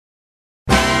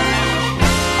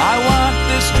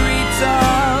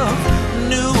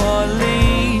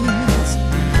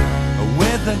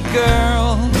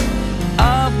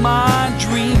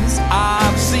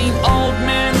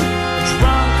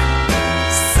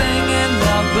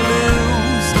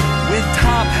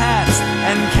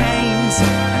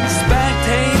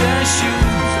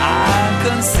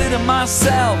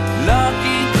myself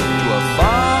lucky to have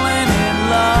fallen in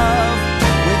love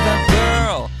with a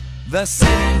girl, the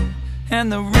city,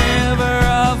 and the river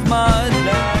of mud.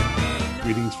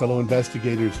 Greetings, fellow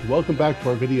investigators. Welcome back to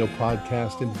our video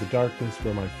podcast, Into the Darkness,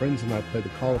 where my friends and I play the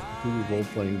Call of Cthulhu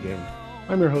role-playing game.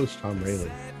 I'm your host, Tom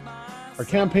Rayleigh. Our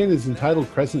campaign is entitled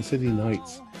Crescent City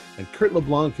Nights, and Kurt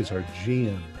LeBlanc is our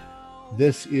GM.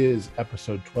 This is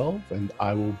episode 12, and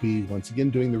I will be once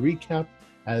again doing the recap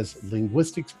as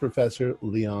linguistics professor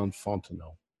Leon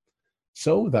Fontenot.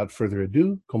 So, without further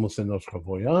ado, commençons notre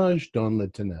voyage dans les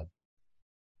ténèbres.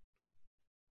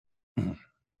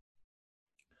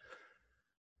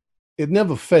 It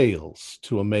never fails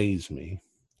to amaze me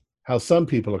how some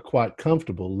people are quite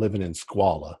comfortable living in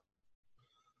squalor.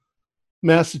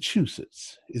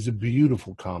 Massachusetts is a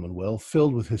beautiful commonwealth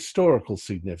filled with historical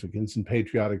significance and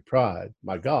patriotic pride.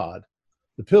 My God,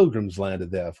 the Pilgrims landed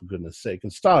there, for goodness sake,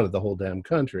 and started the whole damn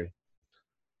country.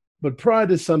 But pride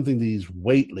is something these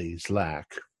Whateleys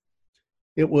lack.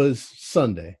 It was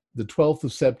Sunday, the 12th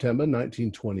of September,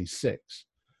 1926.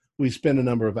 We spent a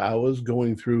number of hours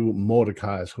going through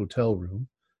Mordecai's hotel room,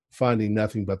 finding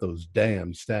nothing but those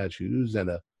damn statues and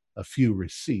a few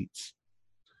receipts.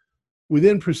 We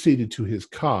then proceeded to his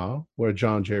car, where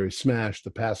John Jerry smashed the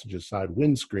passenger side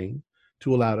windscreen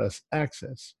to allow us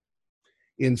access.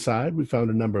 Inside, we found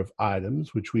a number of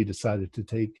items which we decided to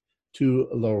take to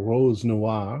La Rose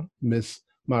Noire, Miss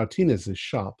Martinez's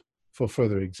shop, for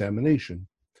further examination.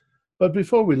 But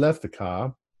before we left the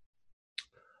car,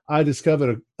 I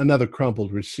discovered another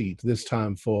crumpled receipt, this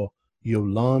time for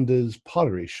Yolanda's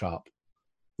pottery shop,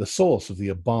 the source of the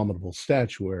abominable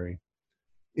statuary.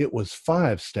 It was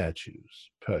 5 statues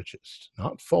purchased,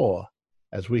 not 4,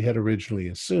 as we had originally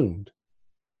assumed.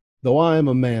 Though I am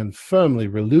a man firmly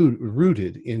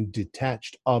rooted in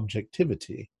detached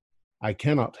objectivity, I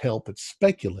cannot help but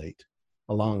speculate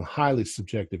along highly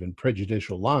subjective and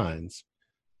prejudicial lines.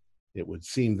 It would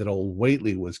seem that old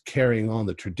Whateley was carrying on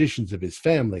the traditions of his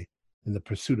family in the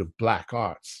pursuit of black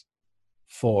arts.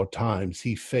 4 times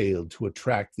he failed to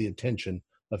attract the attention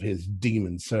of his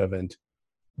demon servant,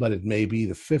 but it may be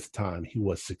the 5th time he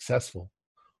was successful,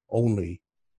 only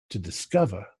to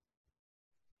discover,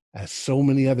 as so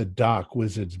many other dark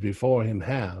wizards before him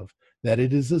have, that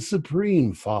it is a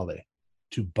supreme folly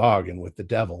to bargain with the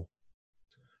devil.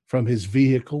 From his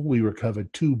vehicle we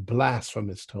recovered 2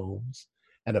 blasphemous tomes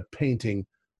and a painting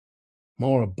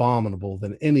more abominable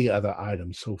than any other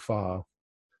item so far.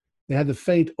 They had the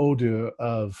faint odor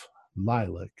of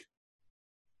lilac,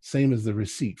 same as the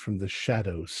receipt from the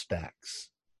shadow stacks.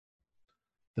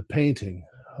 The painting,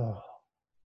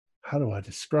 how do I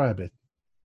describe it?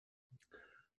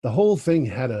 The whole thing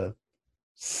had a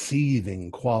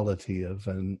seething quality of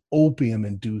an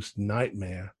opium-induced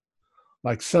nightmare,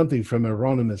 like something from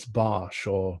Hieronymus Bosch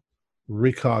or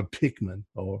Richard Pickman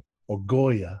or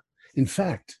Goya. In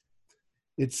fact,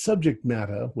 its subject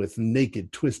matter, with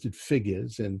naked, twisted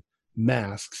figures and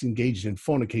masks engaged in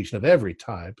fornication of every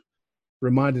type,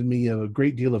 reminded me of a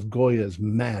great deal of Goya's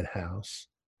Madhouse.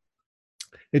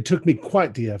 It took me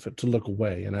quite the effort to look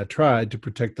away, and I tried to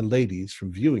protect the ladies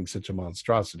from viewing such a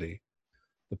monstrosity.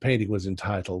 The painting was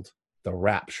entitled The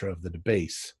Rapture of the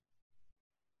Debase.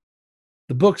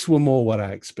 The books were more what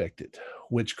I expected: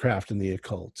 Witchcraft and the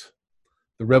Occult,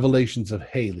 The Revelations of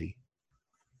Haley,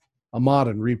 a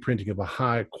modern reprinting of a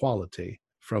high quality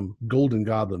from Golden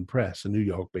Goblin Press, a New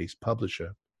York-based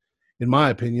publisher. In my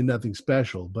opinion, nothing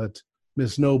special, but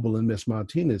Miss Noble and Miss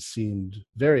Martinez seemed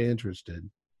very interested.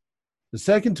 The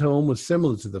second tome was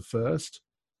similar to the first,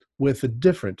 with a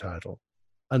different title,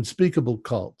 Unspeakable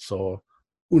Cults, or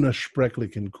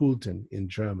Unersprechlichen Kulten in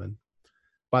German,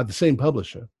 by the same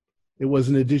publisher. It was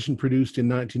an edition produced in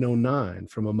 1909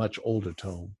 from a much older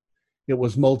tome. It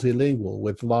was multilingual,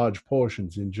 with large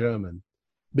portions in German.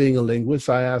 Being a linguist,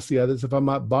 I asked the others if I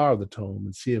might borrow the tome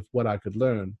and see what I could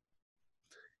learn.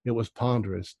 It was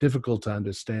ponderous, difficult to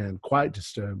understand, quite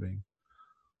disturbing.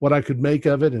 What I could make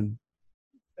of it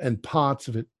and parts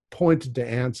of it pointed to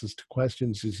answers to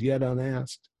questions as yet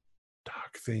unasked,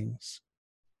 dark things.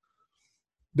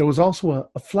 There was also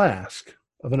a flask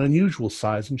of an unusual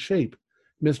size and shape.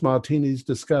 Miss Martinez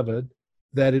discovered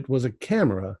that it was a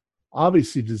camera,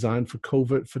 obviously designed for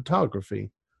covert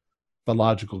photography. The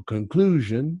logical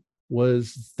conclusion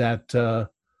was that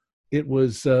it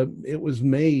was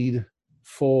made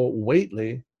for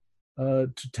Whately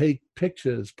to take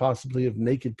pictures, possibly of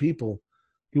naked people.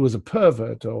 He was a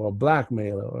pervert or a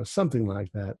blackmailer or something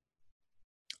like that.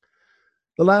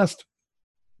 The last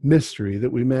mystery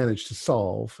that we managed to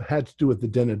solve had to do with the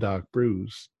Den of Dark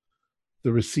Brews,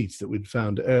 the receipts that we'd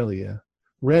found earlier.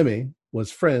 Remy was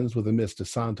friends with a Mr.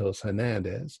 Santos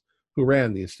Hernandez, who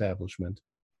ran the establishment.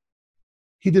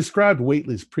 He described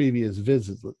Whately's previous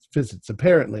visits,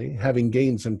 apparently having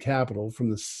gained some capital from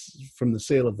the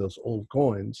sale of those old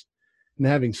coins, and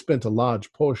having spent a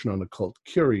large portion on occult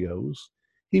curios,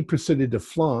 he proceeded to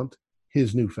flaunt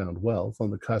his newfound wealth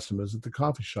on the customers at the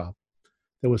coffee shop.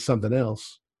 There was something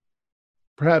else.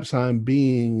 Perhaps I'm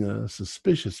being a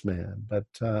suspicious man, but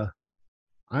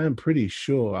I am pretty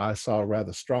sure I saw a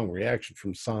rather strong reaction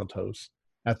from Santos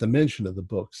at the mention of the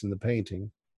books and the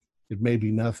painting. It may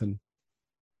be nothing,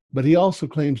 but he also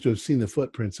claims to have seen the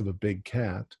footprints of a big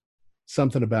cat.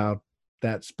 Something about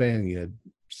that Spaniard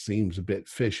seems a bit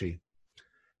fishy.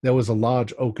 There was a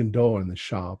large oaken door in the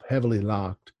shop, heavily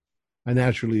locked. I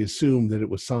naturally assumed that it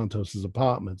was Santos's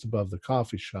apartments above the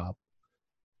coffee shop.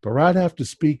 But right after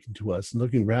speaking to us and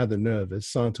looking rather nervous,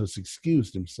 Santos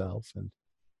excused himself and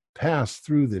passed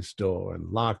through this door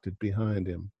and locked it behind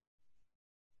him.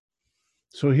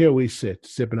 So here we sit,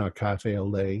 sipping our café au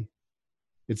lait.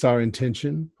 It's our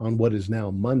intention, on what is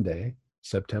now Monday,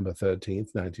 September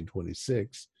 13th,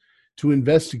 1926, to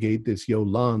investigate this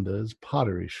Yolanda's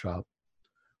pottery shop.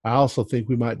 I also think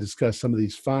we might discuss some of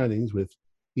these findings with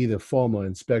either former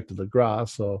Inspector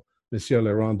Legrasse or Monsieur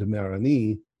Laurent de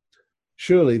Marigny.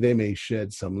 Surely they may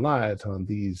shed some light on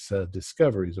these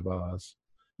discoveries of ours.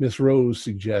 Miss Rose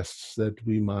suggests that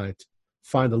we might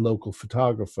find a local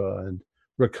photographer and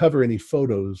recover any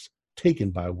photos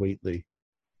taken by Whately.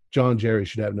 John Jerry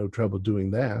should have no trouble doing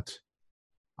that.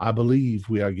 I believe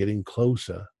we are getting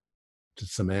closer to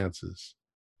some answers.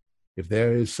 If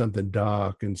there is something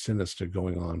dark and sinister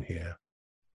going on here,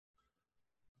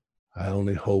 I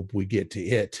only hope we get to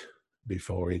it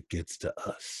before it gets to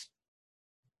us.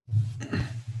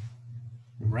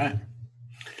 Right.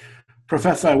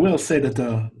 Professor, I will say that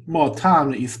the more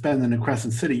time that you spend in the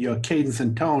Crescent City, your cadence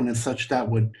and tone is such that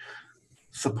would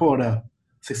support a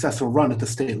successful run at the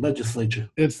state legislature.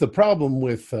 It's the problem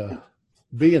with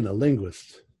being a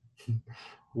linguist.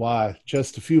 Why,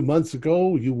 just a few months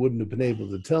ago, you wouldn't have been able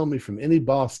to tell me from any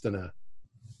Bostoner.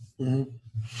 Mm-hmm.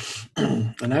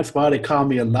 And that's why they call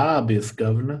me a lobbyist,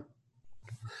 Governor.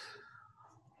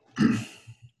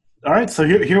 All right, so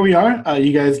here we are.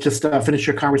 You guys just finished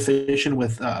your conversation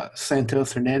with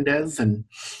Santos Hernandez, and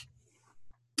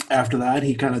after that,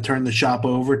 he kind of turned the shop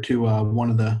over to one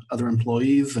of the other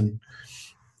employees and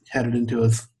headed into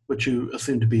what you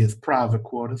assume to be his private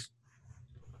quarters.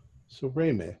 So,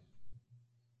 Remy,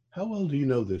 how well do you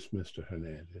know this Mr.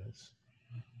 Hernandez?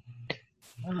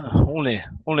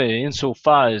 Only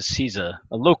insofar as he's a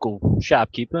local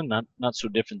shopkeeper, not so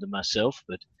different than myself,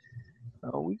 but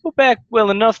we go back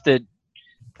well enough that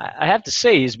I have to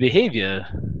say his behavior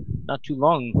not too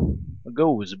long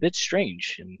ago was a bit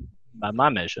strange, by my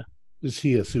measure. Is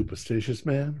he a superstitious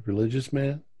man, religious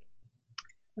man?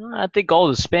 I think all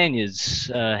the Spaniards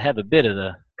have a bit of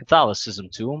the Catholicism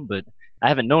to them, but I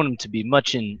haven't known him to be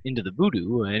much into the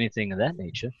voodoo or anything of that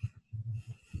nature.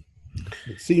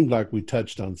 It seemed like we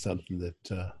touched on something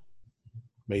that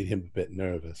made him a bit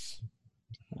nervous.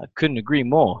 I couldn't agree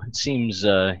more. It seems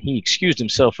he excused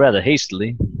himself rather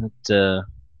hastily.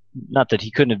 Not that he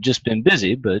couldn't have just been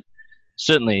busy, but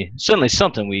certainly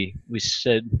something we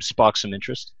said sparked some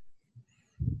interest.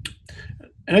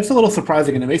 And it's a little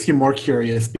surprising, and it makes you more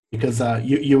curious because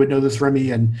you would know this,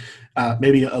 Remy, and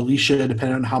maybe Alicia,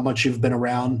 depending on how much you've been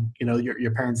around,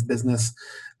 your parents' business.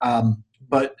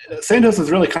 But Santos is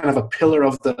really kind of a pillar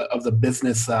of the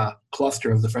business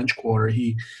cluster of the French Quarter.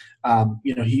 He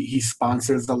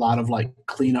sponsors a lot of like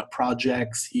cleanup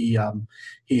projects. He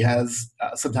has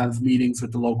sometimes meetings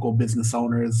with the local business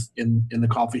owners in the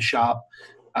coffee shop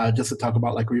just to talk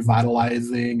about like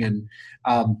revitalizing. And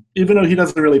even though he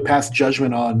doesn't really pass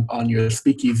judgment on your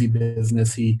speakeasy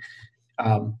business, he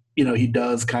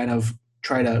does kind of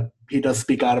he does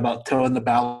speak out about towing the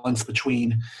balance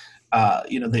between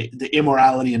the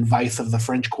immorality and vice of the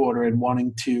French Quarter and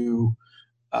wanting to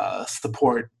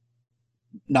support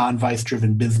non-vice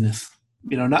driven business.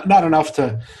 Not enough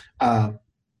to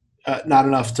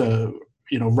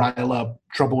rile up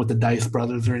Trouble with the Dice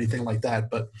Brothers or anything like that,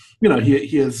 but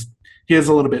he is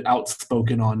a little bit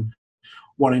outspoken on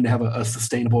wanting to have a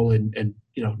sustainable and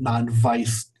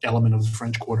non-vice element of the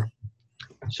French Quarter.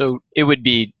 So it would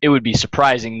be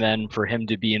surprising then for him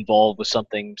to be involved with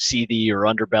something seedy or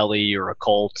underbelly or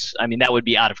occult. I mean, that would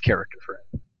be out of character for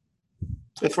him.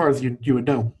 As far as you would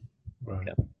know. Right.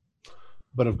 Yeah.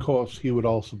 But of course, he would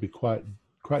also be quite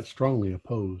strongly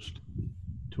opposed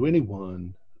to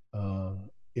anyone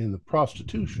in the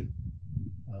prostitution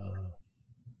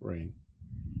ring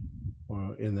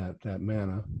or in that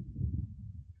manner.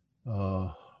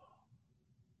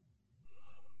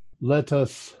 Let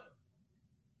us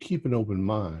keep an open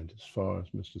mind as far as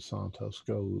Mr. Santos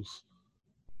goes.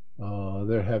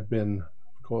 There have been,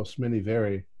 of course, many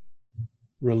very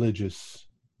religious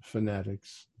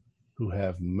fanatics who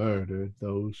have murdered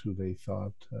those who they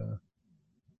thought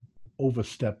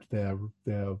overstepped their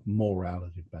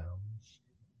morality bounds.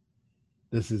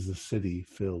 This is a city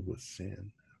filled with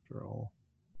sin, after all.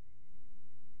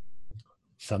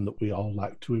 Some that we all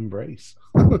like to embrace.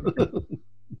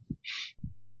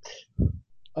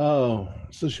 Oh,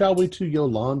 so shall we to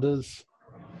Yolanda's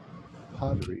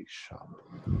pottery shop?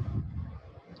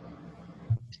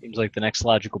 Seems like the next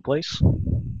logical place.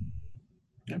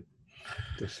 Yep.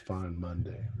 This fine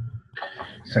Monday.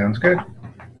 Sounds good.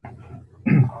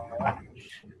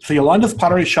 So Yolanda's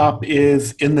Pottery Shop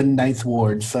is in the 9th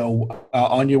Ward. So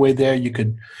on your way there, you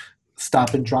could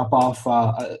stop and drop off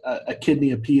a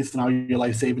kidney apiece and all your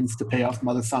life savings to pay off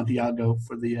Mother Santiago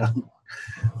for the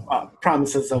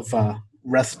promises of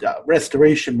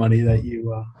restoration money that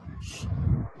you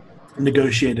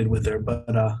negotiated with her. But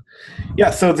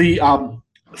so the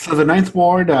 9th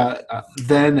Ward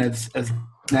then as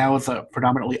now is a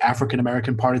predominantly African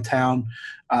American part of town.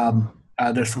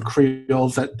 There's some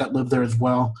Creoles that live there as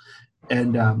well,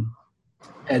 and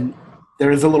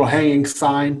there is a little hanging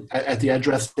sign at the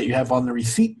address that you have on the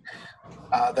receipt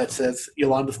that says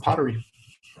Yolanda's Pottery.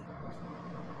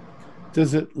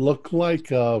 Does it look like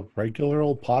a regular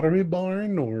old pottery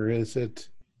barn, or is it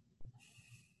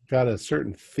got a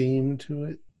certain theme to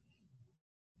it?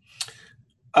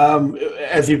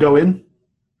 As you go in,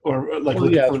 or like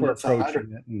as we're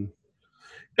approaching it. And...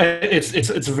 It's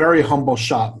a very humble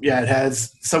shop. Yeah, it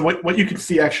has. So what you can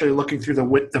see actually looking through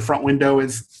the front window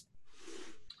is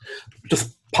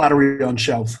just pottery on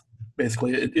shelves.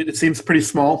 Basically, it seems pretty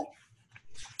small.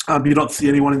 You don't see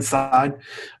anyone inside,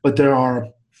 but there are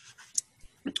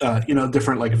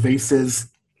different like vases,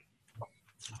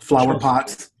 flower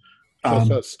pots.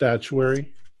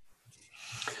 Statuary.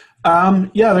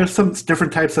 There's some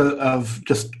different types of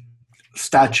just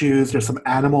statues. There's some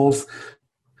animals.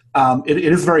 It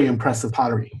is very impressive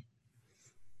pottery.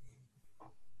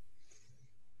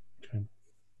 Okay.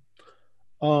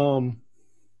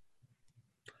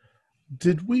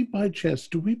 Do we by chance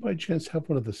have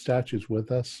one of the statues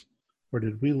with us, or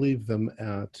did we leave them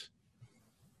at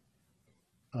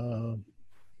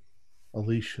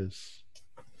Alicia's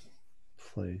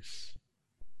place?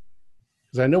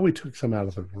 Because I know we took some out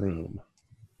of the room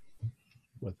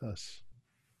with us.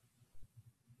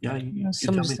 Yeah,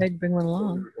 someone said bring one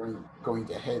along. We're going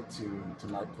to head to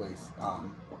my place.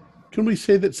 Can we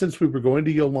say that since we were going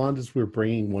to Yolanda's, we're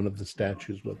bringing one of the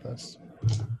statues with us?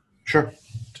 Sure.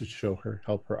 To show her,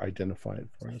 help her identify it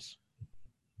for us.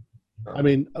 I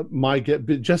mean,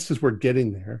 just as we're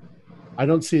getting there, I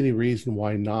don't see any reason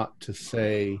why not to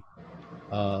say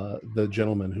the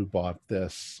gentleman who bought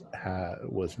this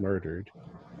was murdered,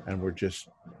 and we're just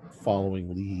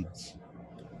following leads.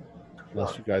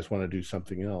 Unless you guys want to do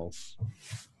something else.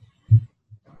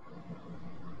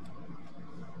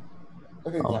 I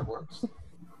think that works.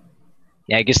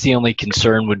 Yeah, I guess the only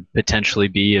concern would potentially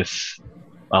be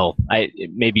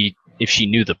maybe if she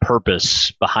knew the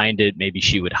purpose behind it, maybe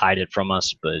she would hide it from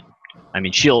us. But I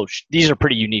mean, these are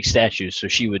pretty unique statues, so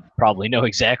she would probably know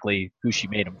exactly who she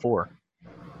made them for.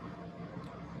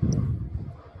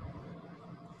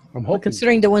 I'm hoping.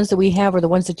 Considering the ones that we have are the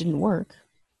ones that didn't work.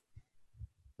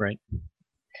 Right.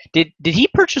 Did he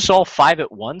purchase all 5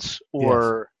 at once,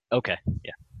 or yes. Okay,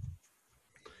 yeah.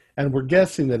 And we're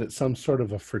guessing that it's some sort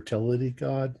of a fertility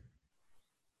god.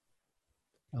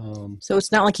 So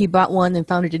it's not like he bought one and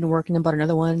found it didn't work, and then bought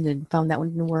another one and found that one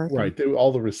didn't work. Right.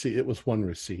 All the receipt. It was one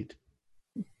receipt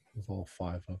with all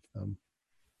 5 of them.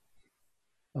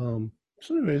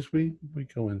 So, anyways, we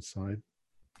go inside.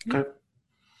 Okay.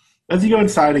 As you go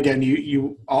inside again,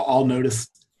 you all notice.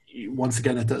 Once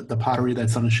again, at the pottery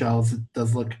that's on the shelves, it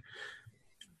does look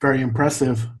very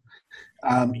impressive.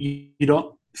 You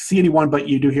don't see anyone, but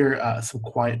you do hear some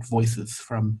quiet voices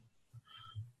from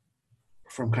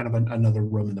kind of another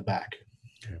room in the back.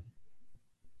 Okay.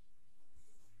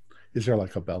 Is there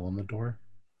like a bell on the door?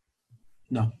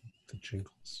 No. The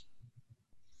jingles.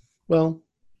 Well,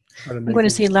 I'm going to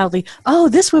say loudly, "Oh,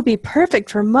 this would be perfect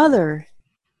for Mother."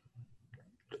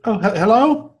 Oh,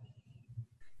 hello?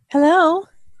 Hello?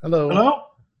 Hello. Hello?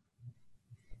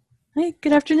 Hey,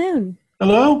 good afternoon.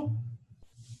 Hello?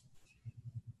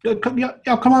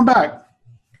 Come on back.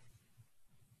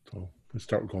 So we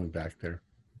start going back there.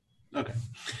 Okay.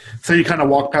 So you kind of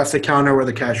walk past the counter where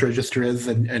the cash register is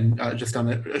and just down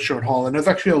a short hall. And there's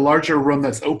actually a larger room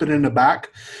that's open in the back.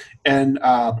 And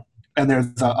there's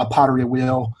a pottery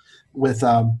wheel with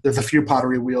there's a few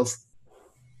pottery wheels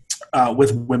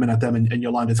with women at them, and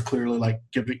Yolanda's clearly like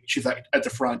she's at the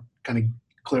front, kind of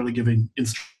clearly giving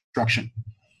instruction.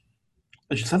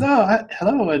 And she says, "Oh,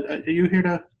 hello, are you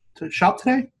here to shop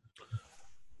today?"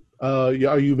 Yeah,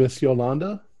 are you Miss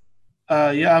Yolanda?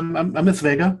 Yeah, I'm Miss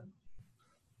Vega.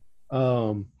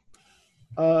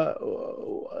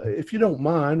 If you don't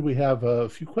mind, we have a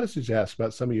few questions to ask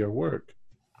about some of your work.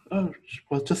 Oh,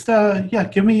 well, just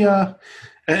give me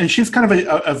and she's kind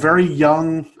of a very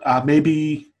young,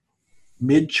 maybe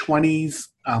mid-20s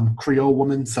Creole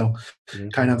woman, so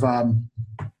kind of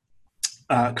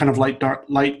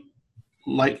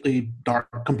lightly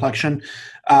dark complexion,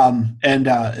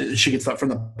 and she gets up from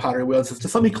the pottery wheel and says,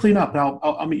 "Just let me clean up, and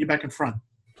I'll meet you back in front."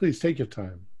 Please take your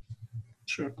time.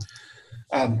 Sure.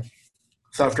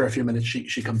 So after a few minutes,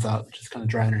 she comes out, just kind of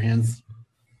drying her hands.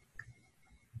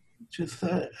 Just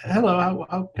hello,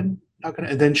 how can I?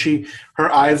 And then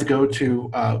her eyes go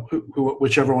to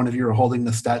whichever one of you are holding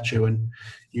the statue, and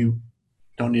you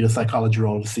don't need a psychology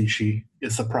roll to see she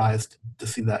is surprised to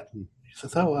see that. And she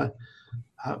says, "Oh,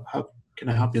 how can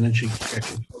I help you?" And then she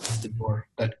actually opens the door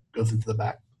that goes into the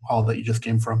back hall that you just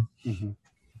came from. Mm-hmm.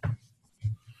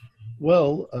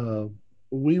 Well,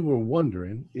 we were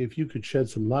wondering if you could shed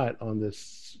some light on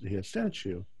this here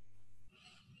statue.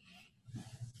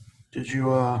 Did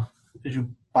you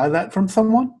buy that from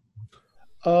someone?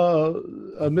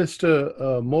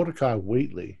 Mr. Mordecai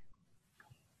Whately.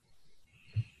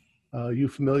 You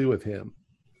familiar with him?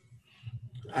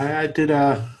 I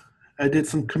did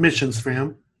some commissions for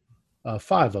him.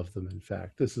 5 of them, in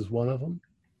fact. This is one of them.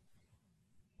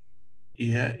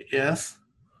 Yeah. Yes.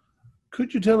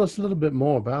 Could you tell us a little bit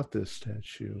more about this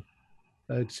statue?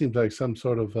 It seems like some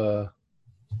sort of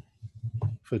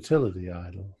fertility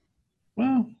idol.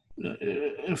 Well,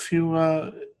 if you,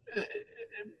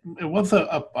 it was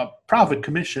a private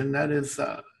commission. That is,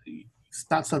 it's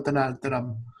not something that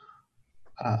I'm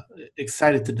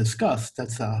excited to discuss.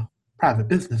 That's a private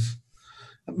business.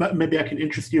 Maybe I can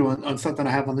interest you on something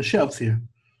I have on the shelves here.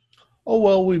 Oh,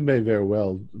 well, we may very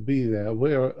well be there.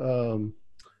 We're,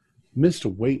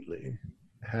 Mr. Whately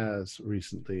has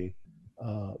recently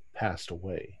passed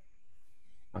away.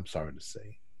 I'm sorry to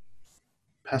say.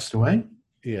 Passed away?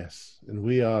 Yes, and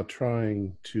we are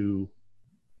trying to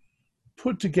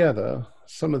put together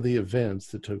some of the events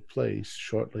that took place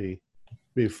shortly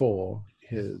before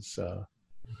his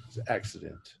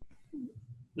accident.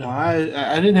 No,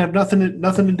 I didn't have nothing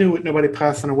to do with nobody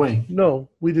passing away. No,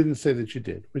 we didn't say that you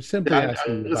did. We're simply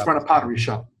asking. I just run a pottery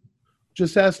shop.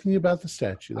 Just asking you about the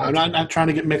statue. I'm not trying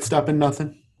to get mixed up in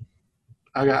nothing.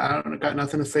 I got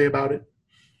nothing to say about it.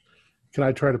 Can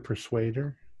I try to persuade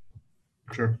her?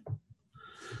 Sure.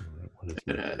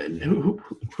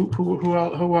 Who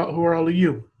are all of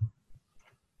you?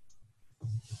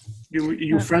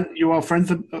 You all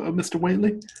friends of Mr.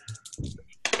 Whately?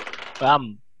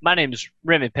 My name is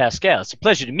Remy Pascal. It's a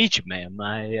pleasure to meet you, ma'am.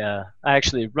 I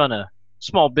actually run a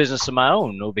small business of my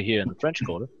own over here in the French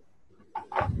Quarter.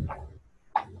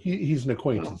 He's an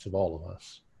acquaintance of all of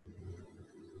us.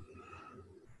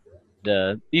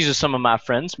 These are some of my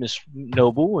friends, Miss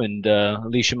Noble and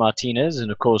Alicia Martinez,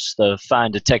 and of course the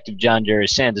fine detective John Jerry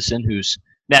Sanderson, who's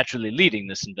naturally leading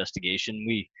this investigation.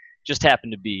 We just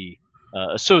happen to be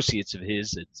associates of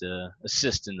his that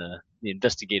assist in the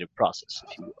investigative process,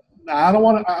 if you will. I don't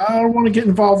want to get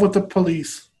involved with the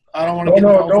police. I don't want to get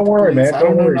involved. Don't worry, man.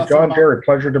 Don't worry. John Jerry,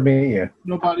 pleasure to meet you.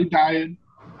 Nobody dying.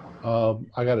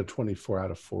 I got a 24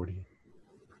 out of 40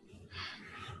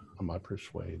 on my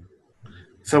persuade.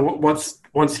 So once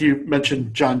you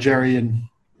mention John Jerry and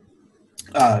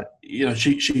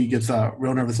she gets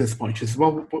real nervous at this point. She says,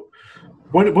 "Well,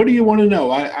 what do you want to know?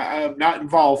 I'm not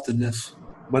involved in this,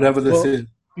 whatever this is."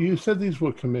 You said these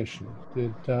were commissioned.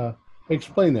 Did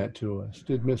explain that to us?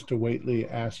 Did Mr. Whately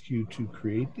ask you to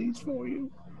create these for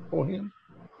him?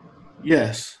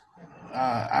 Yes.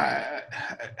 I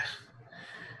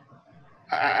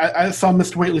saw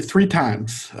Mr. Whately 3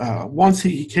 times. Once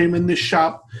he came in this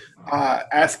shop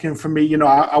asking for me.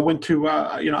 I went to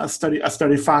I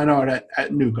studied fine art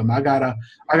at Newcomb. I got a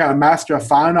master of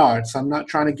fine arts. I'm not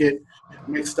trying to get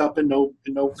mixed up in no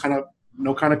kind of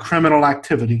criminal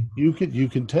activity. You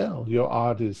can tell your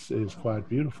art is quite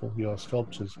beautiful. Your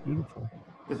sculpture is beautiful.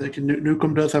 I think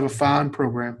Newcomb does have a fine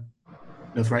program.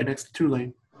 It's right next to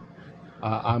Tulane.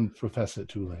 I'm professor at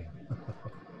Tulane.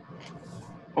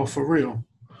 Oh, for real?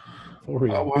 For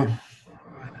real. Well,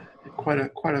 quite a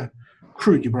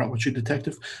crew you brought with you,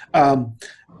 detective.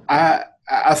 I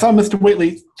saw Mr.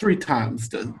 Whately 3 times.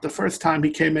 The first time he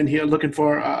came in here looking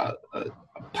for a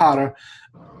potter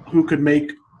who could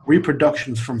make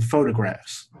reproductions from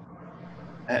photographs,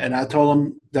 and I told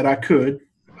him that I could.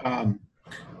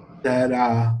 that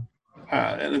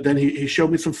and then he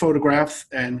showed me some photographs,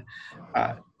 and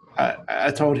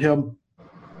I told him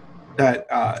that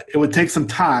it would take some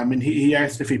time, and he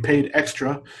asked if he paid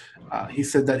extra. He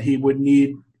said that he would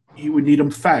need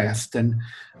them fast, and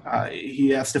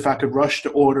he asked if I could rush the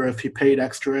order if he paid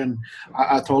extra, and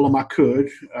I told him I could.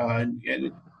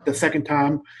 And the second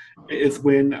time is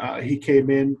when he came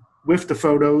in with the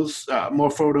photos,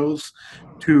 more photos,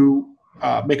 to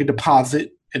make a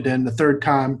deposit, and then the third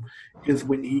time is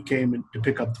when he came in to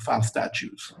pick up the 5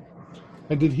 statues.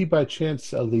 And did he by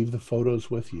chance leave the photos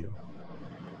with you?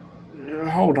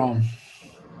 Hold on.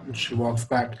 And she walks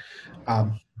back,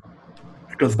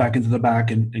 goes back into the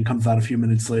back, and comes out a few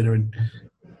minutes later and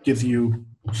gives you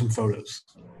some photos.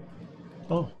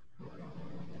 Oh.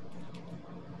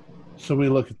 So we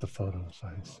look at the photos,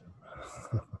 I assume.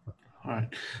 All right.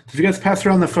 So if you guys pass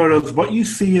around the photos, what you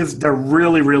see is they're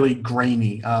really, really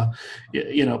grainy.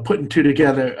 Putting two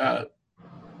together,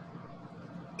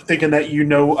 thinking that you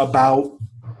know about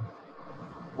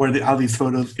how these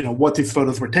photos, what these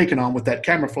photos were taken on with that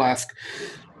camera flask.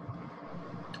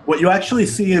 What you actually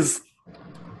see is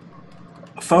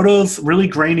photos, really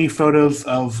grainy photos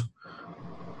of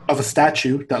a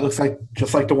statue that looks like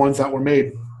just like the ones that were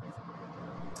made,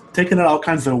 taken at all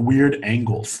kinds of weird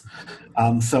angles.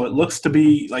 So it looks to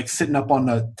be like sitting up on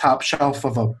the top shelf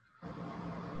of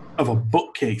a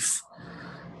bookcase.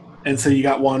 And so you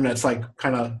got one that's like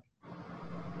kind of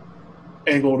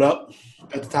angled up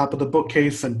at the top of the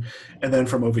bookcase, and then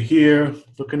from over here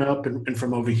looking up, and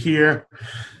from over here.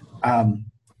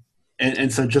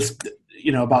 And so just,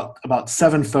 about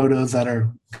 7 photos that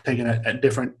are taken at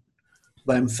different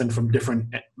lengths and from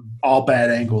different, all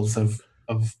bad angles of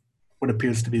what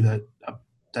appears to be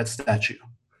that statue.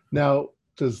 Now,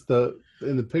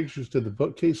 in the pictures, do the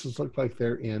bookcases look like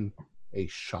they're in a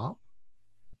shop,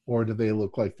 or do they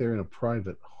look like they're in a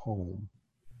private home?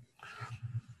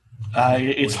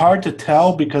 It's hard to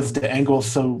tell because the angle's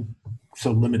so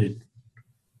limited.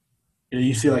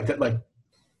 You see like that, like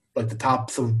the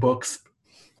tops of books,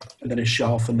 and then a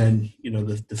shelf, and then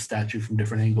the statue from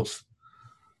different angles.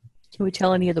 Can we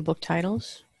tell any of the book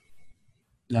titles?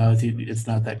 No, it's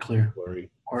not that clear. Blurry.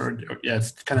 Or yeah,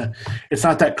 it's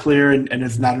not that clear, and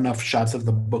there's not enough shots of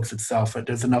the books itself. But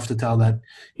there's enough to tell that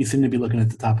you seem to be looking at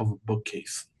the top of a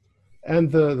bookcase.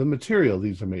 And the material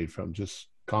these are made from, just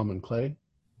common clay?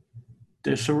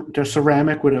 They're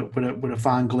ceramic with a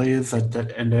fine glaze,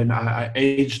 and then I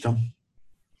aged them.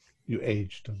 You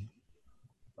aged them.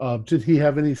 Did he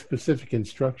have any specific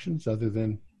instructions other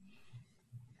than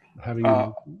having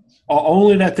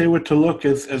only that they were to look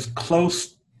as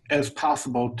close as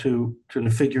possible to the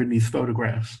figure in these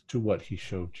photographs, to what he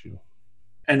showed you,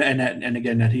 and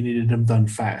again that he needed them done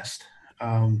fast.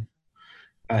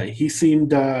 He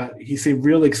seemed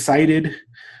real excited.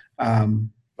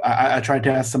 I tried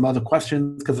to ask some other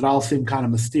questions because it all seemed kind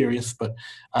of mysterious, but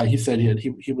he said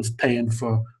he was paying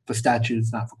for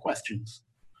statues, not for questions.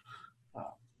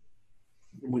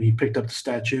 When he picked up the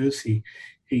statues, he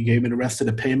gave me the rest of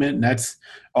the payment, and that's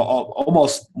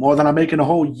almost more than I make in a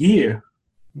whole year.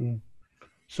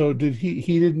 So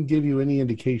he didn't give you any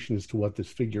indication as to what this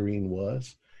figurine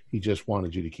was? He just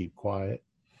wanted you to keep quiet?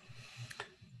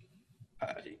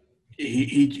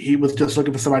 He was just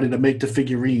looking for somebody to make the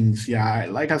figurines. Yeah,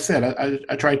 like I said,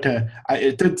 I tried to.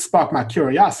 It did spark my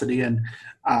curiosity, and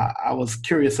I was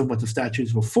curious of what the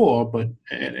statues were for. But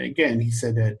and again, he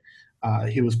said that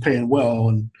he was paying well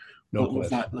and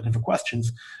was not looking for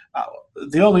questions.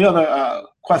 The only other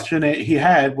question that he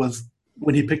had was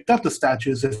when he picked up the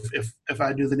statues, if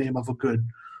I knew the name of a good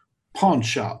pawn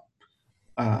shop,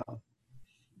 and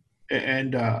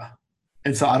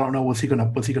so I don't know, was he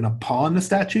gonna pawn the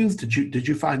statues? Did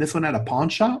you find this one at a pawn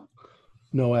shop?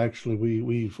 No, actually,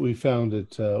 we found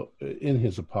it in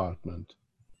his apartment,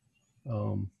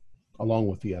 along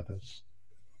with the others.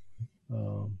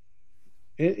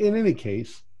 In any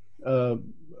case,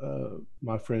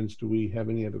 my friends, do we have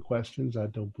any other questions? I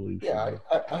don't believe so. Yeah,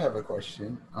 I have a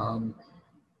question.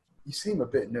 You seem a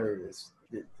bit nervous.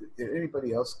 Did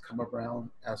anybody else come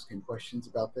around asking questions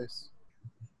about this?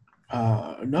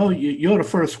 No, you're the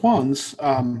first ones.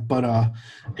 But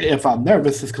if I'm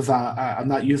nervous, it's because I'm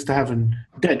not used to having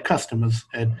dead customers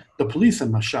and the police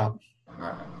in my shop.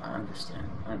 I understand.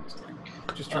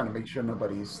 Just trying to make sure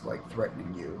nobody's like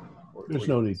threatening you. There's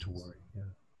no need to worry. Yeah.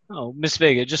 Oh, Miss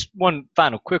Vega, just one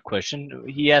final quick question.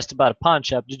 He asked about a pawn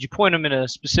shop. Did you point him in a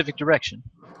specific direction?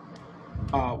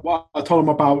 Well, I told him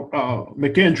about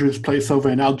McAndrew's place over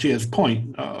in Algiers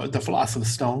Point, the Philosopher's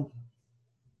Stone.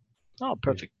 Oh,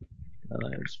 perfect.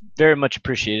 It's very much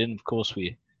appreciated. And of course,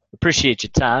 we appreciate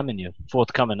your time and your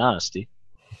forthcoming honesty.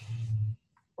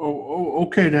 Oh, Oh,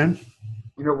 okay then.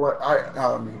 You know what?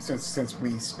 Since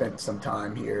we spent some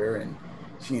time here and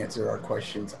she answered our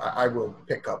questions, I will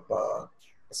pick up a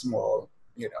small,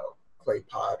 clay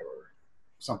pot or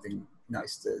something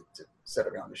nice to set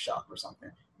around the shop or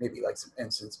something. Maybe like some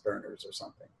incense burners or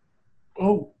something.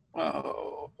 Oh,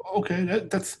 okay.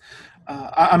 That's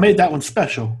I made that one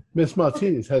special. Miss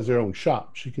Martinez has her own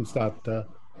shop. She can start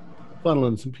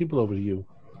funneling some people over to you.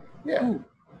 Yeah. Ooh.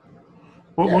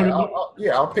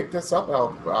 I'll pick this up.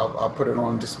 I'll put it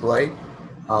on display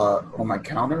on my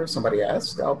counter. If somebody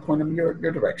asks, I'll point them your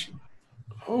direction.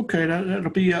 Okay, that'll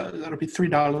be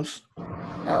 $3.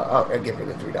 I'll give her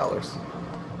the $3.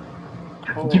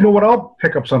 Oh. Do you know what? I'll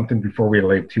pick up something before we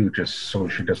leave too, just so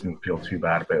she doesn't feel too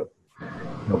bad about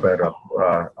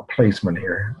a policeman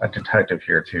here, a detective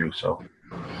here too. So.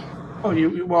 Oh,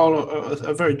 you all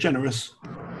are very generous.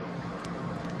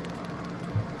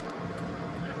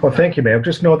 Well, thank you, ma'am.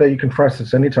 Just know that you can trust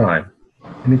us anytime.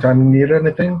 Anytime you need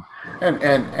anything. And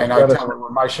I tell her where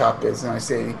my shop is, and I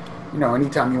say,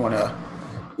 anytime you want to,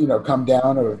 come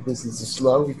down or if business is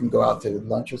slow, you can go out to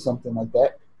lunch or something like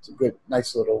that. It's a good,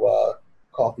 nice little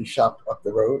coffee shop up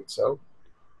the road. So,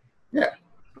 yeah,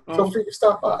 feel free to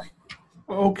stop by.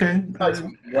 Okay. Nice.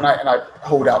 And I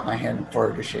hold out my hand for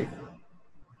her to shake.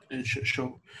 And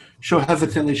she'll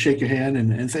hesitantly shake your hand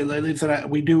and say, "Ladies,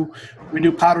 we do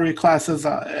pottery classes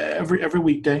every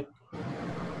weekday."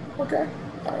 Okay,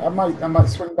 I might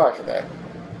swing by for that.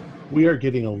 We are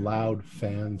getting a loud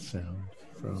fan sound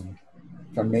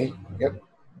from me. Yep.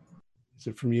 Is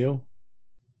it from you?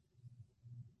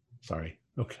 Sorry.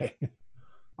 Okay.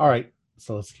 All right.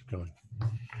 So let's keep going.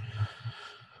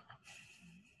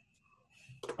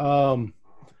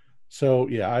 So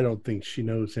yeah, I don't think she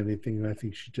knows anything. I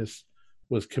think she just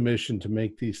was commissioned to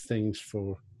make these things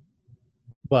for.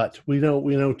 But we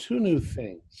know two new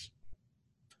things.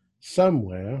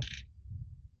 Somewhere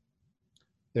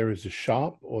there is a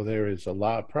shop or there is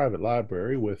a private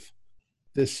library with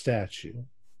this statue.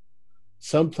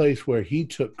 Someplace where he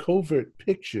took covert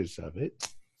pictures of it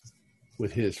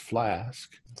with his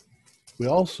flask. We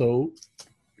also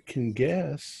can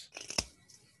guess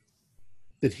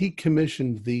that he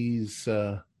commissioned these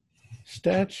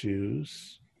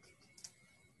statues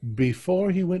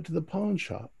before he went to the pawn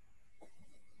shop.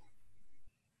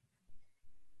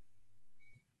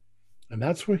 And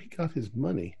that's where he got his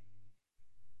money.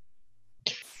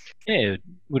 Yeah, it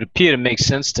would appear to make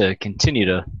sense to continue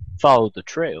to follow the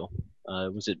trail.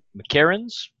 Was it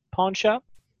McCarran's pawn shop?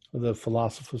 The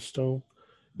Philosopher's Stone.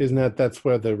 Isn't that's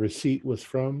where the receipt was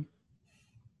from?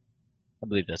 I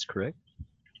believe that's correct.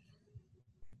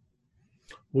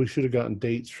 We should have gotten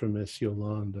dates from Miss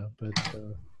Yolanda, but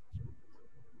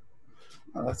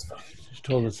that's fine. She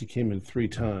told us he came in 3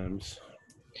 times.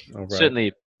 All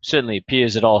right. Certainly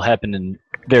appears it all happened in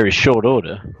very short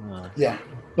order. Yeah.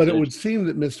 But it would seem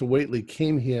that Mr. Whately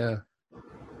came here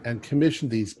and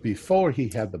commissioned these before he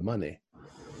had the money.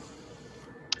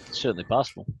 Certainly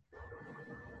possible.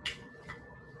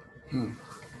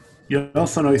 You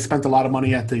also know he spent a lot of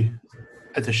money at the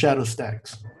Shadow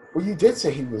Stacks. Well, you did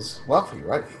say he was wealthy,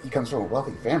 right? He comes from a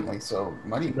wealthy family, so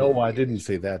money. No, I didn't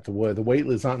say that. The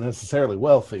Whately's not necessarily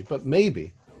wealthy, but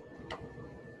maybe.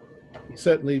 He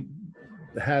certainly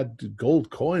had gold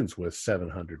coins worth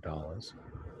 $700.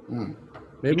 Maybe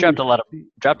he dropped a lot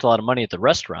of money at the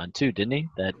restaurant too, didn't he?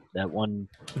 That one.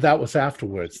 That was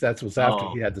afterwards. That was after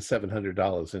he had the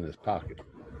 $700 in his pocket.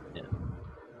 Yeah.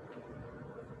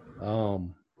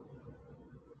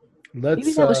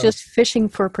 Maybe that was just fishing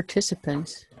for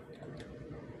participants.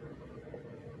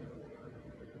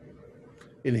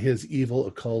 In his evil,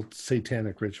 occult,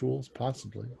 satanic rituals,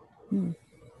 possibly.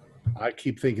 I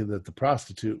keep thinking that the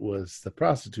prostitutes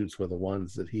were the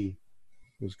ones that he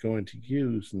was going to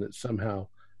use, and that somehow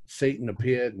Satan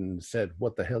appeared and said,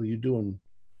 "What the hell are you doing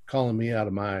calling me out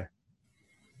of my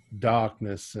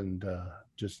darkness?" and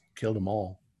just killed them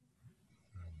all.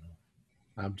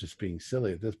 I'm just being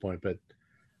silly at this point, but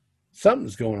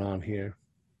something's going on here.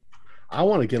 I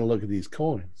want to get a look at these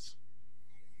coins.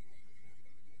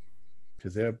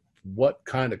 Because what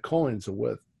kind of coins are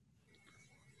worth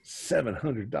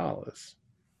 $700?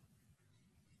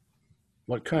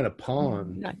 What kind of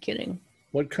pawn? Not kidding.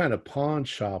 What kind of pawn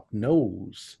shop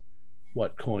knows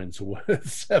what coins are worth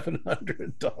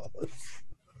 $700?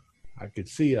 I could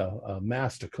see a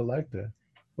master collector.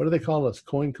 What do they call us?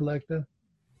 Coin collector?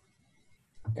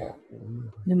 Yeah.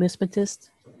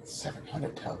 Numismatist?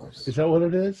 $700. Is that what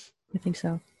it is? I think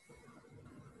so.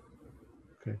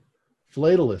 Okay.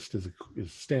 Philatelist is a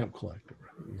stamp collector.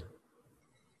 Yeah.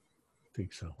 I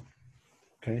think so.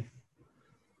 Okay.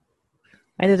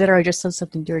 Either that or I just said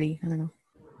something dirty. I don't know.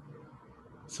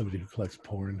 Somebody who collects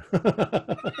porn.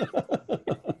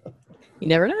 You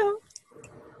never know.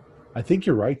 I think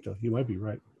you're right, though. You might be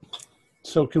right.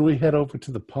 So can we head over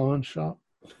to the pawn shop?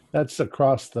 That's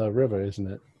across the river, isn't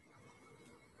it?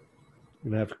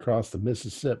 You're going to have to cross the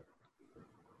Mississippi.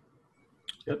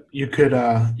 Yep. You could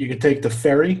take the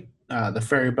ferry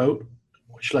boat,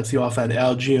 which lets you off at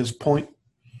Algiers Point.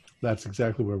 That's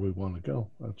exactly where we want to go.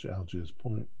 That's Algiers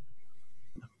Point.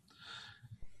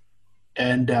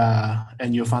 And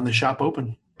you'll find the shop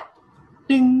open.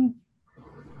 Ding.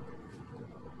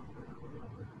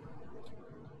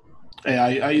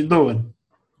 Hey, how you doing?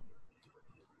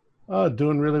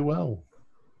 Doing really well.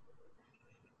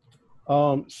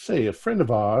 Say, a friend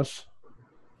of ours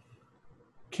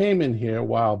came in here a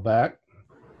while back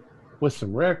with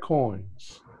some rare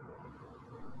coins.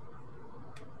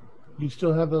 You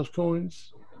still have those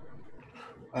coins?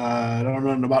 I don't know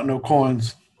nothing about no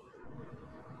coins.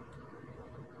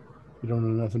 You don't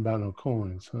know nothing about no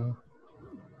coins, huh?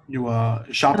 You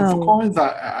shopping for coins?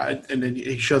 And then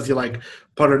he shows you like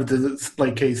part of the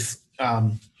display case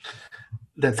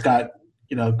that's got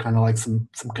kind of like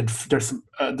there's some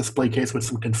display case with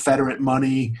some Confederate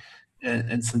money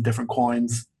and some different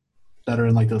coins that are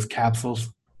in like those capsules,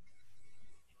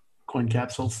 coin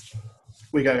capsules.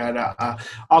 We got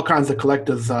all kinds of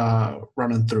collectors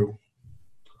running through.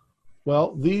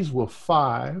 Well, these were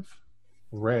 5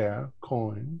 rare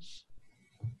coins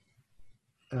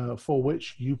for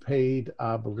which you paid,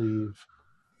 I believe,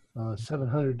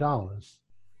 $700.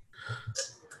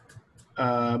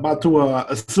 About to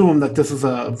assume that this is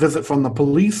a visit from the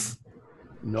police.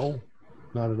 No,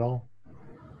 not at all.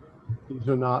 These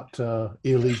are not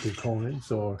illegal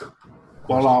coins or...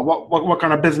 Well, what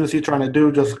kind of business you trying to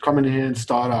do? Just come in here and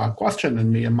start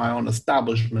questioning me in my own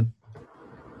establishment.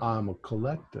 I'm a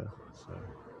collector, sir.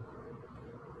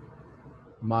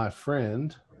 My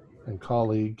friend and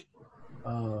colleague,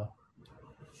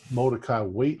 Mordecai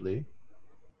Waitley,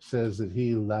 says that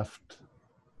he left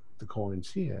the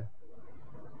coins here.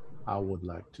 I would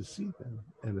like to see them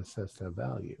and assess their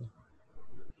value.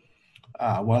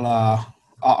 All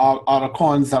the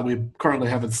coins that we currently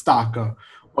have in stock are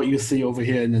what you see over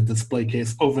here in the display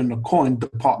case, over in the coin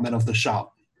department of the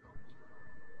shop.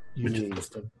 You Which mean is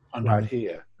just right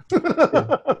here?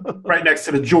 right next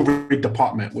to the jewelry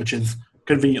department, which is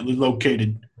conveniently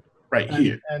located right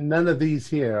here. And none of these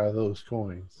here are those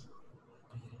coins.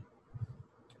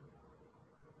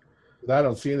 I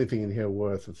don't see anything in here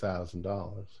worth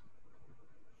 $1,000.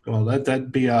 Well,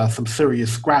 that'd be some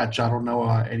serious scratch. I don't know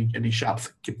any shops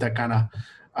that keep that kind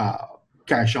of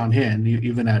cash on hand,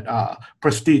 even at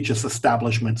prestigious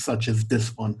establishments such as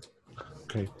this one.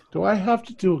 Okay. Do I have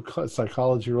to do a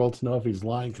psychology roll to know if he's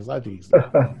lying? Because I think he's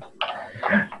lying.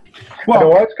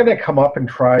 Well, I was going to come up and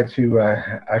try to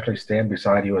actually stand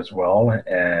beside you as well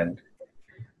and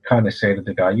kind of say to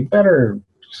the guy, you better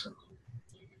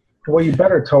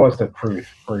tell us the truth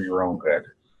for your own good.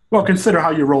 Well, consider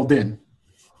how you rolled in.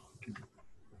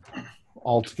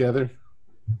 All together?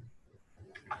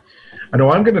 I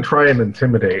know I'm going to try and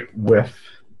intimidate with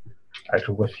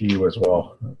you as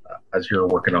well as you're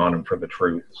working on him for the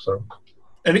truth. So,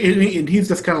 and he's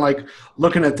just kind of like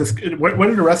looking at this. What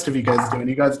are the rest of you guys doing?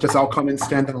 You guys just all come in,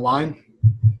 stand in a line?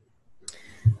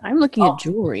 I'm looking at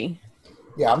jewelry.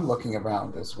 Yeah, I'm looking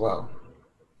around as well.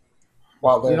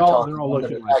 While they're all talking,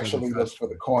 looking they actually look for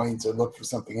the coins or look for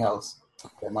something else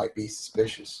that might be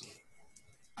suspicious.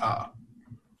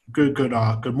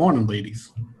 Good morning,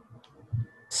 ladies.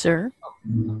 Sir,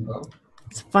 Oh.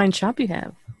 it's a fine shop you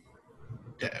have.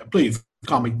 Yeah, please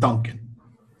call me Duncan.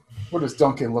 What does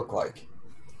Duncan look like?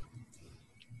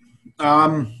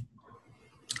 Kind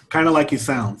of like he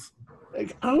sounds.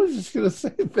 I was just going to say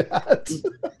that.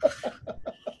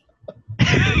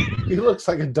 He looks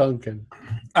like a Duncan.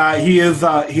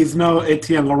 He's no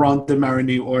Etienne Laurent de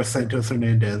Marigny or Santos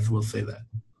Hernandez. We'll say that.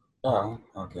 Oh,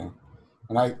 okay.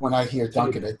 When I hear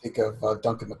Duncan, I think of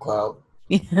Duncan McLeod.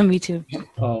 Yeah, me too.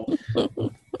 Oh.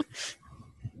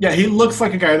 Yeah, he looks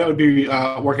like a guy that would be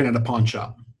working at a pawn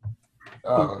shop.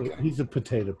 Oh, okay. He's a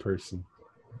potato person.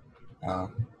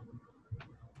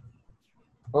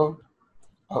 Well,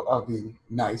 I'll be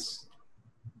nice.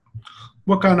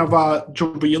 What kind of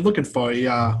jewelry are you looking for?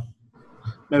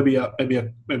 Maybe a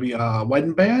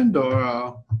wedding band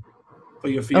or for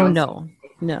your fiance? Oh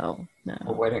no.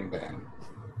 A wedding band.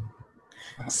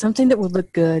 Something that would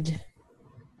look good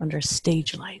under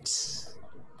stage lights.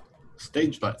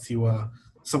 Stage lights. You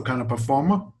some kind of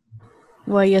performer?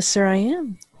 Why, yes, sir, I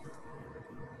am.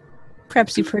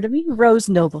 Perhaps you've heard of me, Rose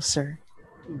Noble, sir.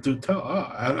 Do tell.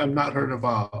 I've not heard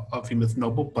of you, Miss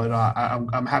Noble, but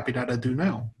I'm happy that I do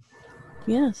now.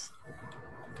 Yes.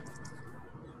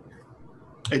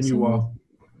 And you,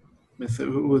 Miss,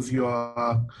 who's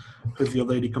your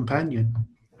lady companion?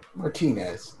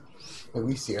 Martinez.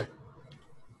 Alicia.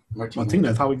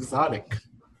 Martinez, how exotic.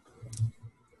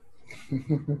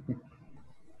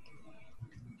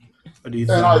 What do you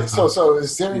think? So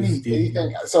is there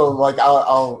anything? So like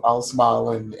I'll smile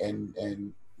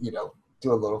and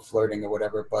do a little flirting or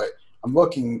whatever. But I'm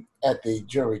looking at the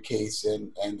jewelry case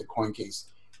and the coin case.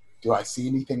 Do I see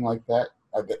anything like that?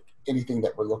 Anything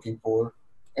that we're looking for?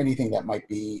 Anything that might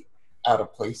be out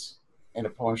of place in a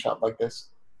pawn shop like this?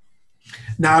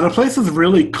 Now the place is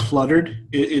really cluttered.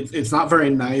 It's not very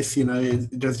nice.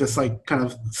 There's just like kind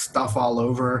of stuff all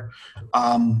over.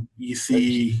 You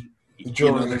see, the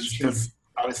jewelry there's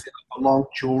obviously a long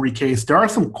jewelry case. There are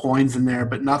some coins in there,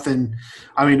 but nothing.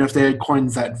 I mean, if they had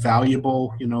coins that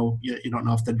valuable, you don't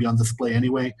know if they'd be on display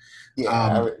anyway. Yeah,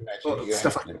 I would imagine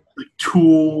stuff like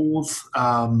tools.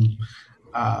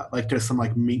 Like there's some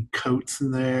like mink coats in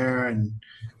there, and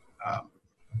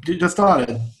just a lot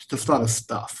of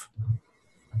stuff.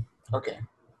 Okay.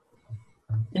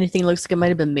 Anything looks like it might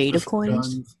have been made of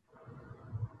coins? Guns.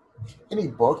 Any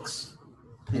books?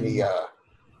 Any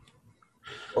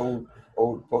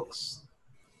old books?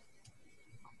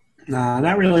 Nah,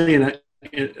 not really.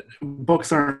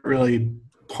 Books aren't really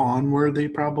pawn worthy,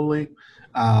 probably.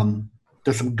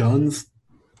 There's some guns.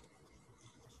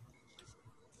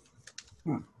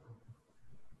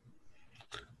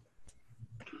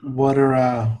 What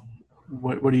are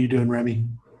you doing, Remy?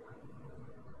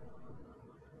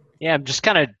 Yeah, I'm just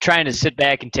kind of trying to sit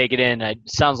back and take it in. It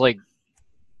sounds like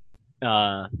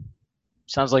the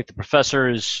professor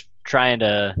is trying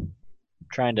to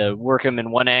work him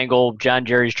in one angle. John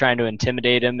Jerry's trying to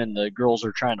intimidate him, and the girls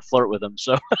are trying to flirt with him.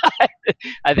 So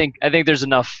I think there's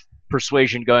enough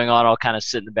persuasion going on. I'll kind of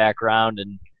sit in the background,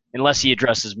 and unless he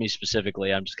addresses me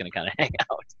specifically, I'm just going to kind of hang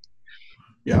out.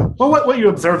 Yeah. Well, what you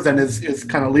observe then is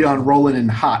kind of Leon rolling in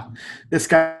hot. This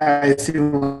guy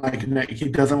seems like he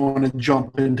doesn't want to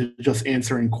jump into just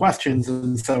answering questions,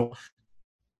 and so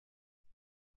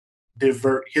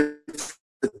divert his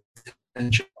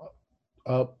attention.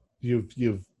 Oh,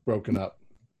 you've broken up.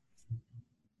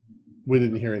 We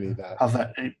didn't hear any of that. How's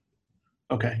that?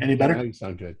 Okay. Any better? Now you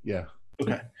sound good. Yeah.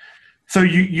 Okay. So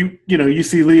you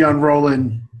see Leon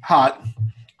rolling hot,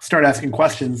 start asking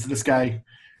questions. This guy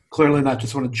clearly not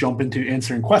just want to jump into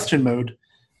answering question mode,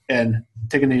 and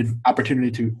taking the opportunity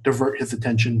to divert his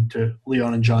attention to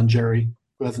Leon and John Jerry,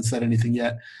 who hasn't said anything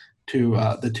yet, to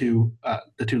the two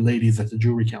ladies at the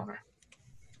jewelry counter.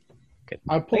 Okay.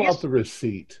 I pull out the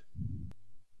receipt,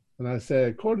 and I say,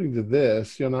 according to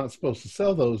this, you're not supposed to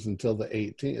sell those until the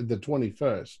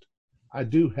 21st. I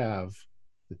do have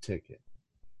the ticket.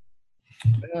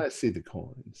 May I see the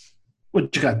coins?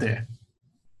 What you got there?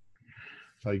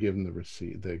 So I give him the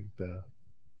receipt.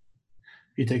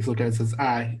 He takes a look at it and says,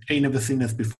 I ain't never seen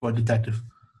this before, detective.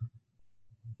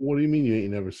 What do you mean you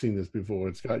ain't never seen this before?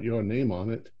 It's got your name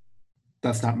on it.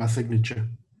 That's not my signature.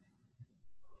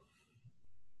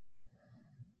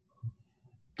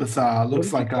 This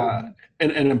looks like an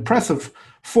impressive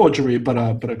forgery, but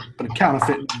a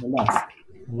counterfeit nonetheless.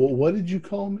 Well, what did you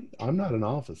call me? I'm not an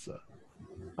officer.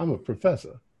 I'm a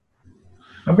professor.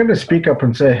 I'm going to speak up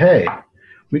and say, hey,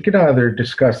 we can either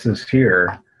discuss this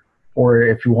here, or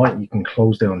if you want, you can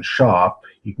close down shop.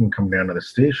 You can come down to the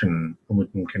station, and we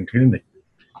can continue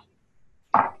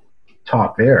the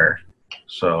talk there.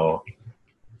 So,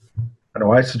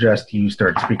 I suggest you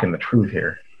start speaking the truth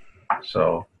here.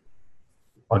 So,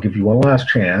 I'll give you one last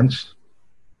chance.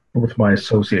 With my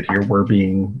associate here, we're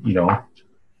being,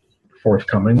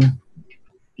 forthcoming,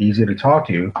 easy to talk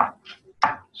to.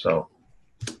 So,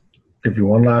 give you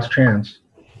one last chance.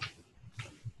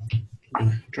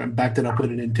 Try and back that up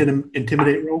with an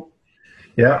intimidate roll.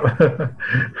 Yeah.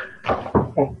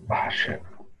 Oh, shit.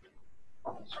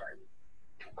 Sorry.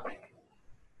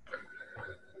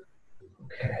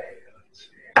 Okay, let's see.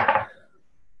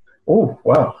 Oh,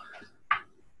 wow.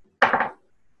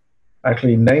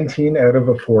 Actually, 19 out of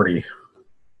a 40.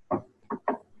 All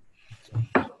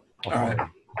right.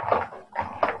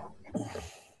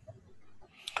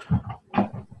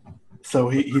 So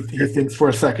he thinks for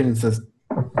a second and says,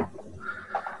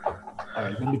 all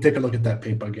right, let me take a look at that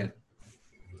paper again.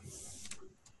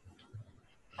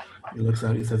 He looks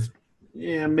at it, he says,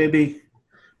 yeah, maybe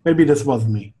this was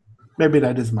me. Maybe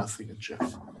that is my signature.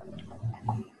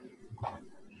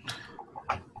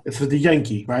 It's for the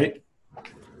Yankee, right?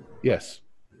 Yes.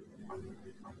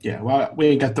 Yeah, well, we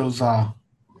ain't got those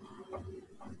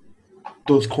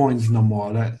coins no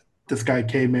more. This guy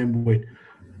came in with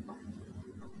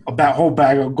a whole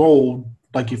bag of gold,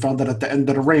 like he found it at the end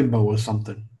of the rainbow or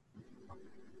something.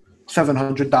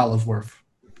 $700 worth.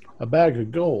 A bag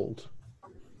of gold.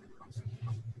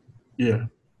 Yeah,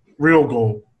 real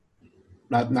gold.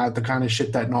 Not the kind of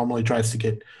shit that normally tries to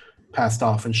get passed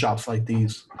off in shops like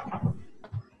these.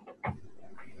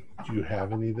 Do you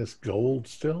have any of this gold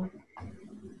still?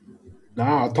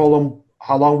 Nah, I told him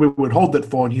how long we would hold it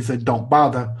for, and he said, "Don't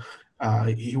bother.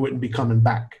 He wouldn't be coming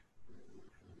back."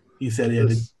 He said,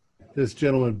 This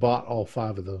gentleman bought all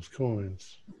 5 of those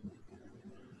coins.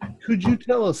 Could you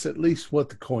tell us at least what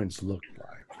the coins looked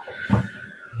like?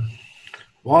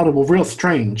 "Well, they were real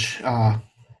strange.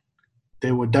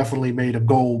 They were definitely made of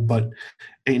gold, but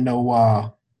ain't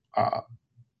no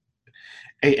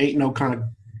kind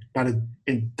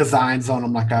of designs on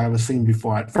them like I ever seen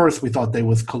before. At first, we thought they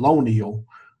was colonial,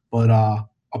 but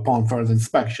upon further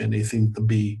inspection, they seemed to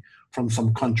be from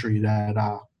some country that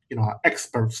our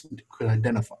experts could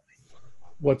identify."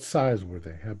 What size were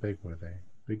they? How big were they?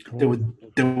 Big coins?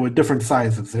 They were different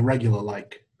sizes, irregular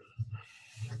like.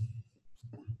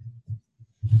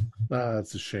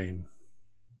 That's a shame.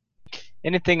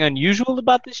 Anything unusual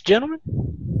about this gentleman?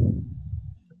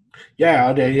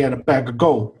 Yeah, he had a bag of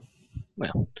gold.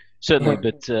 Well, certainly,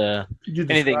 but Could you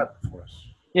anything? describe it for us?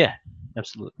 Yeah,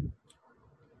 absolutely.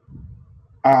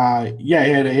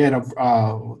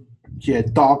 He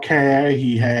had dark hair.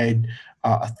 He had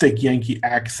a thick Yankee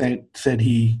accent. Said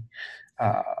he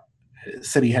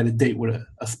had a date with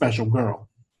a special girl.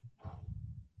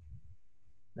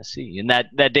 I see. And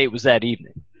that date was that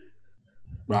evening.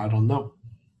 I don't know.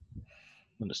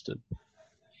 Understood.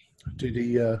 Did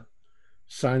he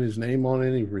sign his name on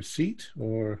any receipt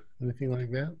or anything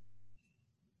like that?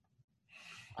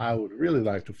 I would really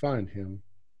like to find him.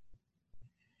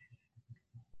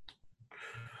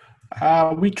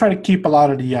 We try to keep a lot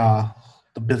of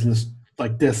the business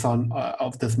like this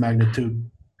of this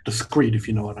magnitude discreet, if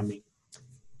you know what I mean.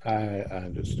 I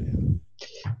understand.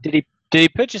 Did he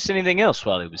purchase anything else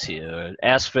while he was here? Or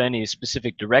ask for any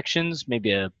specific directions?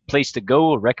 Maybe a place to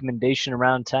go, a recommendation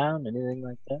around town, anything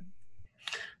like that?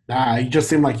 Nah, he just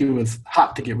seemed like he was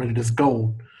hot to get rid of this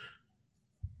gold.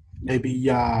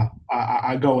 Maybe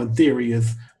I go in theory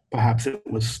is perhaps it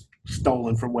was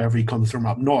stolen from wherever he comes from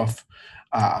up north.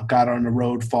 Got on the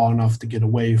road far enough to get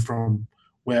away from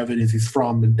wherever it is he's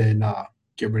from, and then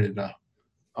get rid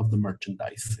of the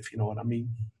merchandise, if you know what I mean.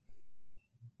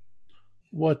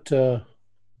 What?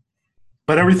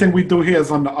 But everything we do here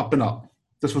is on the up and up.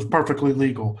 This was perfectly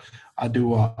legal. I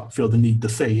do feel the need to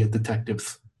say here,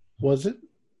 detectives. Was it?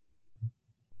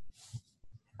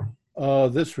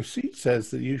 This receipt says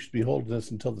that you should be holding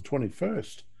this until the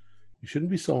 21st. You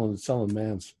shouldn't be selling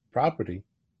man's property.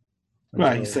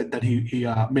 Right, he said that he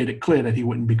made it clear that he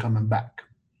wouldn't be coming back.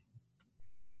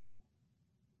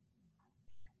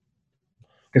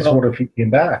 Guess what if he came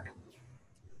back?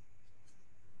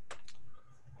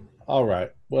 All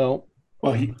right. Well,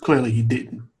 he clearly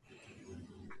didn't.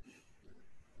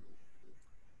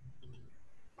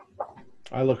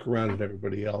 I look around at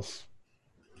everybody else.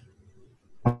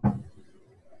 I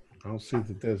don't see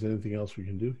that there's anything else we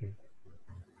can do here.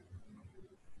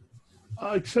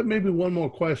 Except maybe one more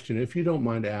question, if you don't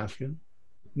mind asking.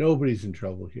 Nobody's in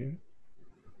trouble here.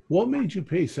 What made you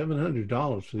pay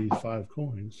 $700 for these 5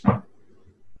 coins?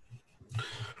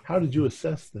 How did you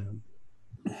assess them?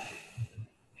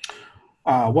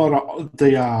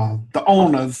 The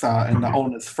owners and the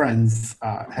owners' friends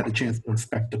had a chance to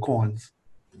inspect the coins.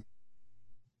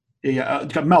 He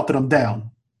melted them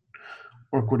down.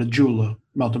 Worked with a jeweler,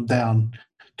 melt them down,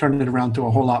 turned it around to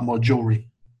a whole lot more jewelry.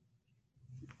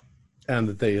 And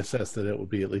that they assessed that it would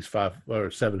be at least $500 or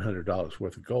 $700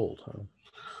 worth of gold,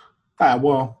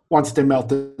 huh? Once they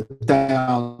melted it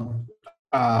down,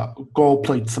 gold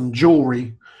plate some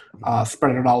jewelry,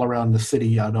 spread it all around the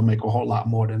city. They'll make a whole lot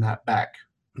more than that back.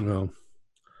 Well,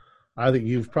 I think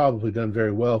you've probably done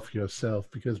very well for yourself,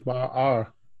 because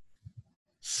our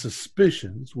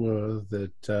suspicions were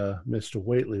that Mr.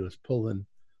 Whately was pulling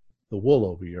the wool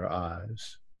over your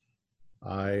eyes.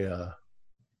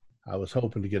 I was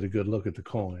hoping to get a good look at the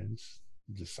coins,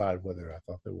 decide whether I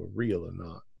thought they were real or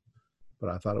not, but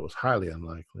I thought it was highly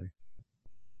unlikely.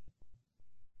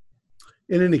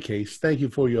 In any case, thank you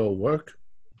for your work.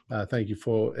 Thank you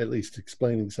for at least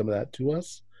explaining some of that to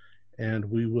us, and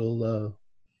we will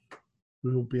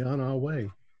be on our way.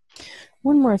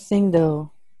 One more thing,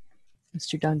 though,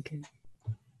 Mr. Duncan.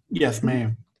 Yes,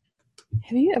 ma'am.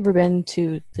 Have you ever been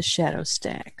to the Shadow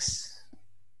Stacks?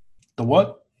 The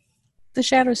what? The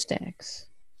Shadow Stacks.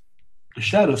 The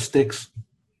Shadow Sticks.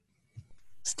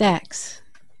 Stacks,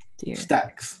 dear.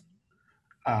 Stacks.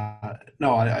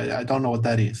 No, I don't know what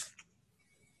that is.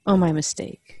 Oh, my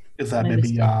mistake. Is that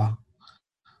maybe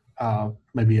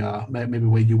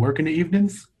where you work in the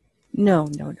evenings? No.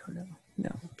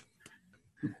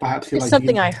 Perhaps you It's like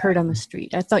something the- I heard on the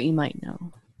street. I thought you might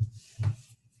know.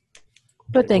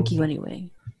 But thank you anyway.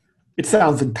 It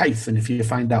sounds enticing. If you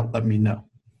find out, let me know.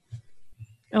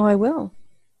 Oh, I will.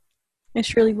 I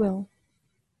surely will.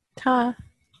 Ta.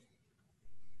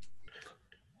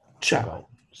 Ciao.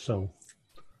 So,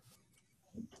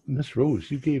 Miss Rose,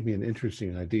 you gave me an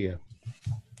interesting idea.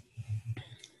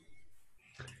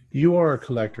 You are a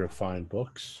collector of fine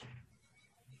books.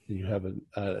 You have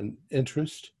an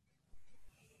interest.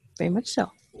 Very much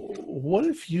so. What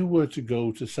if you were to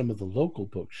go to some of the local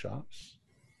bookshops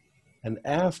and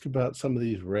ask about some of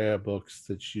these rare books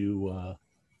that you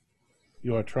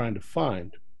are trying to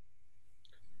find?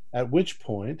 At which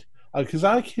point, because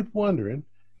I keep wondering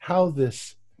how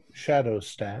this Shadow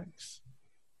Stacks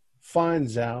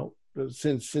finds out,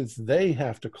 since they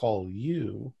have to call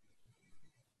you.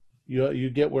 You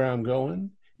get where I'm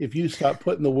going? If you start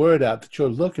putting the word out that you're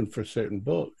looking for certain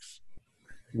books,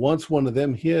 once one of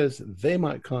them hears, they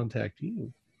might contact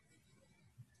you.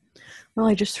 Well,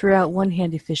 I just threw out one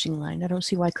handy fishing line. I don't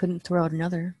see why I couldn't throw out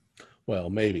another. Well,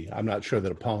 maybe. I'm not sure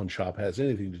that a pawn shop has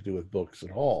anything to do with books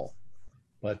at all.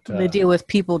 But They deal with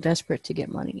people desperate to get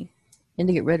money and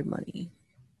to get rid of money.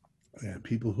 yeah,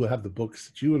 people who have the books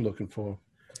that you were looking for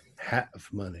have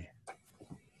money.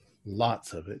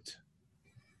 Lots of it.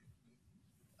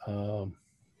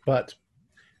 But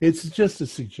it's just a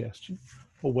suggestion,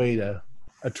 a way to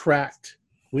attract.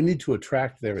 We need to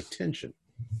attract their attention.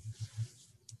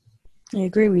 I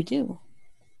agree, we do.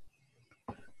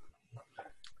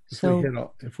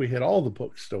 If we hit all the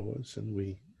bookstores and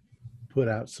we put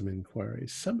out some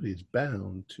inquiries, somebody's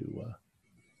bound to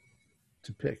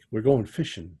pick. We're going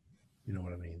fishing. You know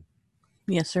what I mean?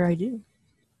 Yes, sir, I do.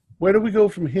 Where do we go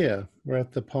from here? We're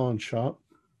at the pawn shop.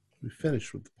 We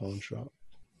finished with the pawn shop.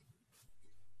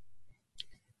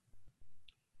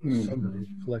 Somebody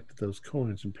collected those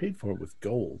coins and paid for it with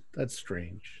gold. That's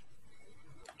strange.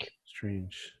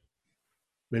 Strange.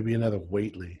 Maybe another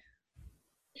Waitley.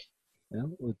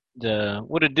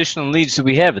 What additional leads do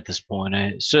we have at this point?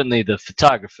 Certainly the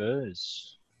photographer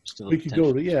is still. We could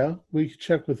go to, we could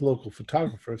check with local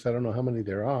photographers. I don't know how many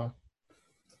there are.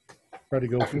 Try to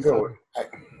go. I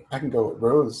can go with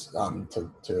Rose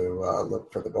to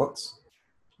look for the books.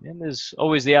 And there's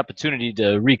always the opportunity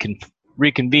to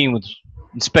reconvene with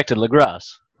Inspector LaGrasse.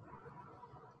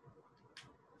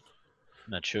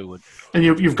 Not sure what. And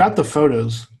you've got the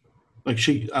photos. Like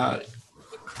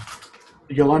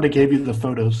Yolanda gave you the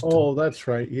photos. Oh, that's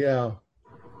right. Yeah.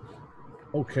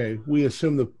 Okay. We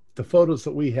assume the photos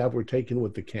that we have were taken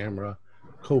with the camera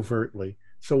covertly.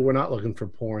 So we're not looking for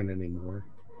porn anymore.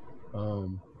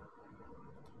 No,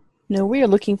 we are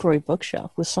looking for a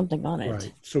bookshelf with something on it.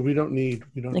 Right. So we don't. I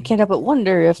can't help but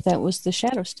wonder if that was the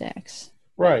Shadow Stacks.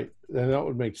 Right. And that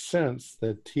would make sense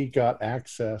that he got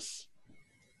access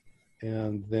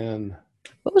and then.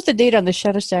 What was the date on the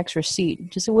Shadow Stacks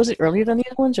receipt? Was it earlier than the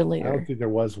other ones or I later? don't think there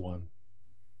was one.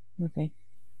 Okay.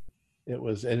 It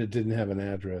was, and it didn't have an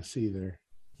address either.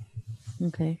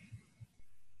 Okay.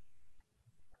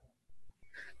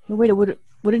 No, wait, it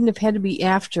wouldn't have had to be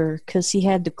after because he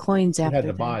had the coins after. He had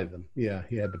to buy them. Yeah,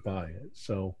 he had to buy it.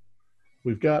 So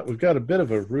we've got a bit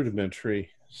of a rudimentary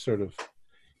sort of.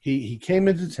 He came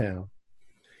into town.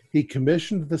 He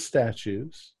commissioned the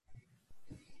statues.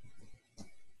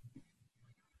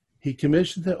 He came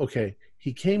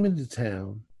into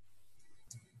town.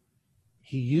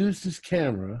 He used his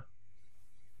camera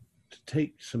to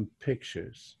take some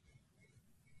pictures.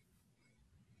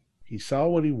 He saw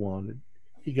what he wanted.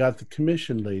 He got the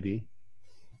commission lady,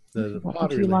 the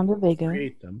pottery lady, to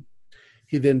create them.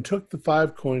 He then took the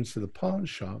 5 coins to the pawn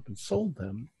shop and sold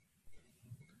them.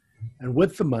 And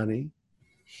with the money,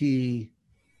 he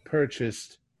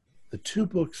purchased the 2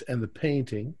 books and the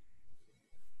painting,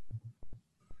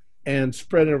 and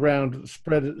spread it around a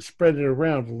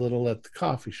little at the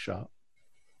coffee shop.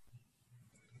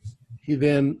 He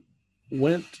then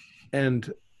went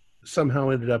and somehow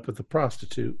ended up with a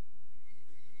prostitute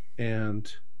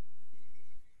and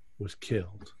was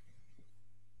killed.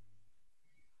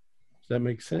 Does that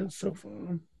make sense so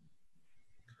far?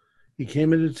 He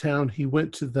came into town. He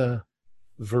went to the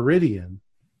Viridian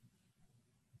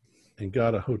and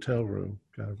got a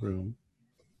room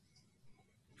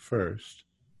first.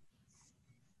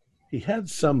 He had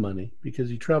some money because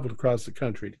he traveled across the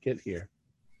country to get here.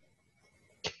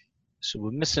 So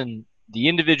we're missing the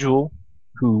individual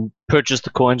who purchased the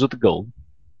coins with the gold.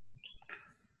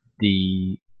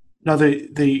 The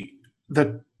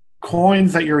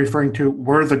coins that you're referring to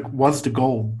was the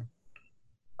gold.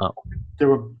 Oh, There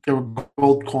were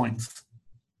gold coins.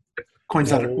 Coins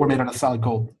that were made out of solid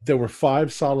gold. There were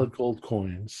 5 solid gold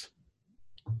coins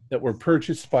that were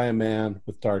purchased by a man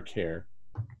with dark hair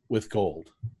with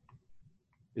gold.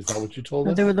 Is that what you told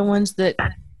us? They were the ones that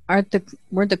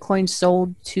weren't the coins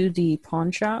sold to the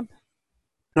pawn shop?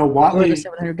 No, Or Watley the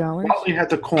 $700? Watley had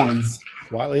the coins.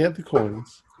 Wiley had the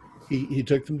coins. He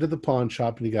took them to the pawn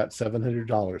shop and he got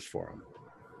 $700 for them.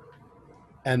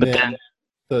 And then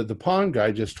the pawn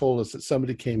guy just told us that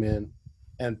somebody came in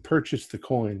and purchased the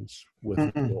coins with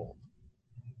the gold.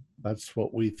 That's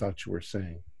what we thought you were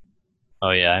saying.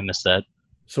 Oh yeah, I missed that.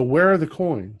 So where are the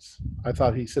coins? I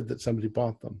thought he said that somebody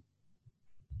bought them.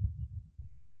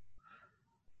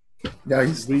 Now, did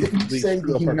you say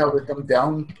that he melted them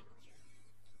down?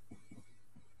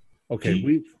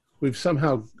 Okay, we've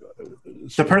somehow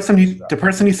The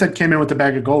person he said came in with the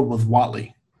bag of gold was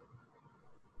Watley.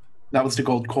 That was the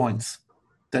gold coins.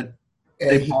 That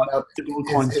they bought the gold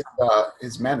coins.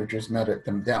 His managers melted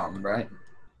them down, right?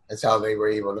 That's how they were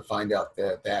able to find out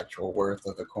the actual worth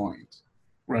of the coins.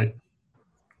 Right.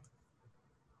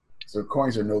 So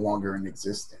coins are no longer in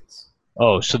existence.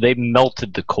 Oh, so they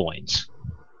melted the coins.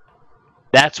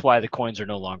 That's why the coins are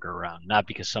no longer around, not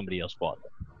because somebody else bought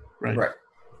them. Right.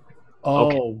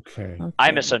 Okay.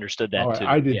 I misunderstood that too.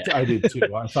 I did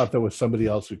too. I thought there was somebody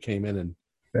else who came in and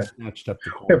snatched up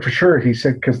the coins. Yeah, for sure. He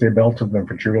said because they melted them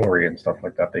for jewelry and stuff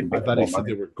like that. I thought he said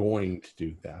they were going to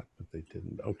do that, but they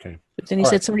didn't. Okay. But then he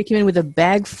said somebody came in with a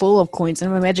bag full of coins,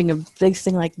 and I'm imagining a big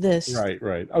thing like this.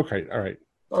 Right. Okay, all right.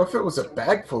 Well, if it was a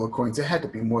bag full of coins, it had to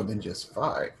be more than just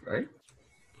 5, right?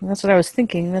 And that's what I was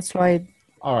thinking. That's why.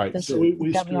 All right, so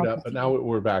we screwed up, but now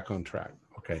we're back on track.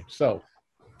 Okay, so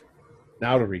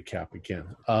now to recap again.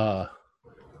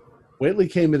 Whately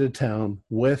came into town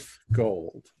with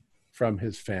gold from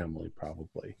his family,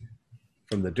 probably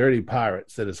from the dirty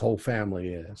pirates that his whole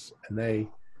family is, and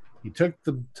he took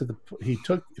them to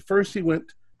first he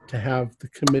went to have the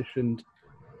commissioned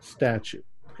statue.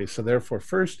 Okay, so therefore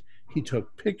first he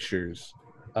took pictures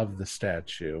of the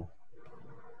statue.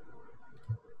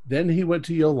 Then he went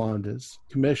to Yolanda's,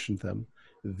 commissioned them.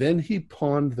 Then he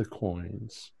pawned the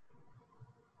coins.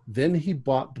 Then he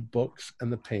bought the books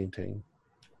and the painting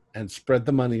and spread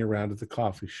the money around at the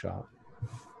coffee shop.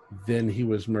 Then he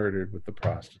was murdered with the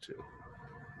prostitute.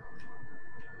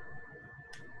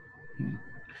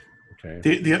 Okay.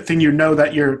 The thing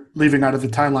that you're leaving out of the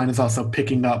timeline is also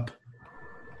picking up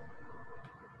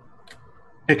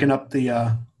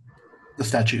the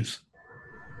statues.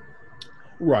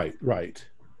 Right.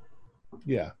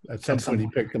 Yeah, at some point he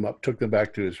picked them up, took them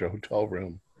back to his hotel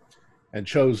room, and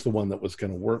chose the one that was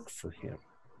going to work for him.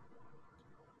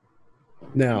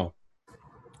 Now,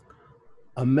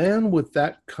 a man with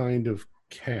that kind of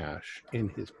cash in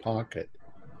his pocket,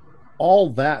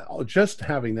 just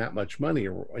having that much money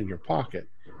in your pocket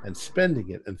and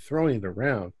spending it and throwing it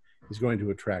around is going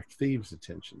to attract thieves'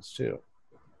 attentions too.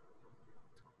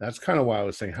 That's kind of why I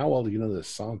was saying, how well do you know this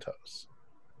Santos?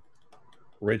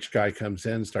 Rich guy comes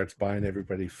in, starts buying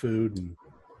everybody food and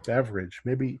beverage,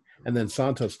 maybe, and then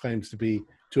Santos claims to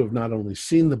have not only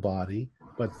seen the body,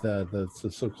 but the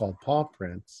so-called paw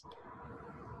prints.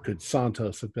 Could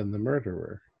Santos have been the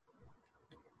murderer?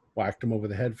 Whacked him over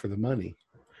the head for the money.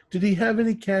 Did he have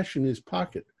any cash in his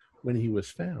pocket when he was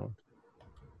found?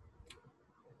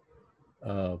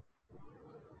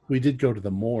 We did go to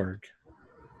the morgue.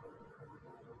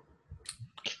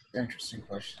 Interesting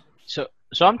question.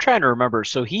 So I'm trying to remember.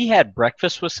 So he had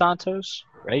breakfast with Santos,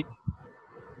 right?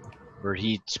 Or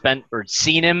he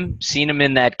seen him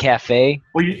in that cafe.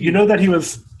 Well, you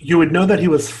would know that he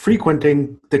was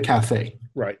frequenting the cafe.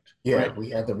 Right. Yeah, right. We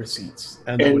had the receipts.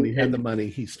 And then when he had the money,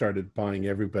 he started buying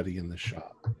everybody in the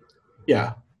shop.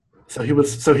 Yeah. So he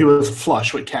was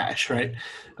flush with cash, right?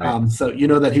 So you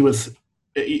know that he was.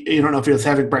 You don't know if he was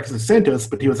having breakfast at Santos,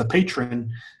 but he was a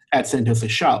patron at Santos'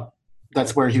 shop.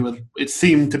 That's where he was. It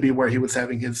seemed to be where he was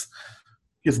having his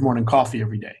morning coffee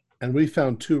every day. And we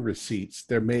found 2 receipts.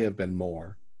 There may have been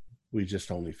more. We just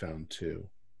only found 2.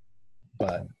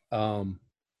 But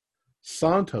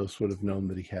Santos would have known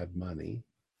that he had money.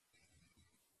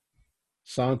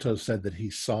 Santos said that he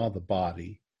saw the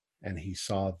body and he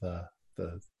saw the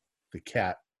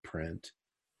cat print,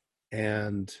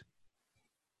 and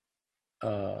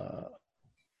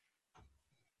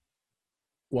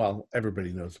well,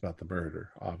 everybody knows about the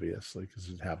murder, obviously, because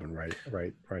it happened right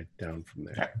down from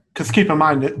there. Because keep in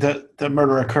mind that the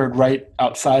murder occurred right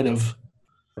outside of,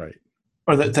 right,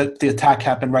 or that the attack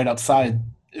happened right outside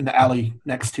in the alley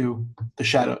next to the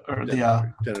shadow or the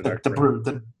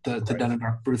Den of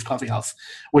Dark Brews coffee house,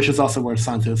 which is also where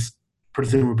Santos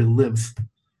presumably lives.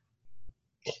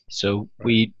 So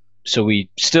we so we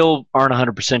still aren't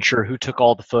 100% sure who took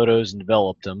all the photos and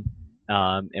developed them,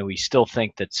 and we still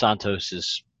think that Santos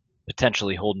is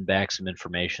potentially holding back some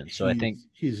information. So I think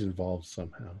he's involved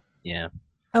somehow. Yeah.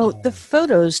 Oh, the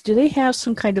photos, do they have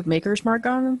some kind of maker's mark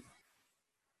on them?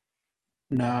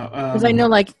 No. Because I know,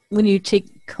 like, when you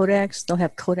take Kodaks, they'll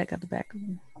have Kodak on the back of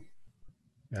them.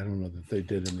 I don't know that they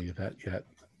did any of that yet.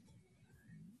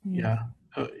 Yeah.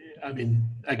 I mean,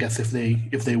 I guess if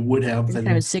they would have, Some then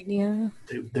kind of insignia.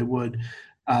 they would.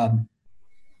 I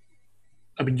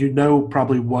mean, you know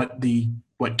probably what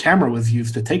camera was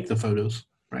used to take the photos,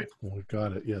 right? Well, we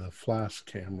got it. Yeah, the flash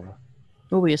camera.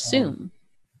 Well, we assume.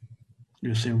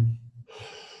 You assume.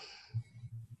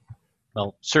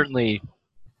 Well, certainly,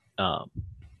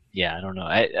 yeah, I don't know.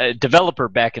 A developer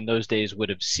back in those days would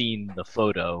have seen the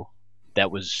photo that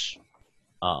was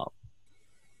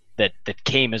that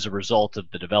came as a result of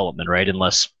the development, right?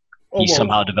 Unless he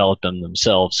somehow developed them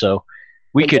themselves. So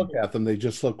we could look at them. They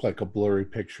just look like a blurry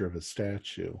picture of a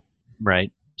statue,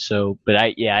 right? So, but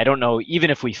I don't know. Even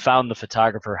if we found the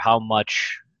photographer, how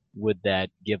much would that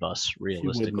give us He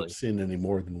realistically? wouldn't have seen any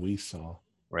more than we saw.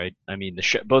 Right. I mean,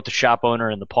 both the shop owner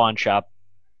and the pawn shop,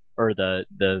 or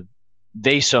the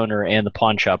vase owner and the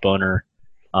pawn shop owner,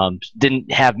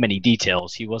 didn't have many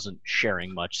details. He wasn't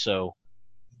sharing much. So,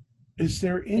 is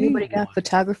there Anybody got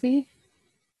photography?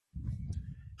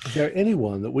 Is there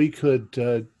anyone that we could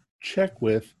check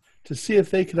with to see if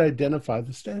they could identify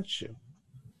the statue,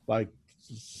 like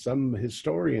some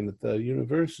historian at the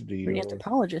university Or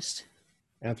anthropologist?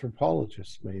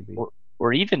 Anthropologist, maybe,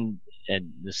 or even,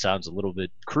 and this sounds a little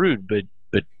bit crude, but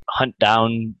hunt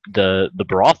down the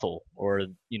brothel, or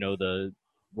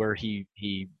where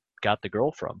he got the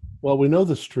girl from. Well, we know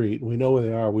the street. We know where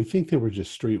they are. We think they were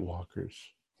just streetwalkers.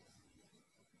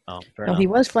 Oh, fair No, enough. he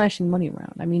was flashing money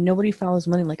around. I mean, nobody follows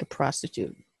money like a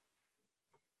prostitute.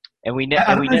 And we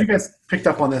I don't know if you guys picked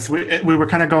up on this. We were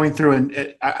kind of going through,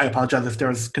 and I apologize if there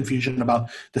was confusion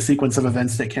about the sequence of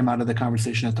events that came out of the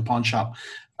conversation at the pawn shop.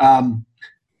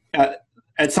 At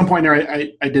some point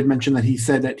there, I did mention that he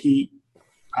said that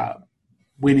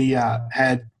when he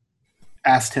had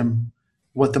asked him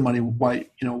what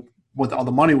all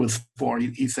the money was for,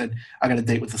 he said, "I got a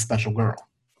date with a special girl."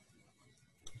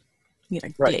 You got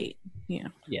a Right. date. Yeah.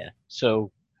 Yeah.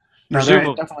 So Now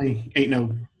there definitely ain't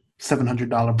no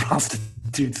 $700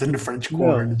 prostitutes in the French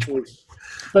Quarter. in the 20s.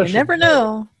 You never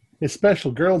know. His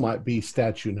special girl might be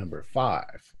statue number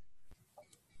 5.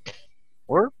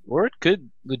 Or it could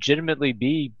legitimately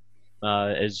be,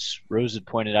 as Rose had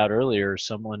pointed out earlier,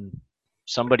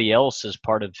 somebody else as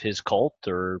part of his cult,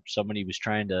 or somebody he was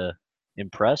trying to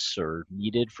impress or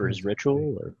needed for his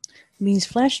ritual. Or I mean, he's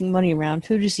flashing money around.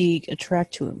 Who does he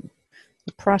attract to him?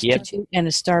 A prostitute and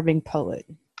a starving poet.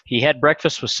 He had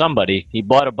breakfast with somebody. He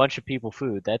bought a bunch of people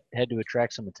food. That had to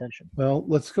attract some attention. Well,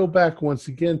 let's go back once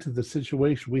again to the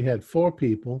situation. We had 4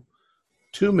 people,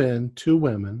 2 men, 2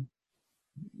 women.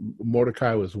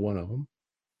 Mordecai was one of them.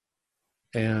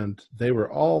 And they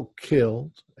were all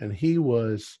killed. And he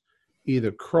was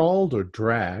either crawled or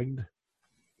dragged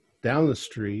down the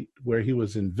street where he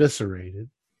was eviscerated.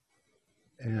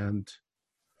 And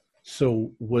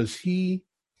so was he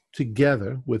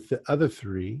together with the other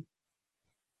 3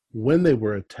 when they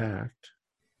were attacked?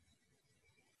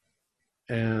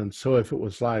 And so if it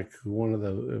was like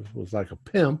if it was like a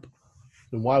pimp,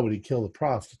 then why would he kill the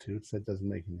prostitutes? That doesn't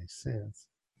make any sense.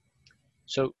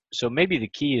 So maybe the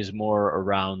key is more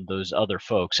around those other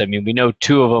folks. I mean, we know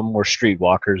 2 of them were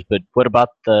streetwalkers, but what about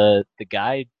the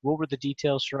guy? What were the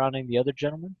details surrounding the other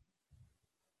gentleman?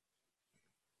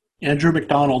 Andrew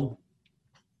MacDonald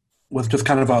was just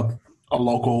kind of a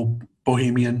local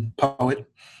bohemian poet.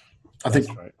 I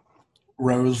think right.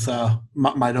 Rose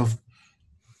might have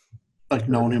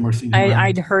known him or seen him.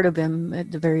 I'd heard of him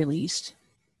at the very least.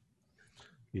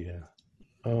 Yeah.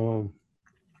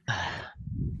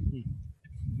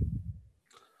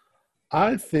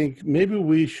 I think maybe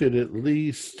we should at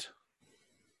least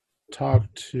talk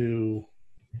to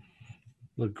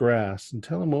LaGrasse and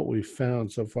tell him what we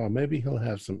found so far. Maybe he'll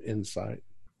have some insight.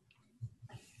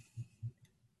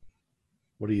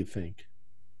 What do you think?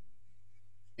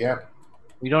 Yeah.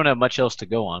 We don't have much else to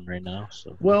go on right now.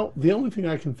 So. Well, the only thing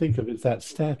I can think of is that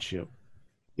statue.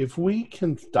 If we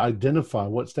can identify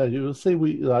what statue, let's say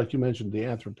like you mentioned, the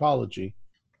anthropology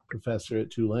professor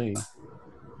at Tulane.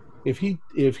 If he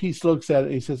looks at it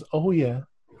and he says, "Oh yeah,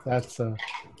 that's a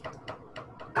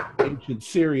ancient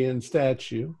Syrian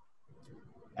statue,"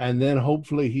 and then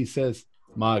hopefully he says,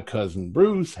 "My cousin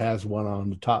Bruce has one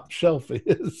on the top shelf."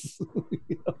 Is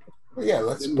Well, yeah,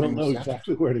 let's we'll know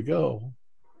exactly where to go.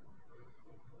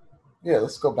 Yeah,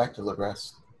 let's go back to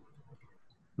LaGrasse.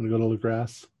 Want to go to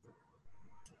LaGrasse?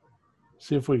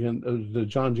 See if we can.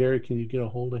 John Jerry, can you get a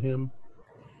hold of him?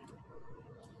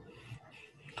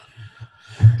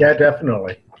 Yeah,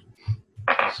 definitely.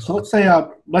 So let's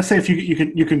say if you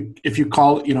can if you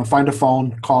call, find a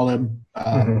phone, call him.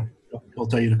 He'll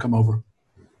tell you to come over.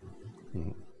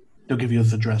 He'll give you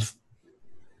his address.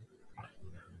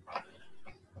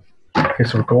 Okay,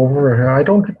 so we'll go over. I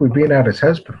don't think we've been at his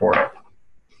house before.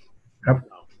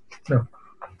 No.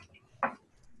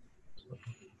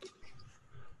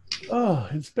 Oh,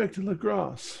 Inspector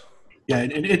LaGrasse. Yeah,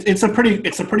 it's a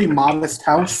pretty modest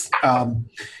house.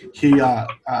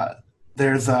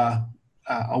 There's a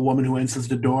woman who answers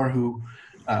the door who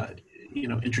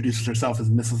introduces herself as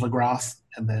Mrs. LaGrasse,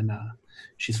 and then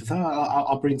she says,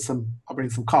 I'll bring some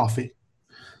coffee,"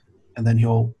 and then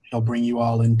he'll bring you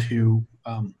all into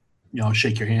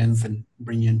shake your hands and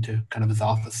bring you into kind of his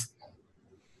office.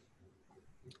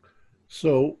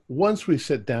 So once we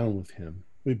sit down with him,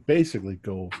 we basically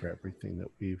go over everything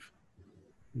that we've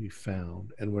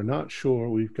found, and we're not sure.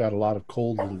 We've got a lot of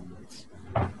cold leads.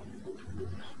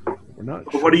 We're not.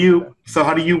 But how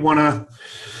do you want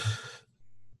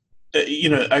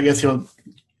to? I guess you'll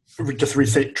just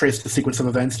trace the sequence of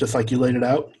events, just like you laid it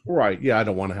out. Right. Yeah, I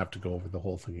don't want to have to go over the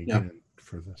whole thing again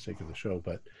for the sake of the show,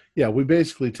 but yeah, we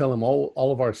basically tell him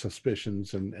all of our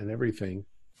suspicions and everything,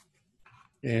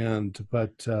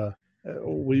 but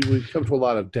we've come to a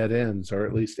lot of dead ends, or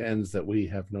at least ends that we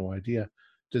have no idea.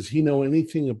 Does he know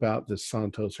anything about this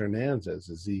Santos Hernandez?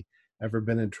 Has he ever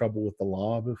been in trouble with the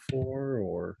law before,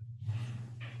 or?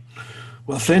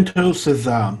 Well, Santos is,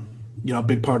 a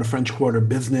big part of French Quarter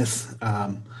business.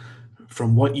 As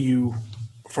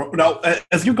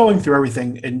you're going through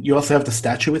everything, and you also have the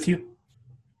statue with you.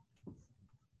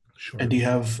 Sure. And do you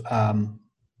have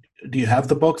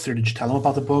the books, or did you tell him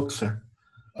about the books, or?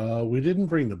 We didn't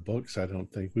bring the books. I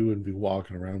don't think we wouldn't be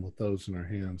walking around with those in our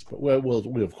hands. But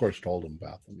we of course told him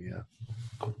about them. Yeah.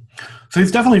 So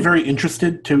he's definitely very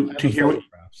interested to hear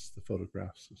the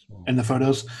photographs as well, and the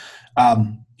photos.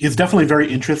 He's definitely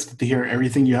very interested to hear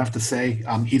everything you have to say.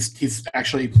 He's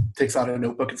actually takes out a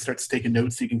notebook and starts taking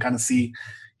notes, so you can kind of see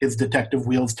his detective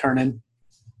wheels turning.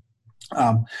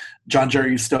 John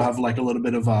Jerry, you still have like a little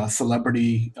bit of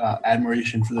celebrity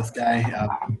admiration for this guy,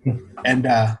 and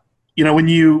when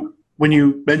you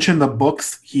mention the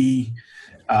books, he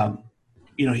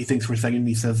thinks for a second.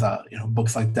 He says,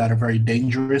 books like that are very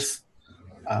dangerous.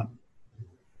 The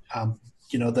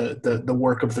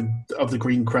work of the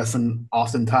Green Crescent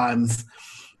oftentimes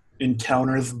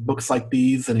encounters books like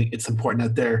these, and it's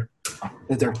important that they're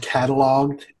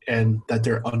cataloged and that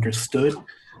they're understood.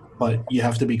 But you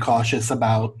have to be cautious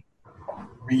about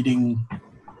reading.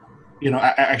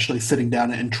 Actually sitting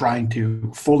down and trying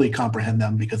to fully comprehend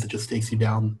them, because it just takes you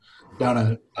down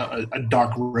a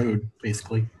dark road,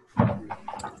 basically.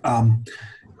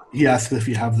 He asks if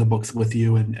you have the books with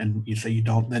you, and you say you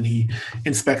don't. Then he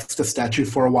inspects the statue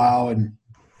for a while, and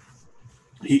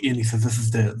he says, "This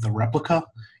is the replica."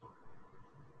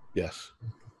 Yes.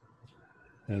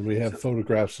 And we have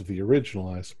photographs of the original,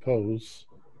 I suppose,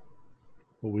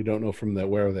 but we don't know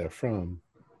where they're from.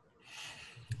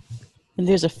 And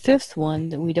there's a fifth one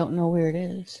that we don't know where it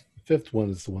is. The fifth one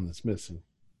is the one that's missing.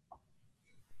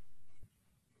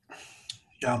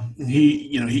 Yeah,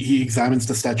 he examines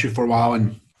the statue for a while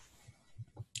and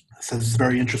says it's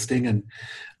very interesting,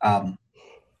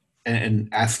 and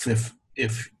asks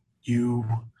if you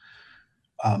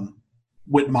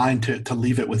wouldn't mind to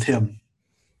leave it with him.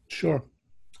 Sure.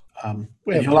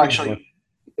 He'll actually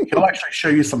show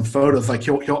you some photos. Like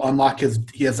he'll unlock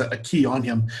he has a key on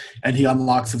him, and he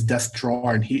unlocks his desk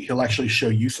drawer, and he'll actually show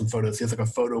you some photos. He has like a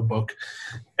photo book,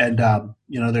 and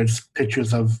there's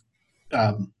pictures of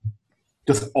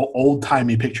just old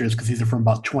timey pictures, because these are from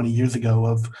about 20 years ago,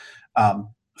 of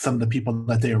some of the people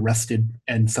that they arrested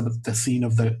and some of the scene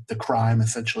of the crime,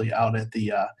 essentially out at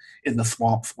the in the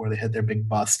swamps where they had their big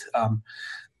bust.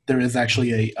 There is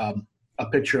actually a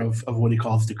picture of what he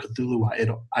calls the Cthulhu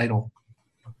idol.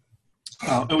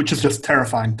 Which is just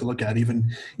terrifying to look at,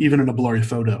 even in a blurry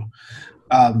photo.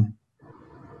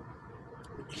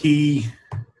 He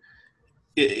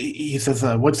says,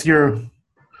 "What's your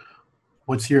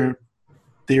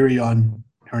theory on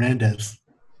Hernandez?"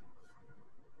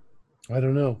 I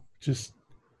don't know. Just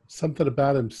something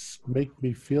about him make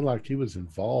me feel like he was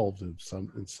involved in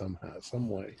some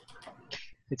way.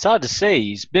 It's hard to say.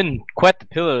 He's been quite the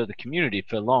pillar of the community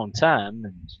for a long time,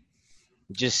 and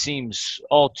it just seems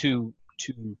all too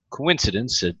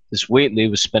coincidence that this Waitley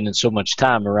was spending so much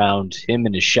time around him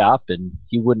in his shop, and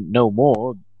he wouldn't know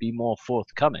more, be more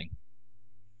forthcoming.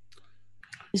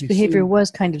 His behavior was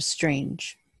kind of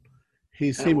strange.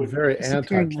 He seemed very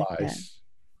disappearing like anti-Vice.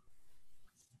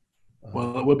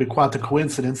 it would be quite a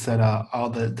coincidence that all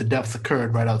the deaths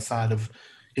occurred right outside of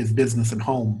his business and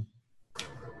home.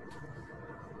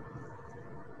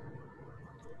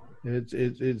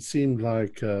 It seemed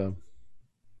like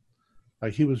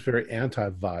he was very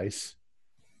anti-vice,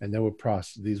 and there were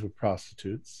these were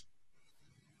prostitutes.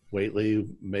 Whately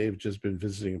may have just been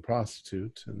visiting a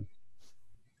prostitute, and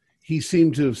he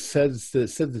seemed to have said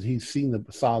that he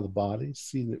saw the body,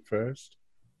 seen it first.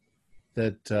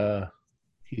 That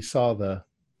he saw the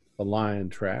lion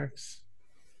tracks,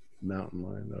 mountain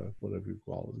lion, or whatever you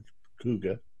call it,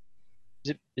 cougar.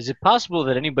 Is it possible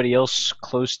that anybody else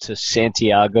close to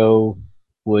Santiago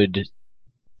would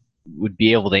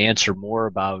be able to answer more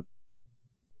about,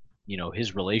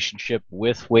 his relationship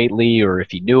with Whately, or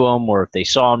if he knew him, or if they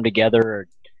saw him together, or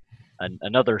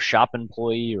another shop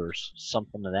employee, or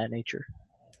something of that nature?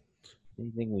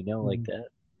 Anything we know like that?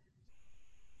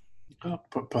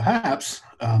 Perhaps.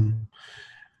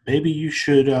 Maybe you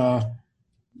should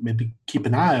maybe keep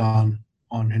an eye on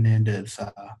Hernandez.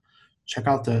 Check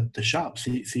out the shop.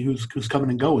 See who's coming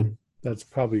and going. That's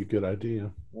probably a good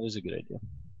idea. That is a good idea.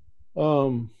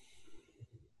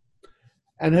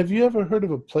 And have you ever heard of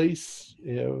a place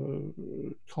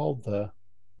called the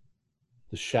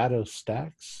Shadow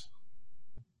Stacks?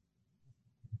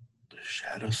 The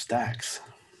Shadow Stacks.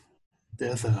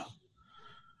 There's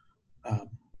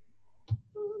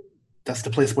that's the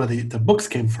place where the books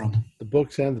came from. The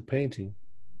books and the painting.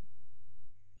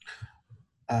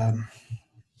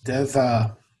 There's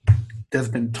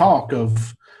been talk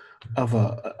of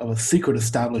a secret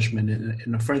establishment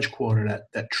in the French Quarter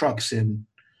that trucks in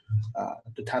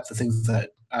the types of things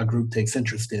that our group takes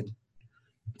interest in.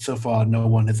 So far, no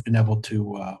one has been able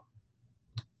to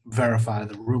verify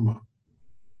the rumor.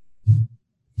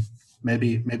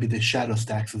 Maybe the Shadow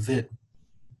Stacks is it.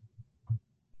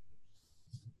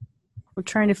 We're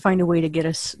trying to find a way to get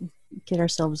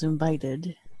ourselves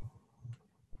invited.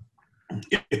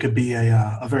 It could be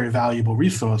a very valuable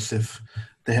resource if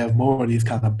they have more of these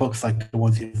kind of books like the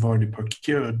ones you've already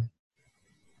procured.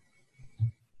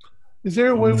 Is there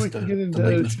a way we can get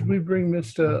into? Should we bring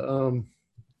Mr.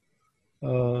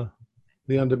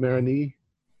 Leon de Marigny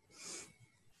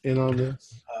in on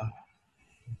this?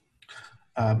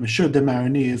 Monsieur de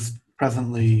Marigny is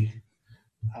presently,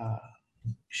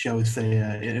 shall we say,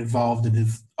 involved in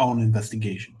his own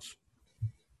investigations.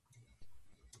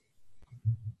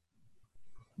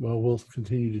 Well, we'll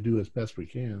continue to do as best we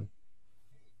can.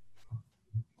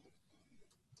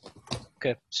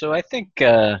 Okay, so I think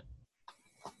I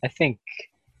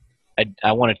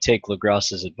want to take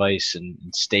LaGrosse's advice and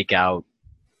stake out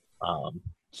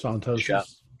Santos.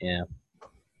 Yeah,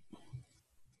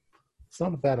 it's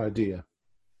not a bad idea.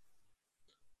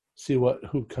 See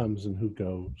who comes and who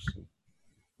goes.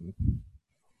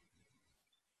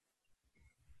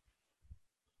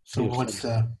 So what's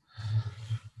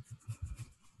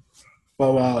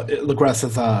LaGrasse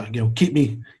says, keep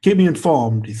me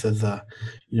informed. He says,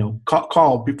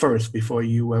 call first before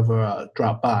you ever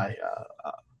drop by.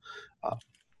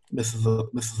 Mrs.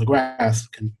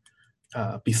 LaGrasse can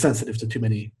be sensitive to too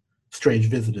many strange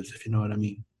visitors, if you know what I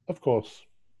mean. Of course.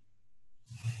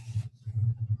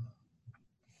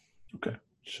 Okay.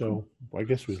 So I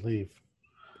guess we leave.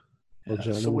 Well,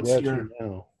 gentlemen,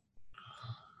 so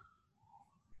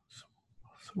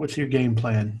what's your game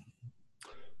plan?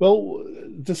 Well,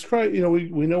 describe.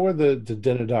 We know where the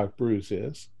Den of Dark Brews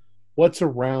is. What's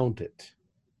around it?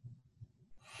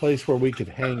 Place where we could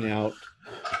hang out.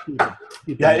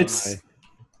 Keep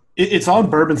it's on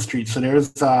Bourbon Street, so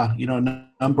there's a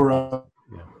number of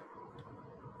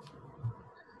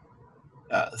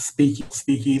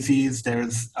speakeasies.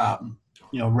 There's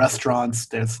restaurants.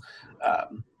 There's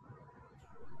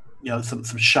some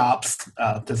shops.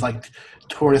 There's like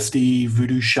touristy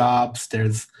voodoo shops.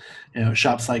 There's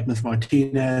shops like Miss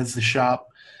Martinez, the shop.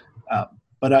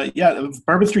 But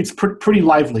Bourbon Street's pretty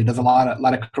lively. There's a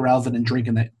lot of carousing and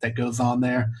drinking that goes on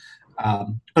there.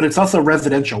 But it's also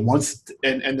residential.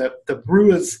 And the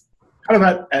brew is kind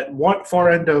of at one far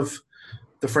end of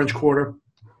the French Quarter.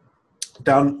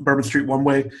 Down Bourbon Street one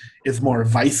way is more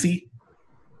vicey.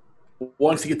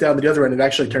 Once you get down to the other end, it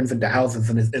actually turns into houses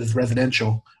and is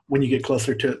residential when you get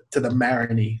closer to the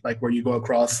Marigny, like where you go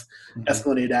across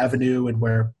Esplanade Avenue and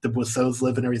where the Boisseaux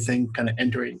live and everything, kind of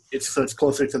entering. It's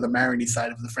closer to the Marigny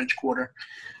side of the French Quarter.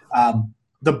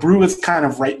 The brew is kind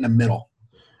of right in the middle.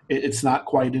 It's not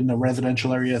quite in the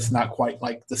residential area. It's not quite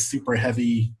like the super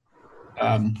heavy,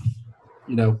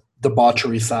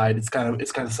 debauchery side. It's kind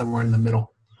of somewhere in the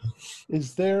middle.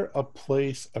 Is there a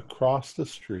place across the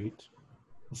street?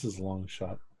 This is a long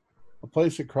shot. A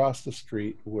place across the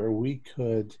street where we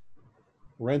could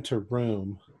rent a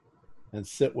room and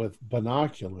sit with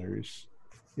binoculars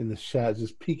in the shadows,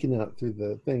 just peeking out through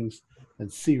the things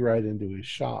and see right into his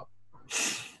shop.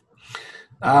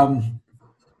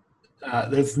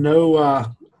 There's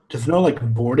no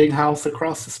like boarding house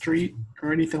across the street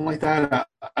or anything like that.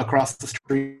 Across the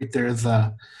street, there's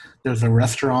a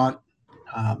restaurant.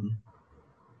 All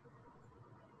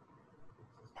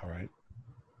right.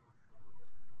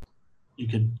 You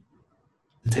could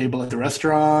table at the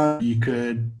restaurant. You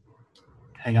could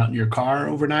hang out in your car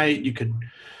overnight. You could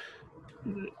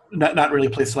not really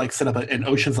a place to like set up an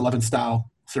Ocean's 11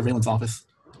 style surveillance office.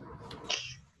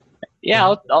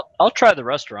 Yeah, I'll try the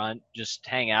restaurant. Just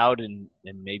hang out and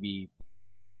maybe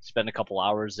spend a couple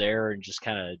hours there and just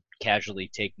kind of casually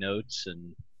take notes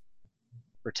and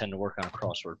pretend to work on a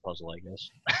crossword puzzle, I guess.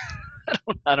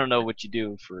 I don't know what you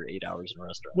do for 8 hours in a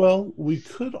restaurant. Well, we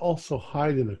could also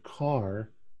hide in a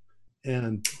car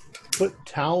and put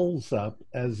towels up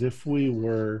as if we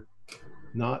were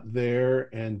not there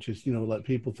and just, let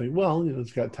people think, well,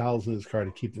 it's got towels in his car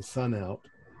to keep the sun out,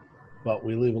 but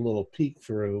we leave a little peek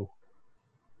through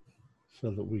so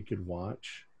that we could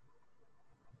watch.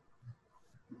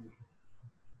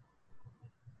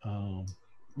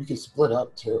 We could split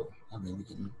up too. I mean, we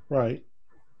can. Right.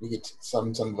 We could. Some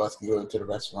of us can go to the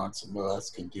restaurant. Some of us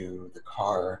can do the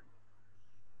car.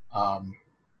 And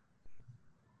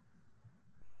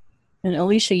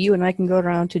Alicia, you and I can go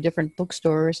around to different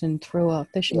bookstores and throw out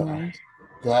fishing lines.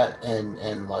 That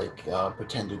and like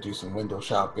pretend to do some window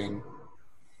shopping,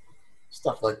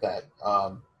 stuff like that.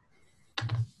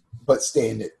 But stay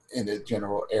in the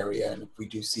general area, and if we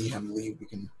do see him leave, we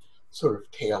can sort of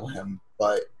tail him,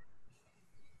 but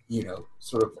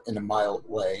sort of in a mild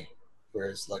way.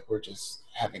 Whereas like we're just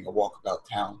having a walk about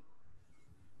town.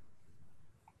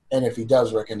 And if he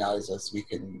does recognize us, we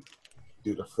can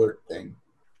do the flirt thing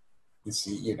and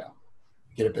see,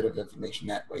 get a bit of information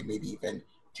that way. Maybe even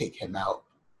take him out.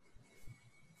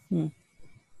 If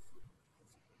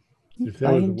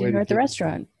there was a way dinner at the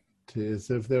restaurant. As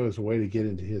if there was a way to get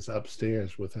into his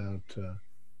upstairs without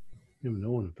him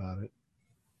knowing about it.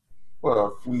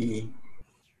 Well,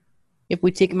 if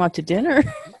we take him out to dinner.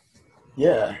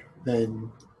 Yeah,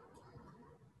 then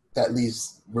that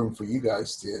leaves room for you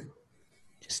guys to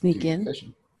sneak in.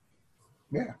 Fishing.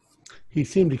 Yeah. He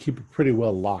seemed to keep it pretty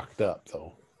well locked up,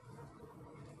 though.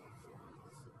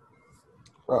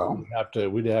 Well,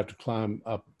 we'd have to climb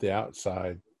up the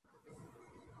outside,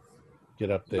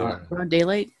 get up there. Around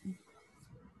daylight?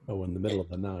 Oh, in the middle of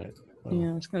the night. Well,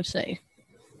 yeah, I was going to say.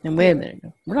 And wait a minute,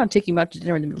 we're not taking him out to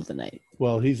dinner in the middle of the night.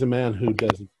 Well, he's a man who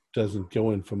doesn't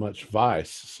go in for much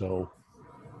vice, so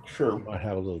true. Might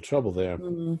have a little trouble there.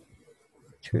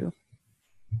 True.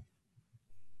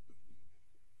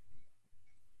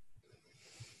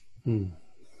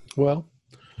 Well,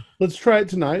 let's try it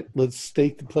tonight. Let's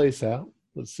stake the place out.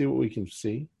 Let's see what we can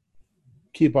see.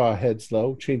 Keep our heads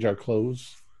low, change our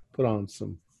clothes, put on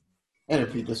some. And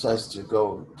if he decides to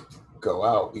go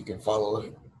out, we can follow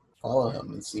him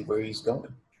and see where he's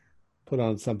going. Put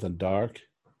on something dark.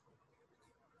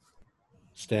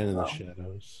 Stand in the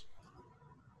shadows.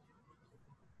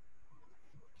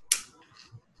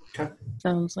 Okay.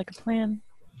 Sounds like a plan.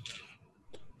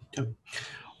 Okay.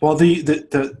 Well,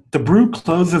 the brew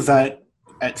closes at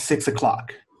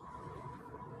 6:00.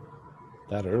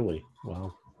 That early?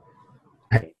 Wow.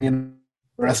 In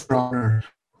the restaurant or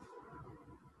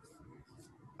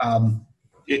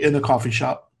in the coffee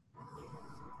shop.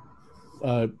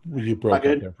 You broke up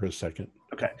there for a second.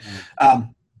 Okay.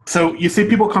 So you see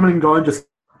people coming and going, just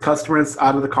customers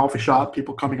out of the coffee shop,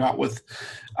 people coming out with,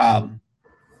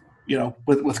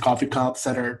 with coffee cups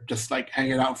that are just like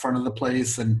hanging out in front of the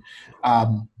place. And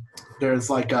there's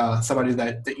like somebody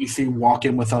that you see walk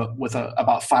in with about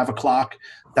 5:00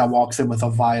 that walks in with a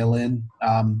violin.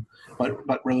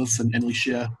 But Rose and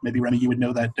Alicia, maybe Remy, you would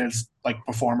know that there's like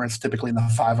performers typically in the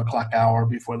 5:00 hour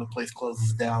before the place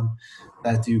closes down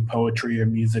that do poetry or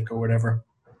music or whatever,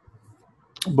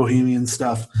 bohemian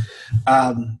stuff.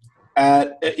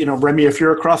 Remy, if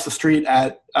you're across the street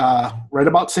at right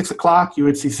about 6:00, you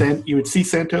would see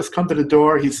Santos come to the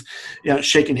door. He's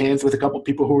shaking hands with a couple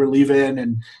people who are leaving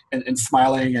and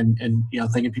smiling and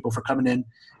thanking people for coming in,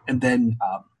 and then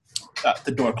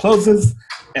the door closes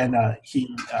and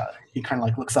he kind of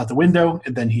like looks out the window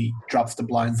and then he drops the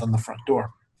blinds on the front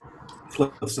door,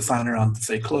 flips the sign around to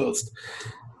say closed,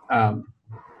 and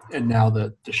now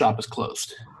the shop is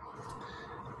closed.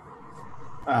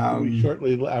 We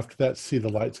shortly after that see the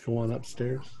lights go on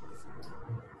upstairs.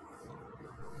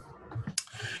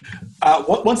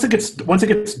 Once it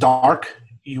gets dark,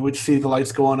 you would see the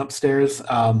lights go on upstairs,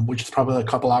 which is probably a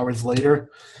couple hours later.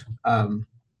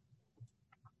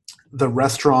 the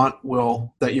restaurant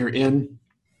that you're in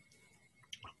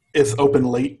is open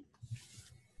late,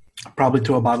 probably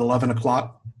to about 11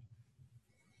 o'clock.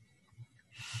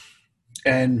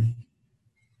 And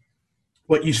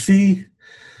what you see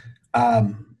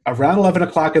around 11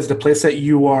 o'clock as the place that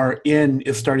you are in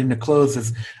is starting to close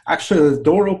is actually the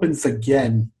door opens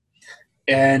again,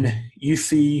 and you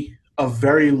see a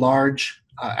very large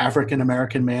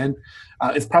African-American man.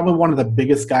 It's probably one of the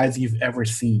biggest guys you've ever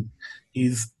seen.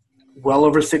 He's well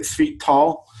over 6 feet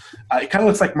tall. It kind of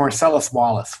looks like Marcellus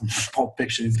Wallace from Pulp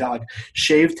Fiction. He's got like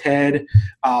shaved head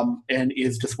and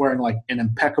is just wearing like an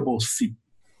impeccable suit,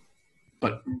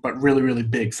 but really, really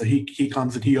big. So he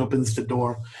comes and he opens the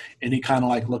door and he kind of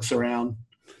like looks around.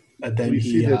 And then you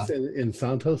see this in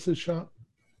Santos's shop?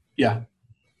 Yeah.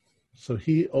 So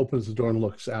he opens the door and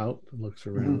looks out and looks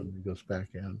around and goes back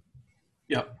in.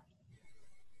 Yep.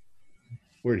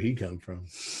 Where'd he come from?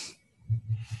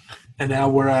 And now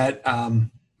we're at, a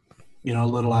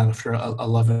little after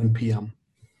 11 p.m.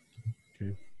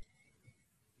 Okay.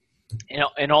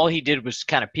 And all he did was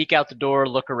kind of peek out the door,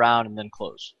 look around, and then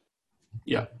close.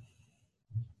 Yeah.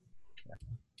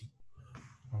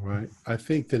 All right. I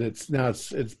think that it's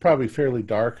probably fairly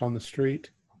dark on the street.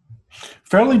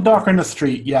 Fairly dark on the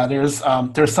street. Yeah, there's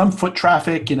some foot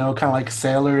traffic, kind of like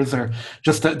sailors or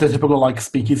just the typical like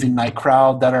speakeasy night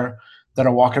crowd that are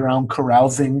walking around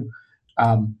carousing.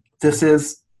 This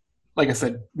is, like I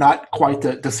said, not quite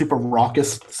the super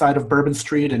raucous side of Bourbon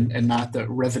Street and not the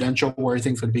residential where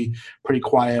things would be pretty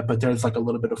quiet, but there's like a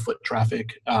little bit of foot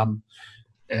traffic.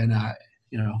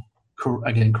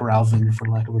 Again, carousing for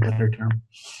lack of a better term.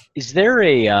 Is there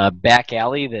a back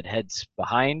alley that heads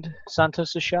behind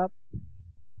Santos's shop?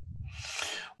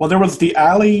 Well, there was the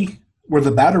alley where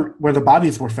the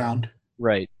bodies were found.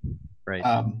 Right.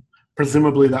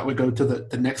 Presumably, that would go to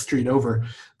the next street over.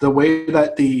 The way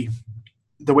that the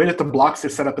blocks are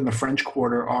set up in the French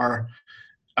Quarter are,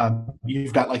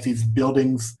 you've got like these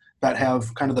buildings that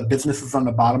have kind of the businesses on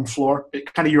the bottom floor,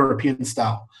 kind of European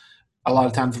style. A lot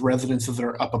of times residences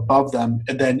are up above them.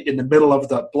 And then in the middle of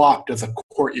the block, there's a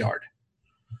courtyard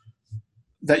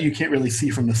that you can't really see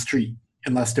from the street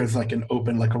unless there's like an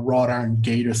open, like a wrought iron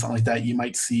gate or something like that. You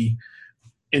might see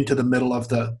into the middle of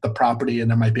the property,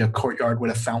 and there might be a courtyard with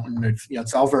a fountain.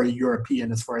 It's all very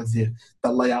European as far as the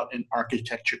layout and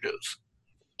architecture goes.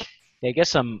 Yeah, I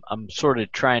guess I'm sort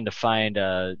of trying to find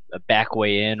a back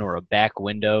way in or a back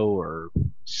window or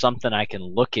something I can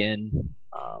look in.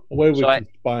 A way we can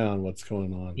spy on what's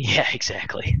going on. Yeah,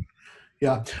 exactly.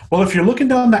 Yeah. Well, if you're looking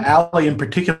down the alley in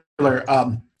particular,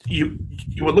 you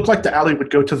would look like the alley would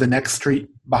go to the next street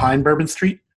behind Bourbon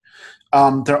Street.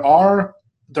 There are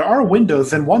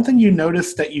windows, and one thing you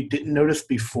notice that you didn't notice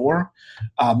before,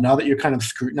 now that you're kind of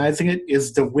scrutinizing it,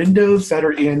 is the windows that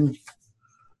are in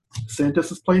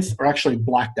Santos's place are actually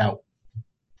blacked out.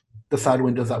 The side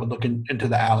windows that would look into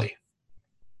the alley.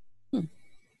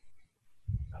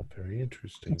 Very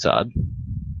interesting. It's odd.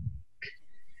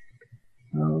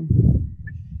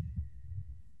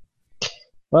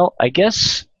 Well, I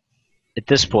guess at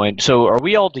this point, so are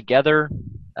we all together?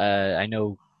 I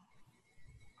know.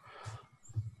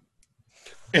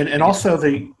 And also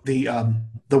the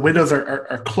windows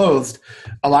are closed.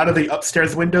 A lot of the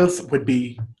upstairs windows would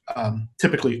be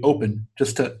typically open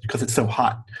just because it's so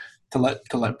hot to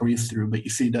let breeze through. But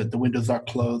you see that the windows are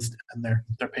closed and they're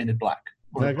painted black.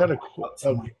 I got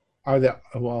are they?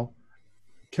 Well,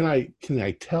 can I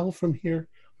tell from here?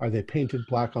 Are they painted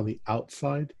black on the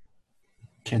outside?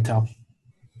 Can't tell.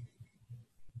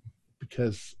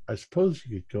 Because I suppose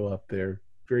you could go up there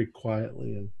very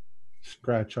quietly and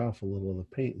scratch off a little of the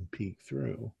paint and peek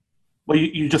through. Well,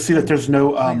 you just see that there's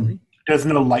no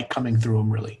light coming through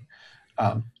them really.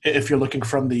 If you're looking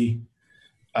from the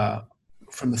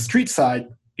street side,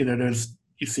 you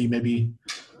see maybe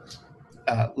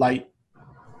light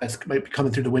that's might be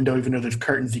coming through the window, even though there's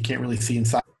curtains, you can't really see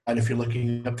inside if you're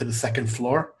looking up to the second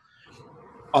floor.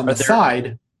 On the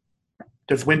side,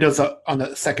 there's windows on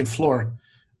the second floor.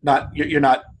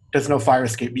 There's no fire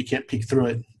escape. You can't peek through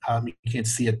it. You can't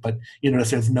see it, but you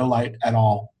notice there's no light at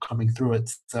all coming through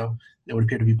it. So it would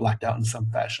appear to be blacked out in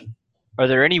some fashion. Are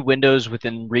there any windows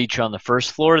within reach on the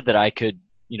first floor that I could,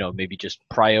 maybe just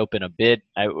pry open a bit?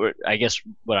 I guess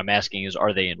what I'm asking is,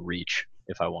 are they in reach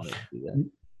if I wanted to do that?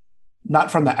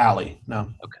 Not from the alley,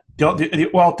 no. Okay.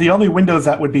 The only windows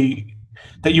that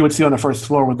you would see on the first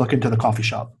floor would look into the coffee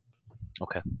shop.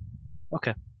 Okay.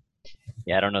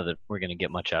 Yeah, I don't know that we're going to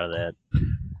get much out of that.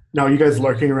 Now, are you guys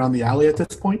lurking around the alley at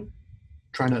this point?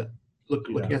 Trying to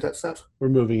looking at that stuff? We're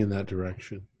moving in that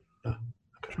direction.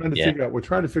 We're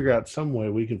trying to figure out some way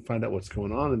we can find out what's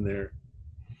going on in there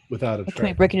without a Can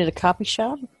we break into the coffee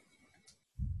shop?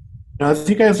 Now, as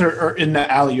you guys are in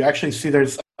the alley, you actually see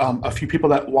there's a few people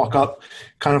that walk up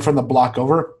kind of from the block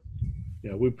over.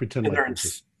 Yeah, we pretend And like we're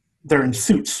just they're in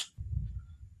suits,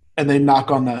 and they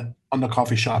knock on the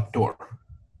coffee shop door.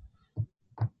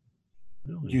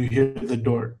 really. You hear the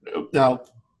door. Now,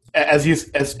 as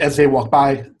they walk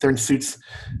by, they're in suits.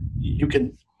 You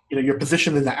can, you're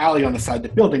positioned in the alley on the side of the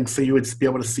building, so you would be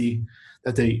able to see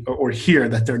that they or hear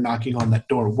that they're knocking on that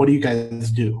door. What do you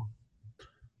guys do?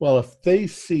 Well, if they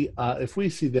see, if we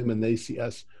see them and they see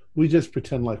us, we just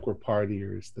pretend like we're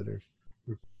partiers that are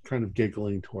we're kind of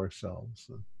giggling to ourselves.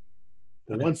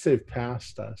 But Okay. once they've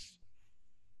passed us,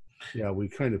 yeah, we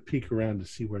kind of peek around to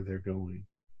see where they're going.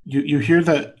 You can hear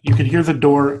the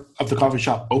door of the coffee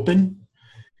shop open.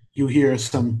 You hear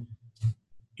some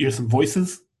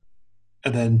voices,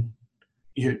 and then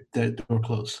you hear the door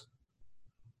close.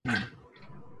 I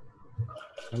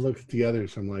look at the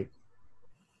others. I'm like,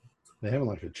 they having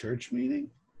like a church meeting?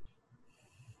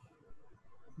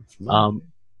 It's Monday.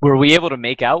 Were we able to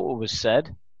make out what was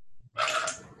said?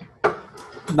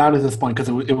 Not at this point because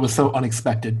it was so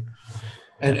unexpected,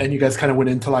 and you guys kind of went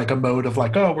into like a mode of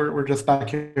like, oh, we're just back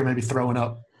here, maybe throwing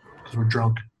up because we're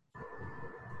drunk.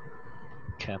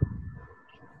 Okay.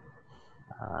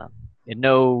 And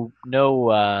no.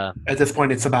 At this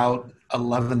point, it's about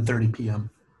 11:30 p.m.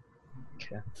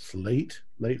 Okay. It's late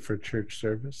for church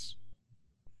service.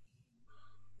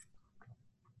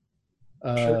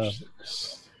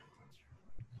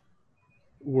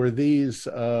 Were these?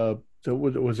 So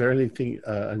was there anything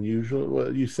unusual?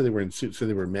 Well, you said they were in suits, so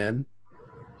they were men.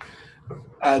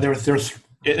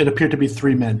 It appeared to be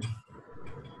three men.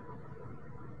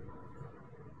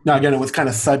 Now again, it was kind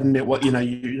of sudden.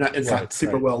 It's not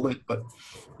super well lit, but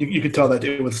you could tell that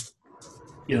it was,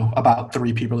 about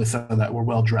three people they said that were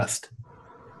well dressed.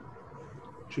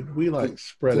 Should we like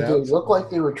spread Did out? they look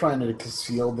like they were trying to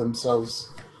conceal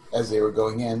themselves as they were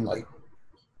going in, like,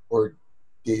 or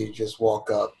did they just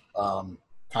walk up,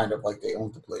 kind of like they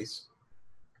owned the place?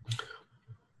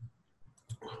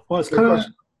 Well, it's kind of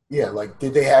Yeah, like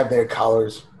did they have their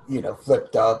collars,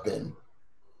 flipped up and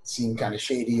seem kind of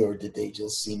shady, or did they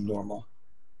just seem normal?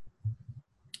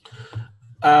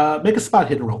 make a spot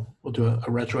hidden roll. We'll do a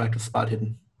retroactive spot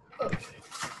hidden. Okay.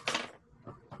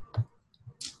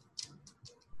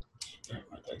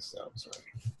 My dice out, sorry.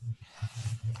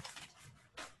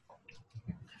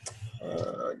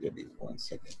 Give me 1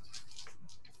 second.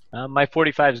 My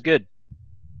 45 is good.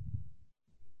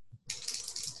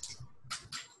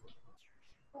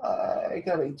 I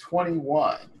got a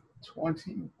 21.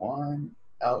 21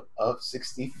 out of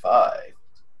 65.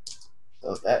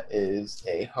 So that is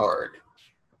a hard.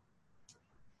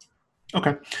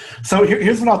 Okay. So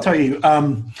here's what I'll tell you.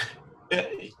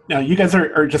 Now you guys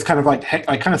are just kind of like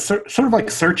sort of like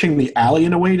searching the alley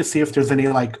in a way to see if there's any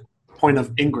like point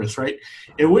of ingress, right?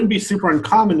 It wouldn't be super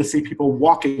uncommon to see people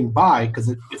walking by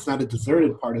because it's not a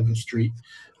deserted part of the street.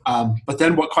 But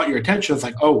then what caught your attention is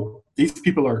like, oh, these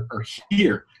people are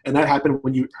here. And that happened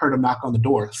when you heard them knock on the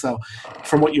door. So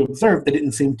from what you observed, they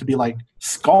didn't seem to be like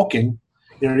skulking.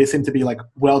 They seemed to be like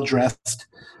well-dressed.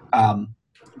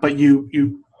 But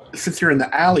you since you're in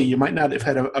the alley, you might not have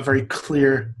had a very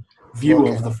clear view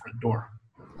of the front door.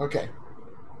 Okay.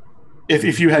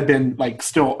 If you had been like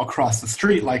still across the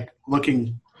street, like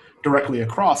looking directly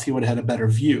across, you would have had a better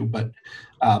view. But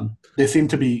they seem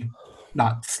to be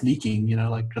not sneaking,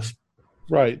 like just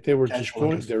right. They were just casual.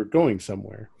 going. They were going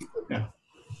somewhere. Yeah.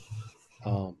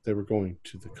 They were going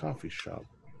to the coffee shop.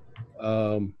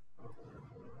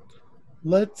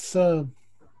 Let's.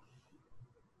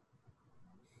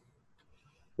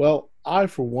 Well, I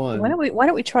for one. Why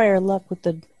don't we try our luck with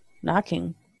the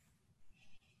knocking?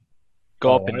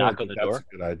 Go up and I don't knock on the think door. That's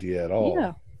a good idea at all.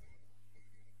 Yeah.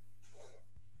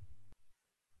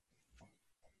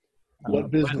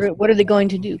 What business? What are they going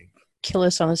to do? Kill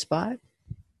us on the spot?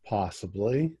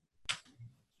 Possibly.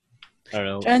 I don't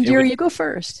know. John Deere, you go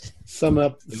first. Summon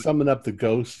up the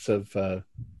ghosts of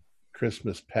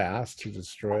Christmas past to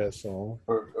destroy us all.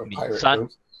 Or pirate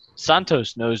ghost.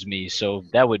 Santos knows me, so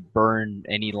that would burn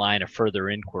any line of further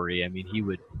inquiry. I mean,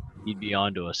 he'd be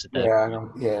onto us at that. I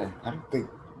don't think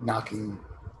knocking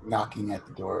at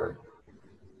the door.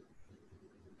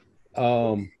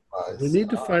 We need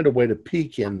to find a way to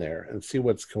peek in there and see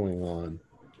what's going on.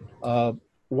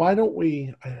 Why don't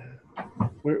we?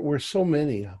 We're so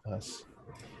many of us.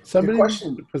 Somebody The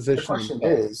question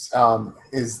is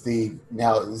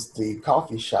the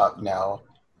coffee shop now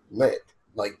lit?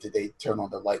 Like, did they turn on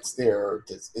the lights there, or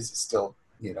is it still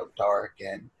dark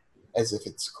and as if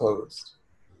it's closed?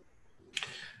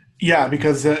 Yeah,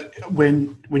 because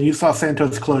when you saw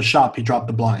Santos close shop, he dropped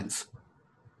the blinds.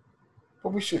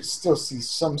 But we should still see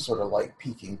some sort of light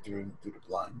peeking through the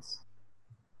blinds.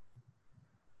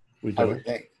 We I don't. would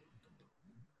think.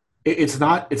 It's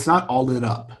not all lit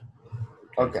up.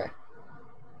 Okay.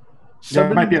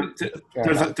 There might be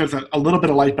Fair enough. there's a little bit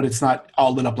of light, but it's not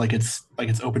all lit up like it's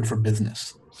open for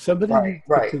business. Somebody Right, needs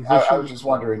to right. position I was just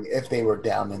wondering if they were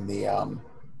down in the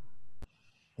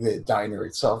diner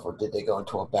itself, or did they go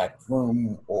into a back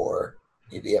room, or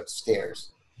maybe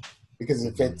upstairs? Because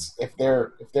if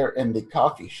they're in the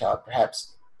coffee shop,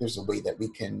 perhaps there's a way that we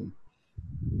can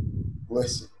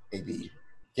listen, maybe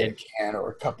get a can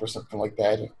or a cup or something like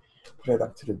that, and put it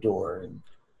up to the door.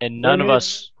 And none of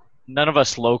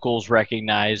us locals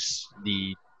recognize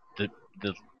the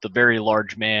very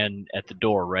large man at the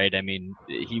door, right? I mean,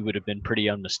 he would have been pretty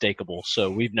unmistakable. So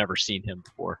we've never seen him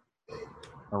before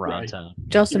around town.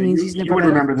 Which also means he's You never would met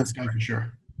remember this guy for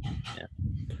sure.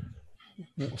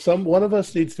 One of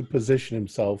us needs to position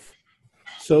himself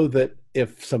so that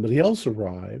if somebody else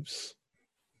arrives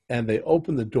and they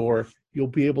open the door, you'll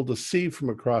be able to see from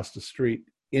across the street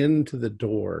into the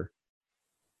door.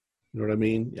 You know what I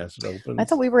mean? Yes, it opens. I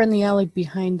thought we were in the alley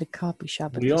behind the coffee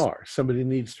shop. We are. Somebody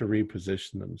needs to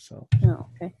reposition themselves. Oh,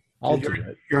 okay. I'll do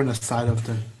it. You're on the side of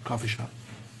the coffee shop.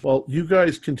 Well, you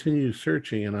guys continue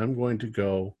searching, and I'm going to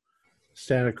go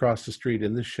stand across the street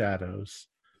in the shadows,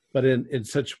 but in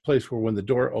such a place where when the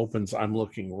door opens, I'm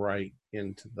looking right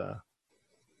into the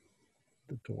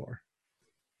door.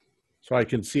 So I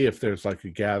can see if there's like a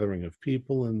gathering of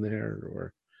people in there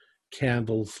or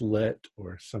candles lit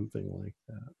or something like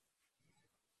that.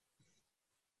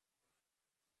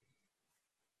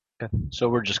 Okay. So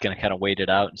we're just going to kind of wait it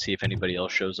out and see if anybody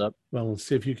else shows up. Well, let's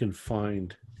see if you can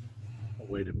find a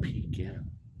way to peek in.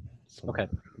 Okay.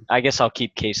 I guess I'll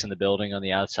keep casing the building on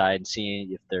the outside and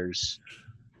seeing if there's...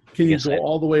 Can you go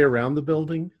all the way around the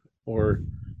building? Or do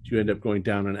you end up going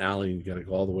down an alley and you got to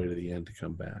go all the way to the end to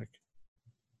come back?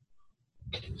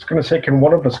 I was going to say, can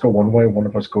one of us go one way, one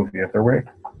of us go the other way?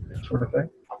 Sort of thing.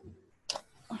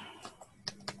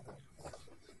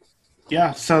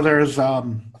 Yeah, so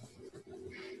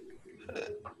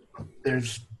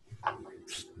there's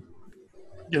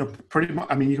pretty much,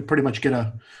 I mean, you can pretty much get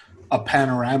a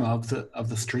panorama of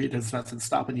the street. There's nothing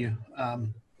stopping you.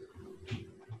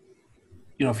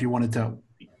 If you wanted to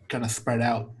kind of spread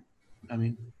out, I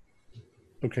mean.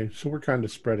 Okay, so we're kind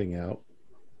of spreading out.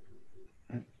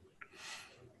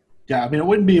 Yeah, I mean, it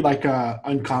wouldn't be like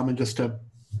uncommon just to,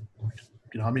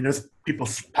 I mean, there's people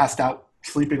passed out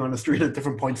sleeping on the street at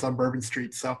different points on Bourbon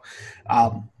Street. So,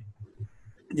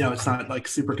 it's not like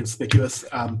super conspicuous.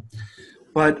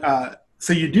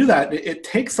 So you do that. It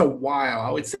takes a while.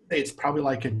 I would say it's probably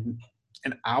like an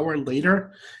hour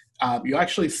later. You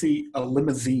actually see a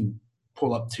limousine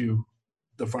pull up to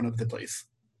the front of the place.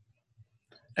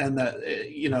 And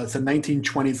it's a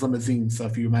 1920s limousine. So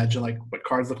if you imagine like what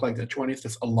cars look like in the 20s,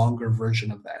 just a longer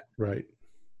version of that. Right.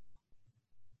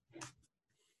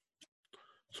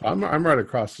 So I'm right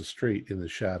across the street in the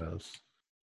shadows.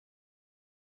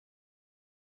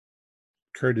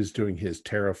 Kurt is doing his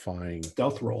terrifying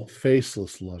stealth roll,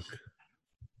 faceless look.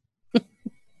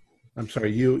 I'm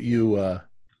sorry, you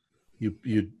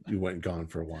went gone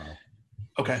for a while.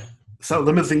 Okay, so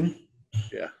limousine.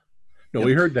 Yeah. No,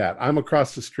 we heard that. I'm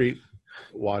across the street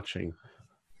watching.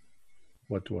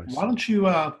 What do I see? Why don't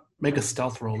you make a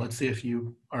stealth roll? Let's see if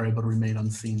you are able to remain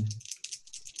unseen.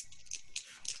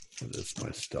 What is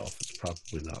my stealth? It's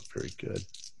probably not very good.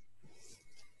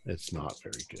 It's not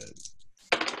very good.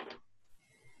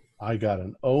 I got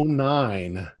an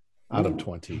 09 out of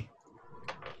 20.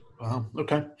 Wow.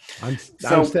 Okay. I'm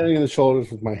standing in the shoulders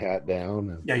with my hat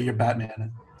down. Yeah, you're Batman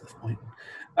at this point.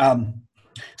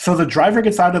 So the driver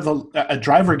gets out of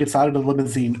the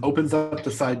limousine, opens up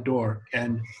the side door,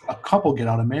 and a couple get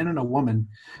out, a man and a woman,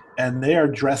 and they are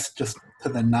dressed just to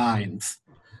the nines.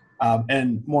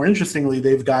 And more interestingly,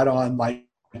 they've got on like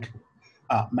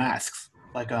masks,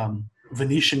 like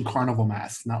Venetian carnival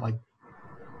masks, not like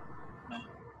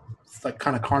it's like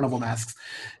kind of carnival masks.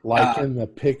 Like in the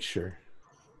picture.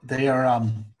 They are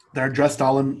they're dressed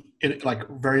all in like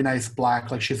very nice black,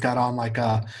 like she's got on like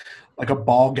a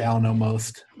ball gown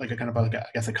almost, like a kind of like I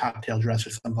guess a cocktail dress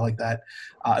or something like that.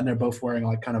 And they're both wearing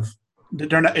like kind of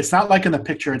it's not like in the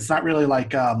picture, it's not really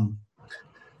like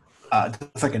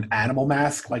it's like an animal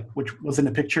mask, like which was in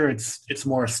the picture. It's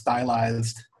more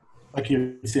stylized, like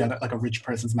you see like a rich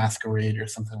person's masquerade or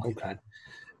something like that.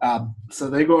 So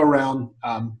they go around.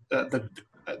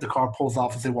 The car pulls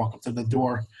off as they walk up to the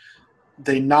door.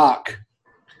 They knock.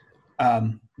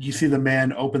 You see the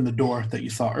man open the door that you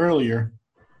saw earlier.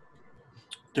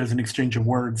 There's an exchange of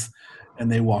words,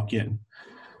 and they walk in.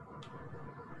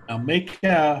 Now make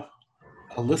a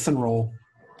a listen roll,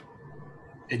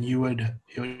 and it would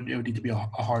need to be a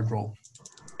hard roll.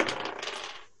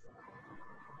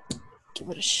 Give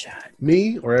it a shot.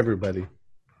 Me or everybody?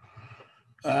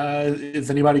 Is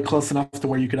anybody close enough to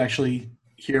where you could actually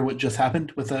hear what just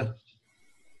happened with a?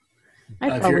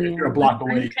 I If probably you're a am. block Are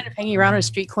away. you kind of hanging around a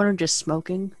street corner just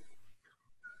smoking?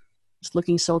 Just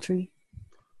looking sultry?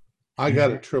 I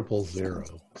got a 000,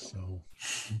 so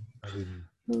I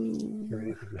didn't hear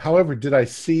anything. However, did I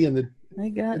see in the I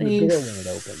got in the a door when it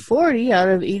opened? 40 out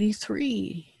of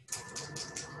 83.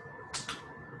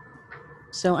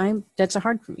 So that's a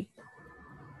hard for me.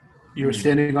 You were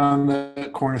standing on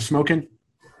the corner smoking.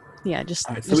 Yeah, just,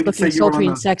 All right, so just we could say looking you were sultry on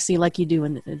and the- sexy like you do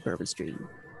in Bourbon Street.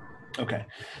 Okay.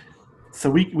 So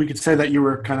we could say that you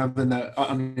were kind of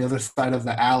on the other side of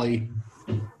the alley,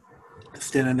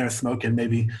 standing there smoking,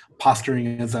 maybe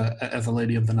posturing as a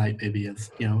lady of the night, maybe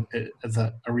as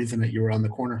a reason that you were on the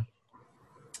corner.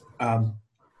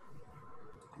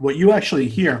 What you actually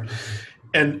hear,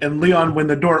 and Leon, when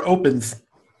the door opens,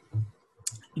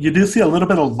 you do see a little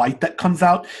bit of light that comes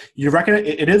out. You reckon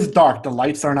it is dark. The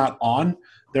lights are not on.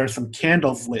 There are some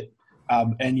candles lit.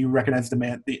 And you recognize the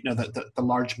man, the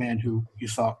large man who you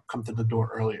saw come to the door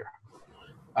earlier.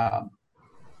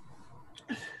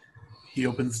 He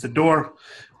opens the door.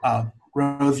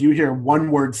 Rose, you hear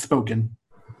one word spoken: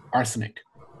 arsenic.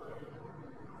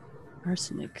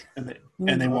 Arsenic.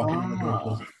 And they walk in and the door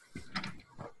closes.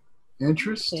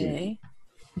 Interesting.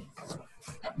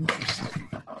 Okay.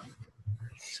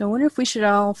 So I wonder if we should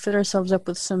all fit ourselves up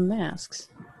with some masks.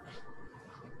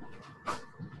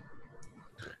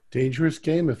 Dangerous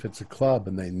game if it's a club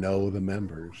and they know the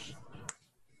members.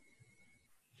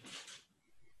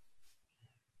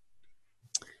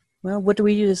 Well, what do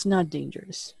we do that's not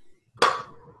dangerous?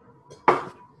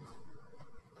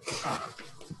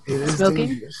 It is Smoking?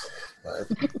 dangerous,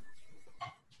 but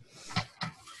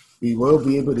we will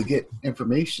be able to get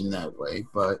information that way.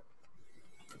 But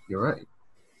you're right.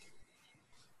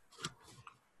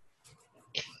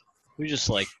 We just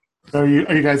like Are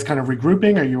you guys kind of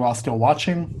regrouping? Are you all still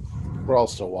watching? We're all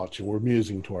still watching. We're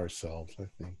musing to ourselves, I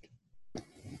think.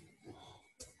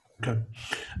 Okay.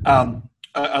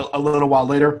 A little while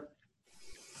later,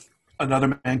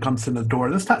 another man comes in the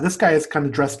door. This guy is kind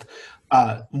of dressed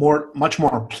much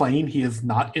more plain. He is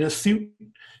not in a suit.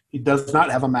 He does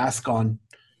not have a mask on.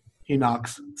 He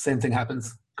knocks. Same thing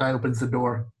happens. Guy opens the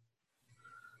door.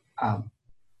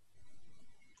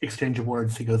 Exchange of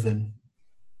words. He goes in.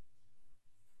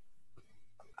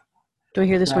 Do I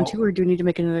hear this Now- one too, or do we need to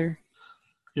make another?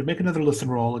 You make another listen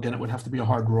roll. Again, it would have to be a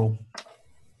hard roll. Of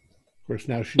course,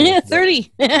 now she knows Yeah, what-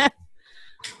 30.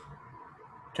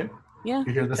 Okay. Yeah.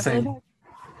 You hear the definitely same. hard.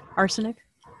 Arsenic.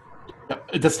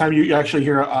 This time you actually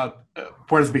hear,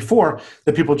 whereas before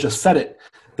the people just said it.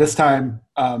 This time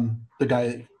the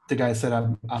guy said,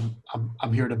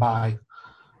 "I'm here to buy,"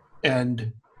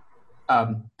 and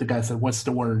the guy said, "What's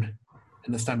the word?"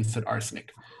 And this time he said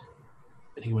arsenic.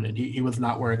 And he went in. He was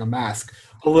not wearing a mask.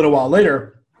 A little while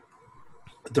later,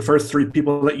 the first three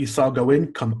people that you saw go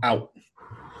in come out.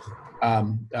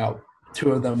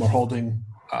 Two of them were holding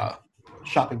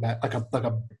shopping bag, like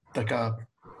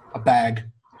a bag,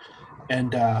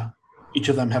 and each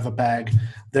of them have a bag.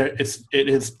 It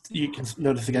is. You can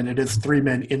notice again. It is three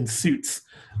men in suits.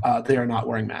 They are not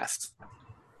wearing masks.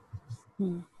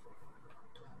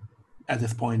 At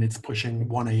this point, it's pushing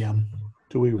 1 a.m.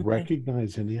 Do we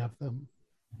recognize any of them?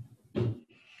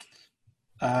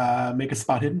 Make a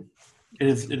spot hidden. It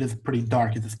is pretty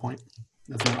dark at this point.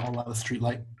 There's not a whole lot of street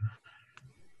light.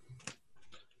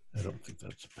 I don't think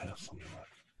that's a pass on that.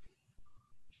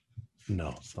 No,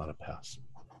 it's not a pass.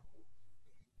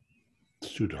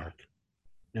 It's too dark.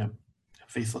 Yeah,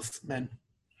 faceless men.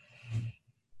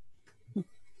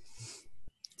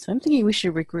 So I'm thinking we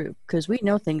should regroup because we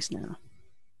know things now.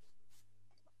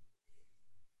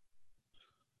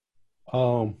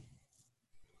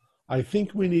 I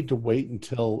think we need to wait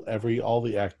until all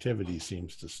the activity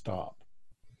seems to stop.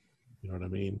 You know what I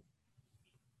mean?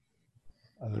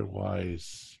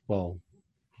 Otherwise, well,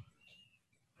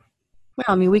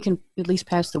 I mean, we can at least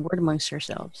pass the word amongst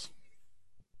ourselves.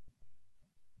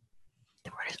 The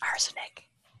word is arsenic.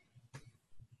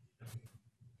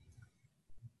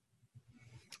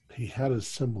 he had a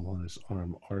symbol on his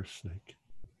arm, arsenic.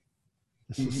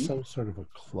 This is some sort of a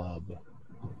club.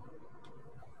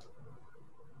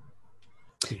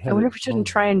 I wonder if we shouldn't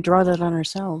try and draw that on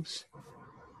ourselves.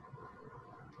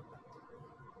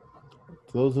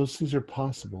 Those things are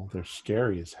possible. They're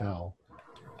scary as hell.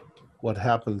 What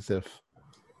happens if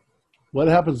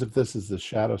this is the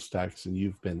Shadow Stacks and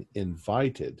you've been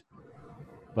invited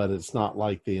But it's not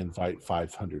like they invite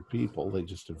 500 people. They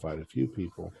just invite a few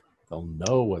people. They'll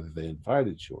know whether they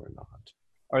invited you or not.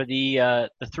 Are the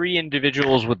 3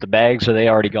 individuals with the bags, are they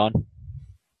already gone?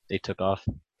 They took off.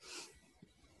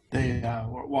 They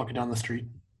were walking down the street.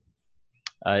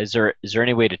 Is there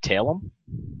any way to tail them?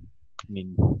 I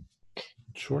mean,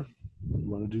 Sure. You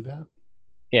want to do that?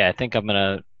 yeah, I think I'm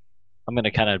gonna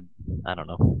kind of, I don't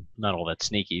know, not all that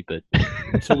sneaky, but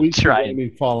So we try. can be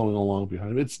following along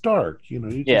behind him. It's dark, you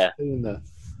just Yeah. stay in the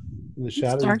It's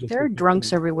shadows. dark. just There are look drunks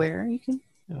at them. everywhere. You can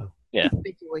Yeah. you can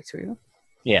make your way through.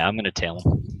 Yeah, I'm gonna tail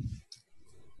them.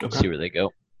 Okay. See where they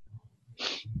go.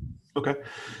 Okay.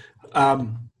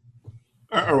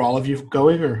 Are all of you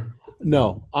going, or?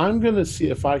 No, I'm going to see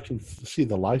if I can see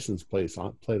the license plate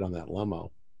on that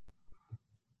limo.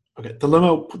 Okay. The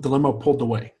limo pulled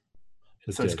away,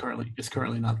 It so it's did.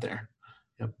 currently not there.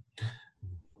 Yep.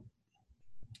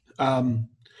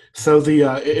 So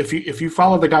if you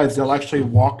follow the guides, they'll actually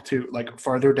walk to like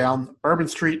farther down Bourbon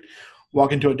Street,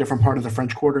 walk into a different part of the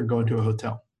French Quarter, and go into a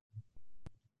hotel.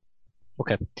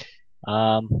 Okay.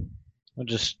 I'll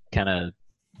just kind of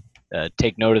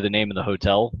take note of the name of the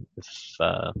hotel if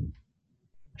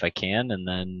I can, and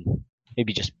then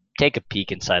maybe just take a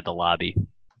peek inside the lobby.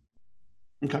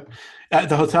 Okay.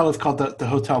 The hotel is called the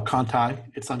Hotel Conti.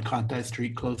 It's on Conti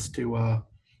Street, close to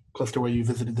where you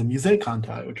visited the Musée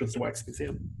Conti, which was the wax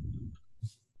museum.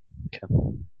 Okay.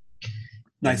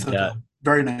 Nice And, hotel.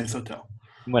 Very nice hotel.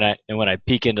 When I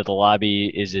peek into the lobby,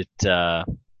 is it? I'm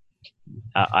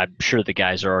sure the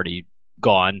guys are already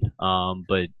gone,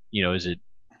 but is it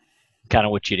kind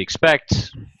of what you'd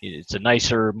expect? It's a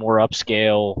nicer, more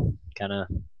upscale kind of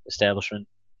establishment.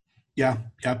 Yeah.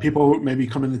 People maybe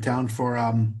coming to town for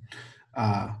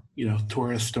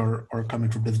tourists or coming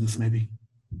for business maybe.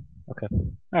 Okay.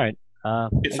 All right. I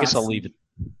It's guess I'll nice. leave it.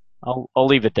 I'll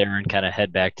leave it there and kind of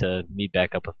head back to meet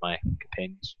back up with my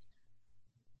companions.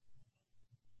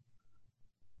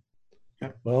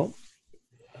 Well,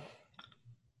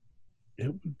 it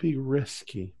would be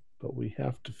risky, but we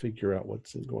have to figure out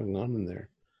what's going on in there.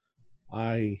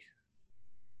 I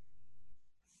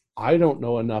don't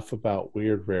know enough about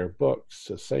weird, rare books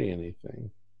to say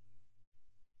anything.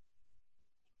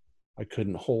 I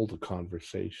couldn't hold a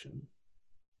conversation.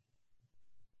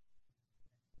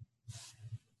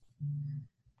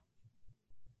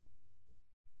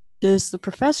 Does the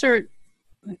professor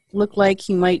look like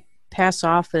he might pass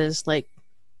off as like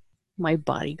my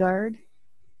bodyguard?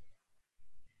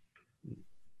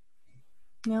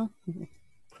 No.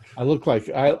 I look like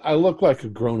a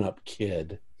grown-up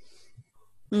kid.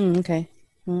 Okay.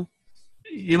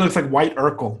 He looks like White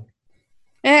Urkel.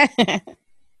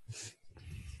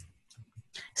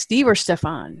 Steve or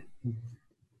Stefan?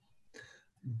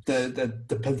 That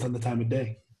depends on the time of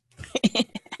day.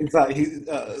 He's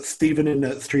Stephen in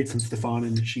the streets and Stefan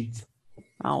in the sheets.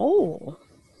 Oh.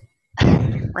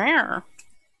 Rare.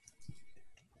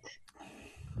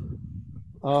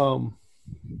 All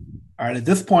right. At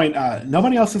this point,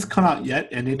 nobody else has come out yet,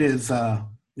 and it is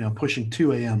pushing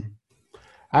 2 a.m.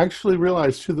 I actually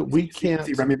realized too that we can't.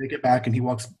 See Remy make it back, and he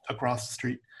walks across the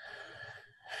street.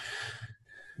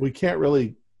 We can't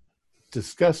really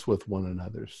discuss with one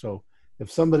another. So if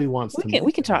somebody wants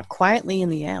We can talk quietly in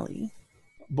the alley.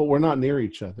 But we're not near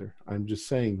each other. I'm just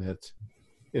saying that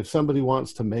if somebody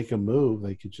wants to make a move,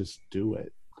 they could just do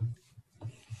it.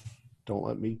 Don't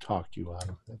let me talk you out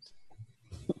of it.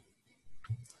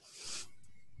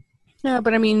 No,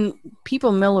 but I mean,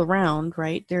 people mill around,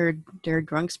 right? There are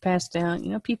drunks passed out.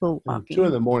 People walking. 2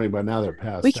 a.m. by now they're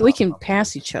passed out. We can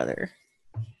pass each other.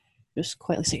 Just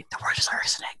quietly say, the word is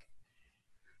arsenic.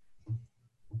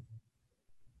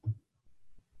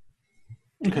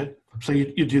 Okay. So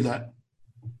you do that.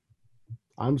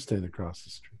 I'm staying across the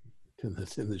street in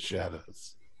the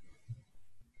shadows.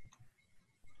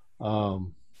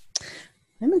 I'm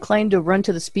inclined to run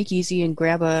to the speakeasy and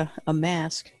grab a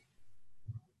mask.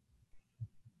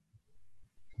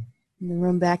 And then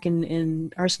run back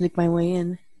and arsenic my way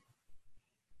in.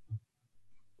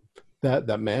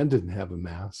 That man didn't have a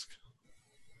mask.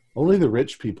 Only the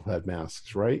rich people had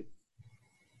masks, right?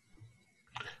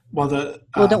 Well,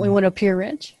 don't we want to appear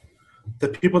rich? The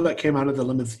people that came out of the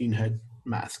limousine had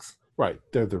masks. Right,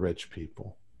 they're the rich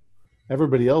people.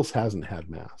 Everybody else hasn't had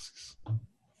masks.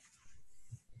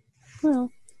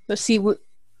 Well, let's see.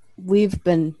 We've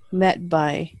been met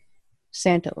by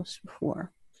Santos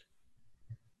before.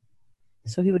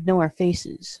 So he would know our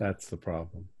faces. That's the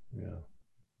problem, yeah.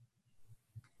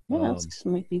 Masks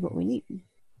might be what we need.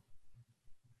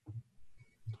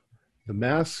 The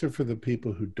masks are for the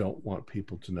people who don't want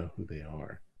people to know who they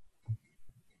are.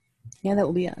 Yeah, that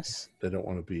will be us. They don't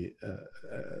want to be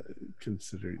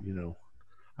consider,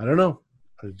 I don't know.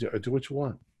 Do what you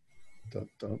want.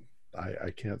 Don't.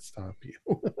 I can't stop you.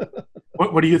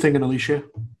 What are you thinking, Alicia?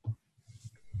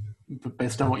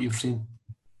 Based on what you've seen.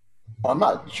 I'm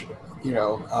not sure.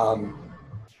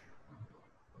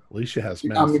 Alicia has.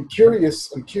 I'm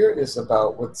curious. I'm curious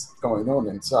about what's going on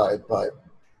inside, but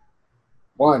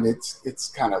one, it's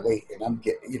kind of late, and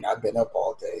I've been up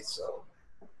all day, so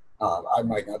I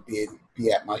might not be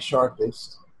at my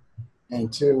sharpest.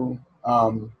 And two,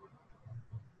 we're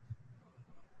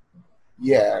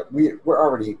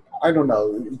already. I don't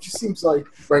know. It just seems like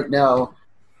right now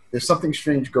there's something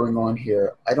strange going on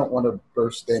here. I don't want to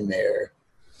burst in there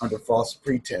under false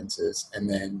pretenses, and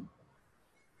then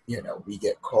we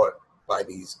get caught by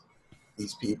these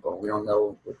people. We don't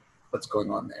know what's going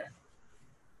on there.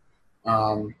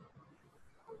 I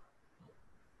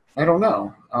don't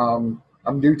know.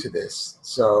 I'm new to this,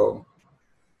 so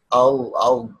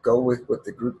I'll go with what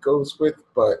the group goes with.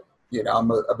 But I'm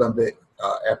a bit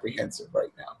apprehensive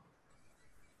right now.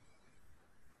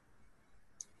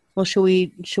 Well, should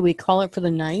we call it for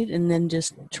the night and then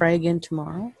just try again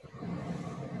tomorrow?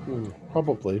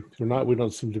 Probably. We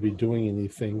don't seem to be doing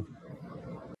anything.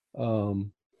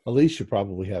 Alicia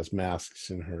probably has masks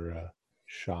in her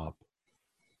shop.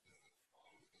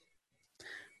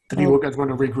 Do you guys want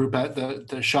to regroup at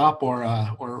the shop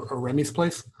or Remy's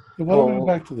place? Why don't we go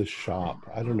back to the shop?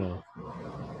 I don't know.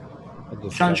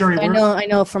 John Jerry, I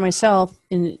know for myself,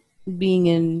 in being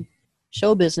in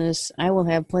show business, I will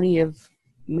have plenty of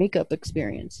makeup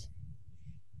experience.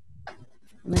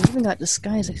 And I even got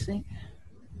disguise, I think.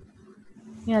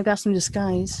 Yeah, I got some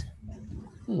disguise.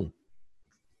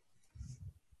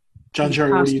 John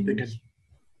Jerry, what are you thinking?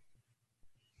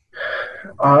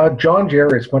 John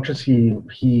Jerry, as much as he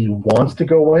wants to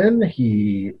go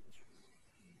in,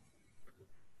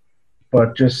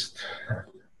 but just,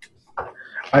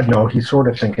 I don't know, he's sort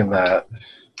of thinking that,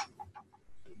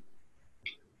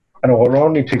 I don't know, it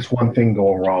only takes one thing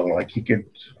going wrong. Like, he could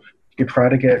try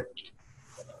to get,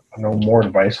 more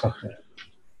advice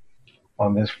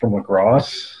on this from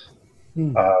LaGrosse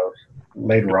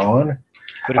later on.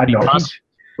 Would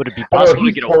it be possible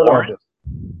to get a warrant?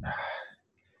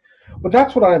 But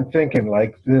that's what I'm thinking.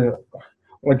 Like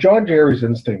John Jerry's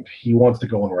instinct, he wants to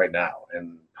go in right now,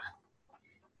 and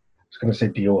he's going to say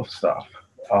deal with stuff.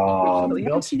 We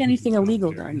haven't seen anything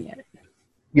illegal done yet.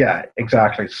 Yeah,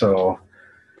 exactly. So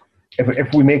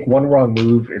if we make one wrong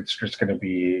move, it's just going to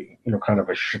be kind of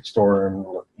a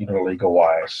shitstorm, legal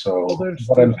wise. So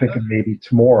what I'm thinking, maybe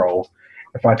tomorrow,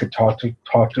 if I could talk to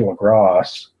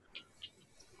LaGrosse.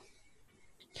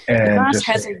 And LaGrosse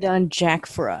hasn't done jack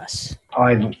for us.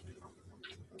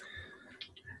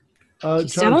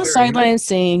 He's down on the sidelines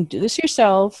saying, "Do this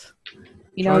yourself."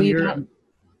 John,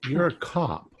 you're a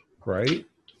cop, right?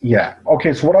 Yeah.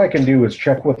 Okay. So what I can do is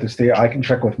check with the state. I can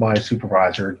check with my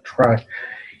supervisor. Try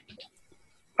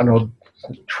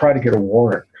to get a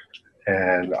warrant,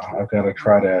 and I've got to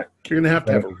try to. You're going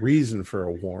to have a reason for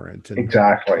a warrant. And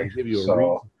exactly. Give you a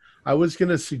reason. I was going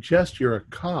to suggest you're a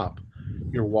cop.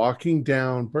 You're walking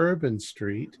down Bourbon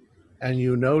Street, and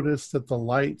you notice that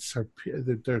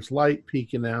that there's light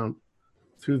peeking out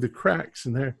through the cracks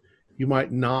in there. You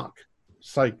might knock.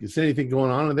 It's like, is anything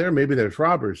going on in there? Maybe there's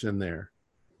robbers in there.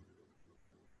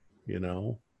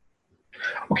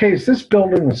 Okay, is this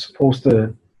building supposed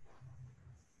to?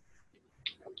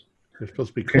 They're supposed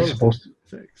to be closed at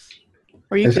 6.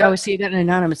 Or you could always see you got an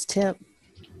anonymous tip.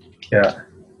 Yeah.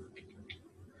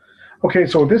 Okay,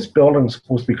 so this building's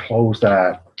supposed to be closed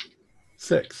at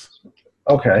 6.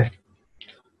 Okay.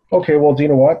 Okay, well, do you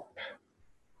know what?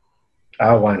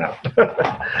 Why not?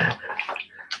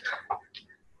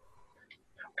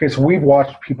 Okay, so we've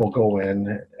watched people go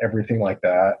in, everything like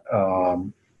that.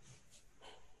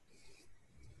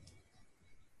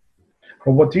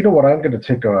 Well, do you know what? I'm going to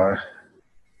take a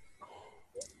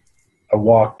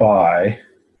walk by.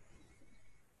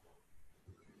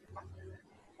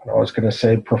 I was going to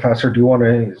say, Professor, do you want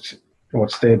to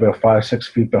stay about 5-6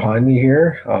 feet behind me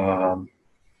here?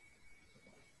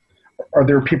 Are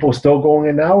there people still going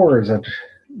in now, or is it,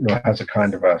 has it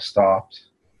kind of stopped?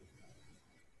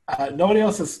 Nobody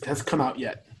else has come out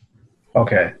yet.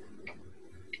 Okay.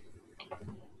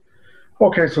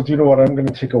 Okay, so do you know what? I'm going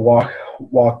to take a walk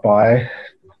by,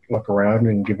 look around,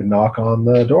 and give a knock on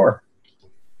the door.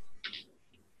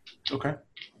 Okay.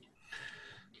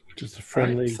 Just a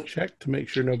friendly check to make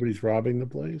sure nobody's robbing the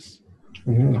place.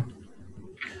 Mm-hmm.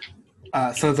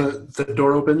 So the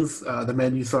door opens. The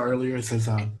man you saw earlier says,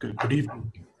 good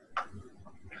evening.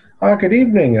 Good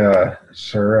evening,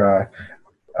 sir.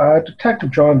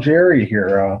 Detective John Jerry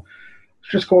here.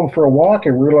 just going for a walk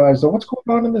and realized, oh, what's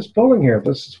going on in this building here?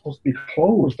 This is supposed to be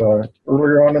closed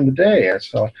earlier on in the day. And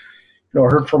so, I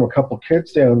heard from a couple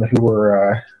kids down who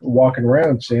were walking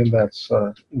around saying that's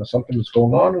something was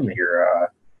going on in here. I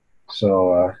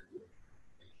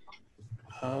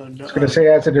was going to say,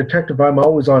 as a detective, I'm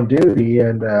always on duty,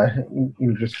 and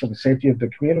just for the safety of the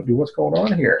community, what's going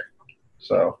on here?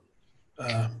 So,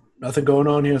 nothing going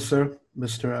on here, sir.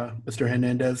 Mr.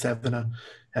 Hernandez having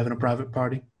a private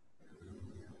party.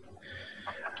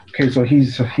 Okay, so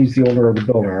he's the owner of the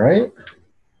building, right?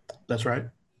 That's right.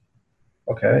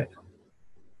 Okay.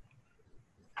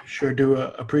 Sure do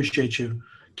appreciate you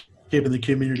keeping the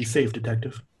community safe,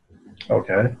 detective.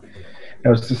 Okay.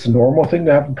 Now, is this a normal thing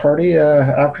to have a party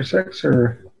after 6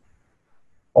 or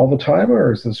all the time,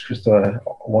 or is this just a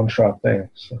one-shot thing?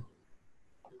 So.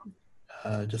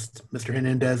 Just Mr.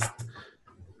 Hernandez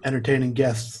entertaining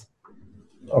guests.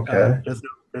 Okay.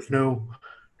 There's no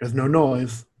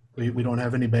noise. We don't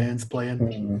have any bands playing.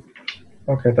 Mm-hmm.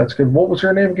 Okay, that's good. What was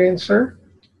your name again, sir?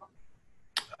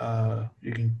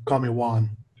 You can call me Juan.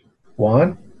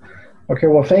 Juan? Okay,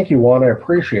 well, thank you, Juan. I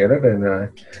appreciate it. And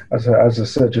as I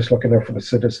said, just looking out for the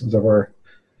citizens of our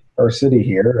city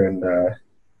here, and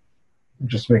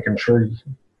just making sure.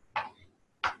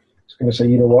 I was going to say,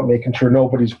 making sure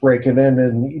nobody's breaking in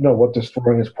and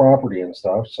destroying his property and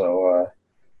stuff. So I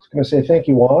was going to say thank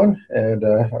you, Juan, and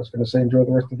I was going to say enjoy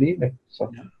the rest of the evening.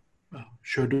 So. Yeah. Well,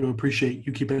 sure do appreciate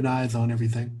you keeping eyes on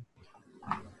everything.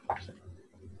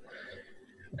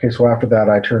 Okay, so after that,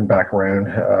 I turned back around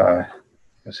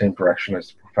the same direction as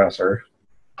the professor.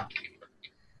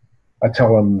 I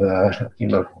tell him, I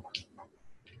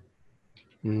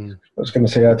was going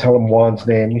to say, I tell him Juan's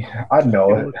name. I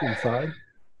know it. Look inside.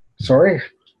 Sorry?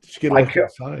 Did you get a look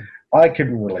inside? I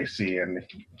couldn't really see. And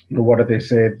what did they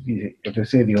say? If they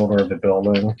say the owner of the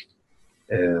building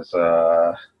is,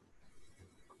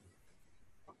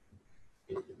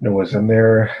 was in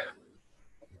there.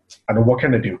 I don't know, what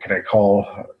can I do? Can I call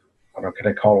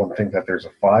and think that there's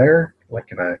a fire? Like,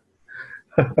 can I?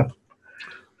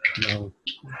 No,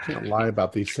 you can't lie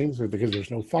about these things because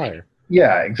there's no fire.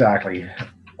 Yeah, exactly.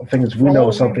 The thing is, we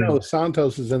know something.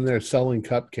 Santos is in there selling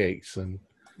cupcakes, and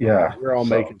yeah, we're all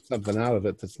making something out of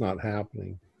it that's not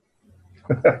happening.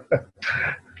 Of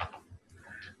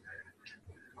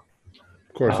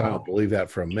course, I don't believe that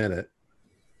for a minute.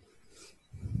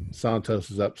 Santos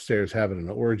is upstairs having an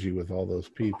orgy with all those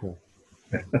people.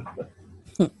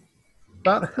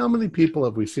 About how many people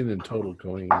have we seen in total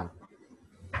going in?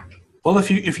 Well,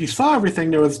 if you saw everything,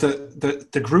 there was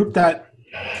the group that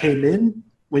came in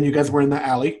when you guys were in the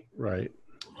alley. Right.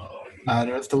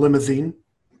 There was the limousine.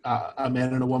 A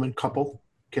man and a woman couple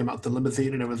came out the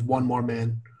limousine, and there was one more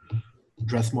man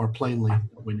dressed more plainly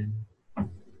that went in. I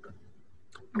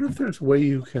wonder if there's a way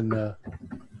you can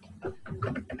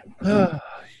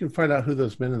find out who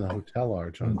those men in the hotel are,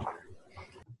 John.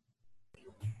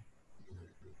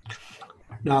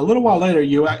 Now, a little while later,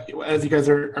 as you guys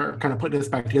are kind of putting this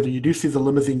back together, you do see the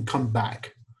limousine come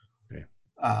back. Okay.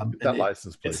 That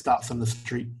license plate. It stops on the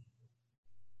street.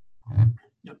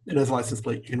 Yep, it has a license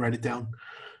plate. You can write it down.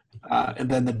 And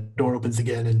then the door opens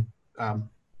again, and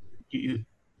you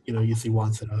see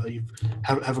Juan said, you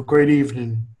have a great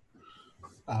evening.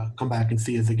 Come back and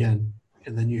see us again.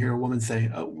 And then you hear a woman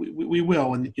say, we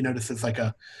will. And you notice it's like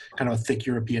a kind of a thick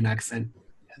European accent.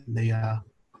 And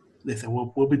they say,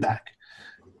 we'll be back.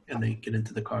 And they get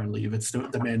into the car and leave. It's still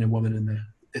the man and woman, and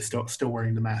they're still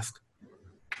wearing the mask.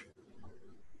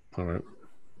 All right.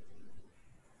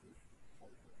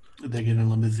 They get in a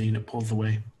limousine. It pulls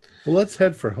away. Well, let's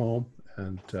head for home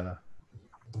and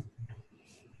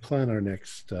plan our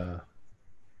next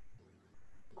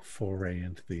foray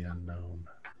into the unknown.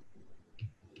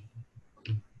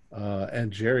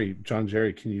 And John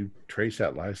Jerry, can you trace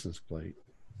that license plate?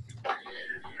 I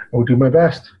will do my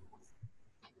best.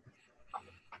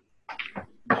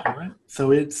 All right.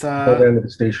 So it's go down to the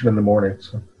station in the morning.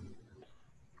 So.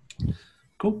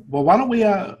 Cool. Well, why don't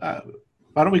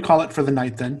we call it for the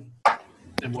night then,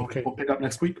 and we'll pick up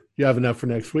next week. You have enough for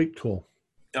next week? Cool.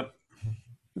 Yep.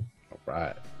 All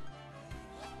right.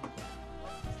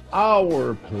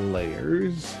 Our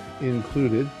players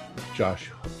included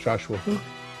Joshua Hook,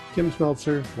 Kim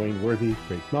Smeltzer, Wayne Worthy,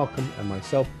 Greg Malcolm, and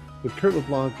myself, with Kurt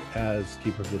LeBlanc as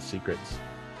Keeper of the Secrets.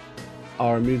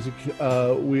 Our music,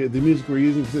 the music we're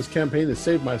using for this campaign is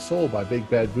Save My Soul by Big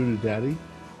Bad Voodoo Daddy.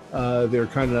 They're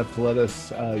kind enough to let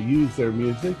us use their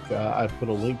music. I've put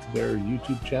a link to their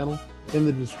YouTube channel in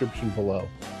the description below.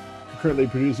 We're currently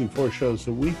producing 4 shows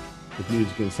a week with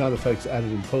music and sound effects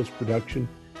added in post-production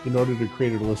in order to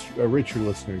create a richer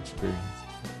listener experience.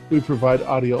 We provide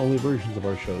audio-only versions of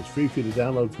our shows, free for you to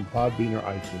download from Podbean or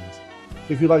iTunes.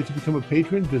 If you'd like to become a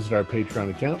patron, visit our Patreon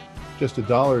account. Just $1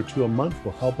 or $2 a month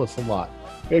will help us a lot.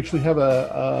 We actually have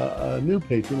a new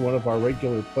patron, one of our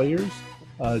regular players,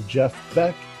 Jeff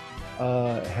Beck,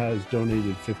 has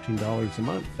donated $15 a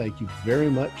month. Thank you very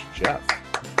much, Jeff.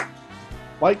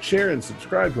 Like, share, and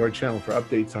subscribe to our channel for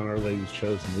updates on our latest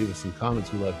shows, and leave us some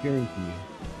comments. We love hearing from you.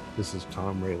 This is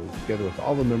Tom Rayleigh, together with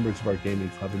all the members of our gaming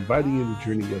club, inviting you to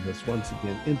journey with us once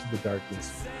again into the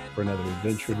darkness for another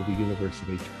adventure to the universe of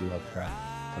H.P. Lovecraft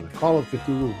on the Call of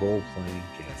Cthulhu role-playing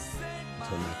game.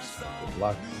 Until next time, good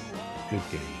luck, good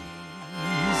game.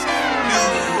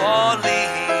 New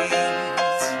Orleans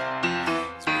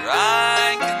is where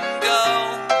I can go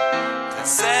to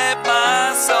set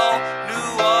my soul. New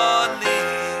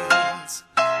Orleans,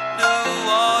 New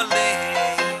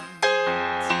Orleans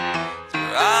is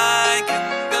where I can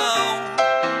go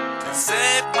to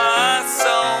set my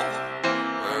soul.